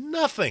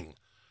nothing.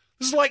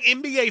 This is like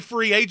NBA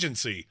free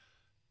agency,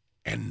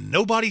 and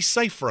nobody's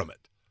safe from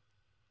it.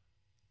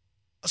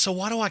 So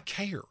why do I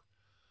care?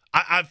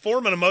 I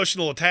form an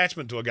emotional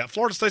attachment to a guy.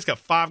 Florida State's got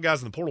 5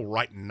 guys in the portal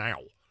right now.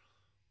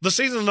 The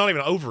season's not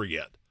even over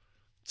yet.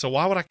 So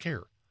why would I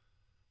care?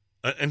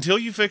 Until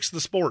you fix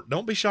the sport,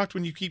 don't be shocked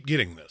when you keep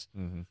getting this.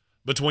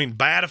 Between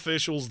bad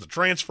officials, the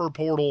transfer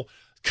portal,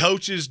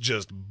 coaches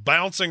just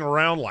bouncing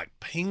around like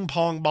ping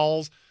pong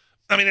balls.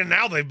 I mean, and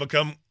now they've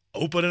become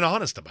open and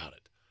honest about it.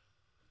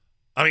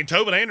 I mean,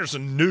 Tobin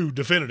Anderson knew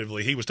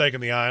definitively he was taking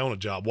the Iona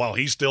job while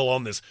he's still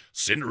on this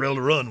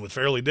Cinderella run with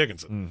Fairleigh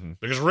Dickinson.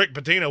 Because Rick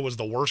Pitino was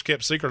the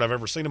worst-kept secret I've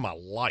ever seen in my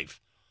life.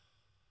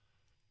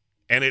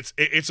 And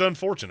it's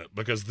unfortunate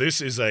because this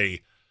is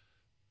I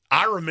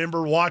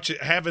remember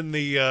having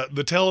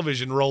the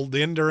television rolled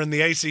in during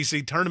the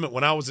ACC tournament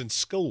when I was in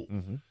school.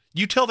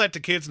 You tell that to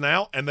kids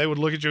now, and they would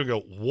look at you and go,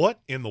 what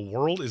in the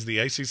world is the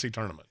ACC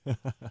tournament?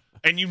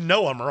 And you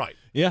know I'm right.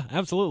 Yeah,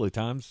 absolutely.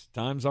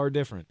 Times are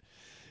different.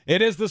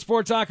 It is the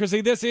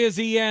Sportsocracy. This is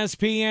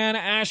ESPN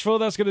Asheville.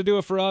 That's going to do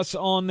it for us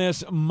on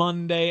this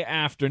Monday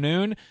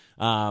afternoon.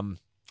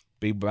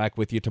 Be back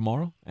with you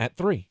tomorrow at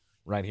 3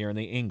 right here in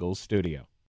the Ingalls studio.